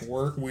the like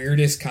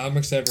weirdest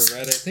comics I ever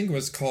read, I think it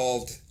was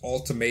called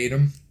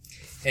Ultimatum.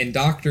 And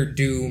Doctor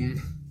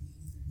Doom,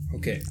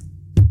 okay,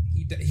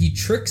 he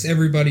tricks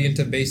everybody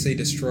into basically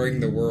destroying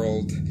the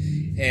world.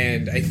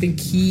 And I think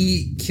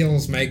he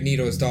kills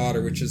Magneto's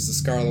daughter, which is the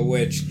Scarlet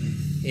Witch.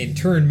 In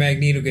turn,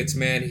 Magneto gets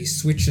mad. He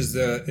switches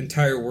the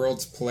entire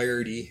world's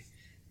polarity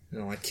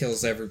and like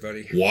kills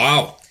everybody.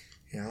 Wow.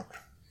 Yeah.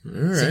 All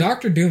right. So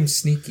Doctor Doom's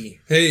sneaky.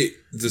 Hey,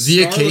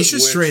 The Acacia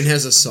Strain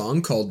has a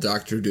song called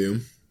Dr.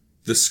 Doom.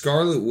 The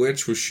Scarlet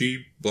Witch, was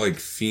she like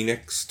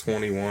Phoenix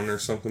 21 or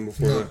something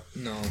before that?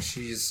 No,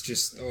 she's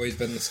just always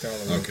been the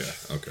Scarlet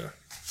Witch. Okay.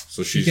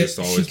 So she's just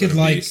always been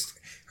a beast.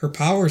 Her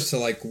powers to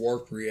like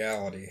warp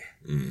reality.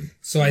 Mm.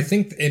 So I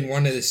think in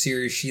one of the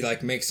series she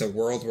like makes a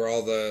world where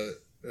all the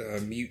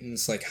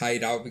mutants like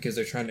hide out because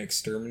they're trying to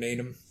exterminate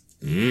them.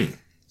 Mm.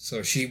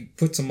 So she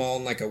puts them all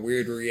in like a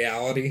weird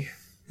reality.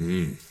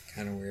 Mm.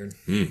 Kind of weird.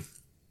 Mm.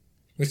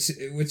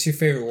 What's your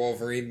favorite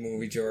Wolverine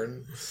movie,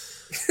 Jordan?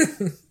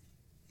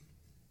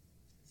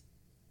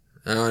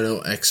 I don't know,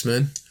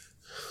 X-Men.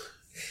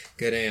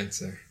 Good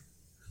answer.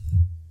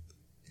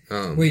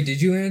 Um, Wait,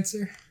 did you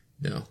answer?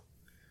 No.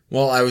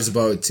 Well, I was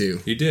about to.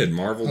 He did.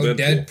 Marvel Oh,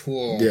 Deadpool.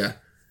 Deadpool. Yeah.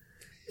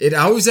 It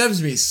always happens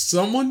to me.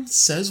 Someone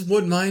says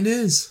what mine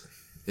is.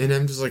 And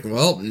I'm just like,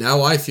 well,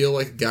 now I feel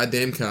like a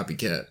goddamn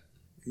copycat.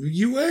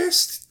 You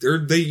asked, or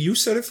you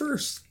said it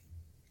first.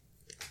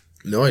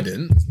 No, I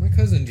didn't. It's my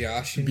cousin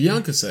Josh. And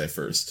Bianca said it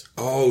first.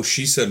 Oh,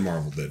 she said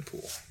Marvel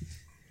Deadpool.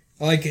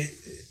 like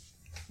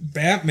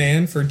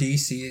Batman for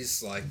DC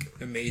is like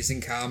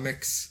amazing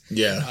comics.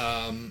 Yeah.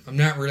 I'm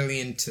not really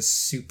into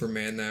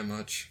Superman that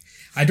much.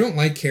 I don't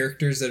like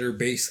characters that are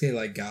basically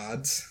like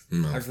gods.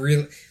 No. I've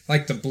really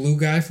like the blue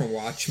guy from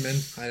Watchmen.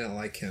 I don't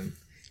like him.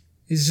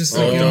 He's just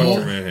Oh, like Dr.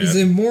 immortal. Manhattan. He's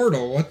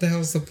immortal. What the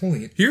hell's the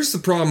point? Here's the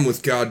problem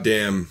with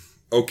goddamn...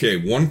 Okay,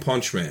 One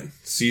Punch Man,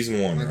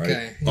 season 1, right?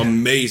 Okay, yeah.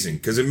 Amazing,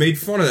 because it made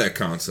fun of that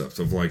concept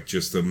of like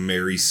just a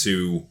Mary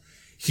Sue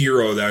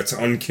hero that's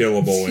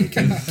unkillable and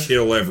can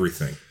kill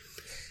everything.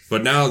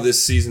 But now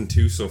this season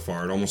 2 so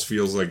far, it almost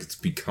feels like it's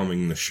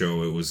becoming the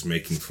show it was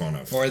making fun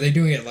of. Or are they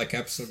doing it like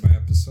episode by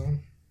episode?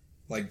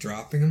 Like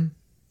dropping them?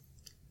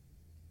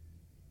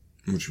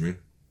 What you mean?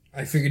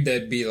 I figured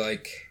that'd be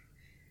like...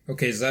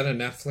 Okay, is that a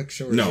Netflix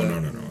show? Or No.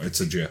 is that... It's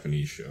a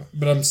Japanese show.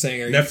 But I'm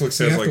saying... Netflix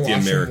you has, have like, to the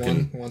watch them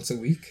American- once a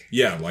week?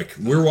 Yeah, like,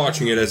 we're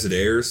watching it as it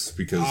airs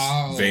because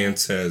Oh.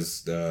 Vance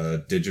has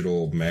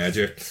digital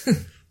magic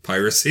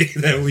piracy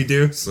that we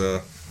do,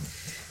 so...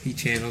 He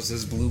channels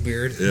his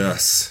Bluebeard.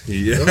 Yes.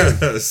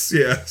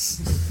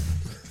 Yes.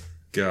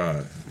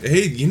 God.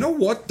 Hey, you know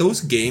what?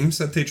 Those games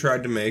that they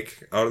tried to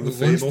make out of the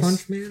One Fables?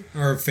 Punch Man?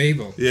 Or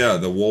Fable? Yeah,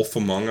 the Wolf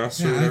Among Us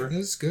or Yeah, whatever.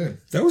 that's good.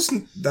 That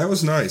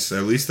was nice.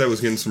 At least that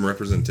was getting some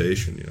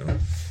representation, you know.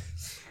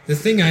 The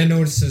thing I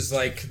noticed is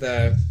like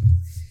the...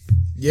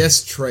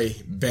 Yes, Trey.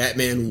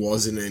 Batman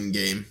was an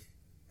endgame.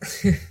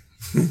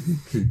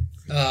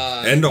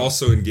 And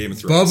also in Game of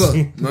Thrones.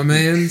 Bubba, my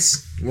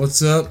mans.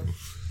 What's up?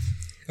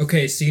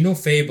 Okay, so you know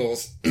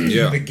Fables,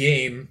 Yeah. the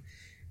game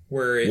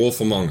where it, Wolf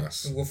Among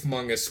Us. Wolf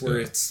Among Us, where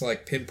it's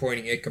like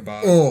pinpointing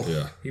Ichabod. Oh,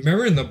 Yeah. You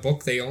remember in the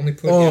book they only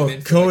put Oh, him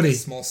in for Cody. like a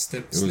small was-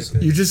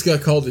 snippet? you just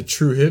got called a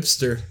true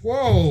hipster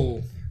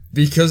Whoa!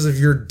 because of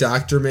your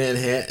Dr.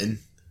 Manhattan.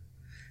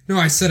 No,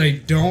 I said I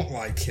don't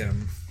like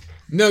him.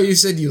 No, you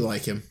said you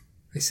like him.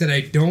 I said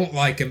I don't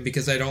like him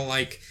because I don't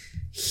like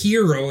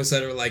heroes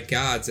that are like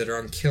gods that are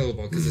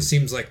unkillable because it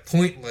seems like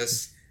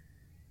pointless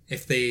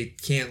if they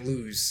can't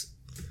lose.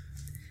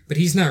 But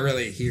he's not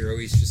really a hero.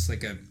 He's just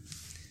like a...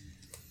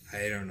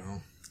 I don't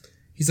know.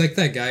 He's like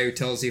that guy who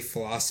tells you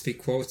philosophy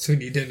quotes when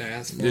you didn't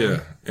ask for Yeah.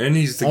 them. And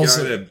he's the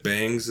Also- guy that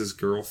bangs his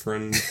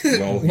girlfriend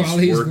while he's, While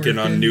he's working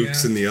on working,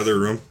 nukes yeah. in the other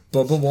room.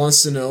 Bubba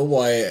wants to know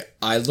why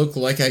I look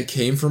like I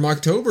came from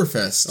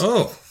Oktoberfest.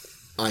 Oh,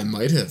 I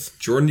might have.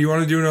 Jordan, do you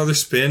want to do another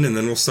spin and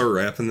then we'll start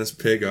wrapping this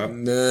pig up?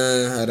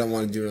 Nah, I don't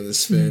want to do another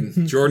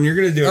spin. Jordan, you're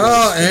going to do another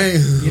Oh,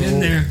 spin. hey. Get in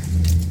there.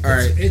 All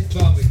right. It's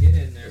Bubba. Get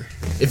in there.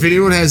 If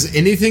anyone has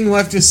anything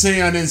left to say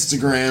on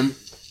Instagram,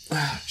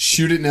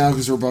 shoot it now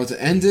because we're about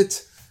to end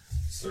it.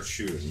 Start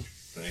shooting.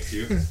 Thank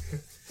you.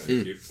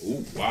 Thank you.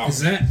 Ooh, wow. Is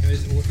that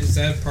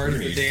part of We're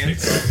the gonna get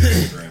dance? kicked off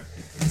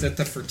Instagram. Is that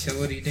the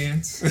fertility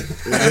dance?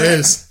 It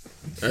is.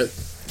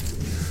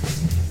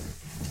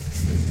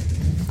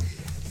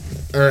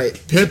 All right,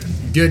 Pip,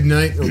 good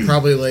night. We're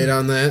probably late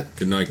on that.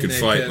 Good night, good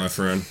fight, my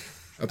friend.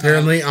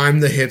 Apparently,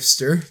 I'm the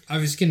hipster. I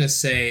was going to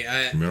say...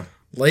 Yeah.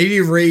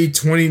 Lady Ray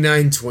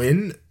 29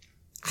 Twin.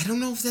 I don't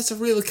know if that's a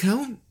real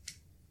account.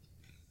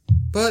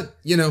 But,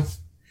 you know.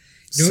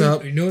 You know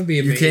what would be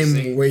amazing?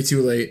 You came way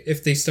too late.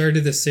 If they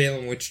started the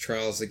Salem witch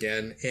trials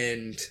again,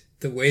 and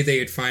the way they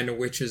would find a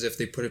witch is if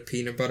they put a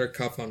peanut butter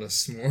cup on a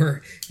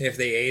s'more, and if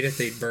they ate it,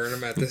 they'd burn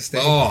them at the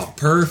stake. Oh,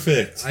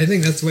 perfect. I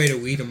think that's the way to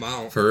weed them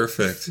out.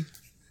 Perfect.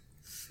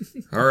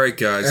 All right,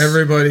 guys.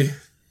 Everybody,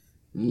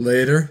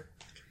 later.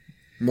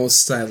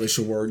 Most stylish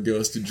award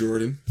goes to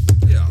Jordan.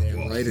 Yeah,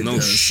 Damn right it no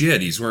does.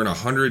 shit. He's wearing a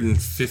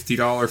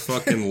 $150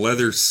 fucking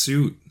leather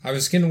suit. I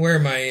was going to wear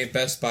my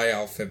Best Buy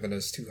outfit, but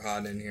it's too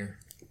hot in here.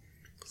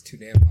 It's too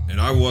damn hot. And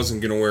I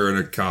wasn't going to wear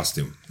a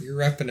costume. You're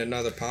repping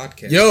another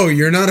podcast. Yo,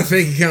 you're not a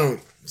fake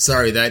account.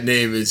 Sorry, that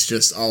name is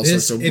just all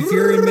This, sorts of... if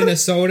you're in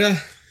Minnesota,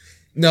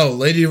 No,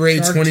 Lady Ray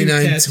Shark 29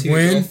 Tattoo, go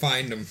Twin.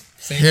 find them.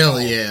 Hell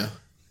yeah.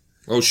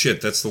 Oh shit,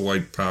 that's the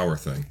white power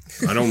thing.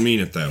 I don't mean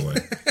it that way.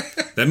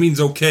 That means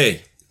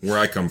okay, where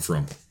I come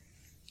from.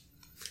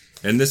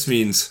 And this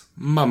means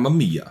Mamma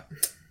Mia.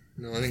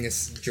 No, I think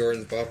it's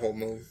Jordan's butthole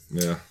move.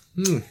 Yeah.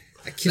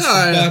 I kiss the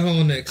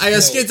butthole and it explodes. I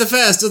skate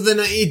faster than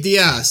I eat the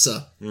ass.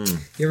 You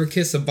ever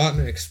kiss a butt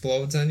and it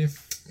explodes on you?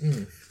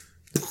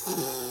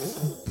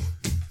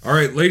 All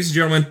right, ladies and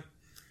gentlemen,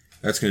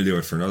 that's going to do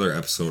it for another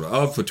episode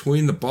of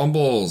Between the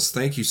Bumbles.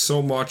 Thank you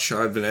so much.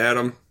 I've been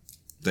Adam.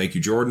 Thank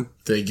you, Jordan.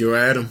 Thank you,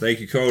 Adam. Thank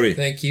you, Cody.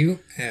 Thank you,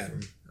 Adam.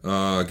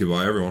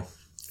 Goodbye, everyone.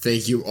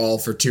 Thank you all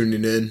for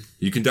tuning in.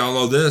 You can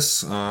download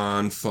this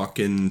on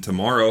fucking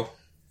tomorrow.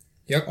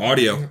 Yep.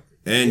 Audio.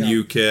 And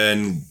you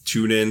can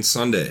tune in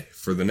Sunday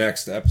for the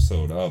next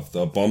episode of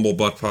the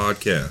Bumblebutt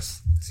Podcast.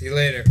 See you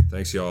later.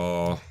 Thanks,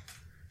 y'all.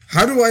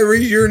 How do I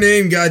read your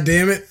name,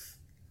 goddammit?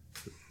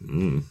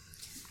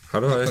 How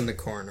do Up I? in the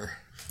corner.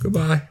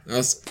 Goodbye.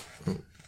 Us.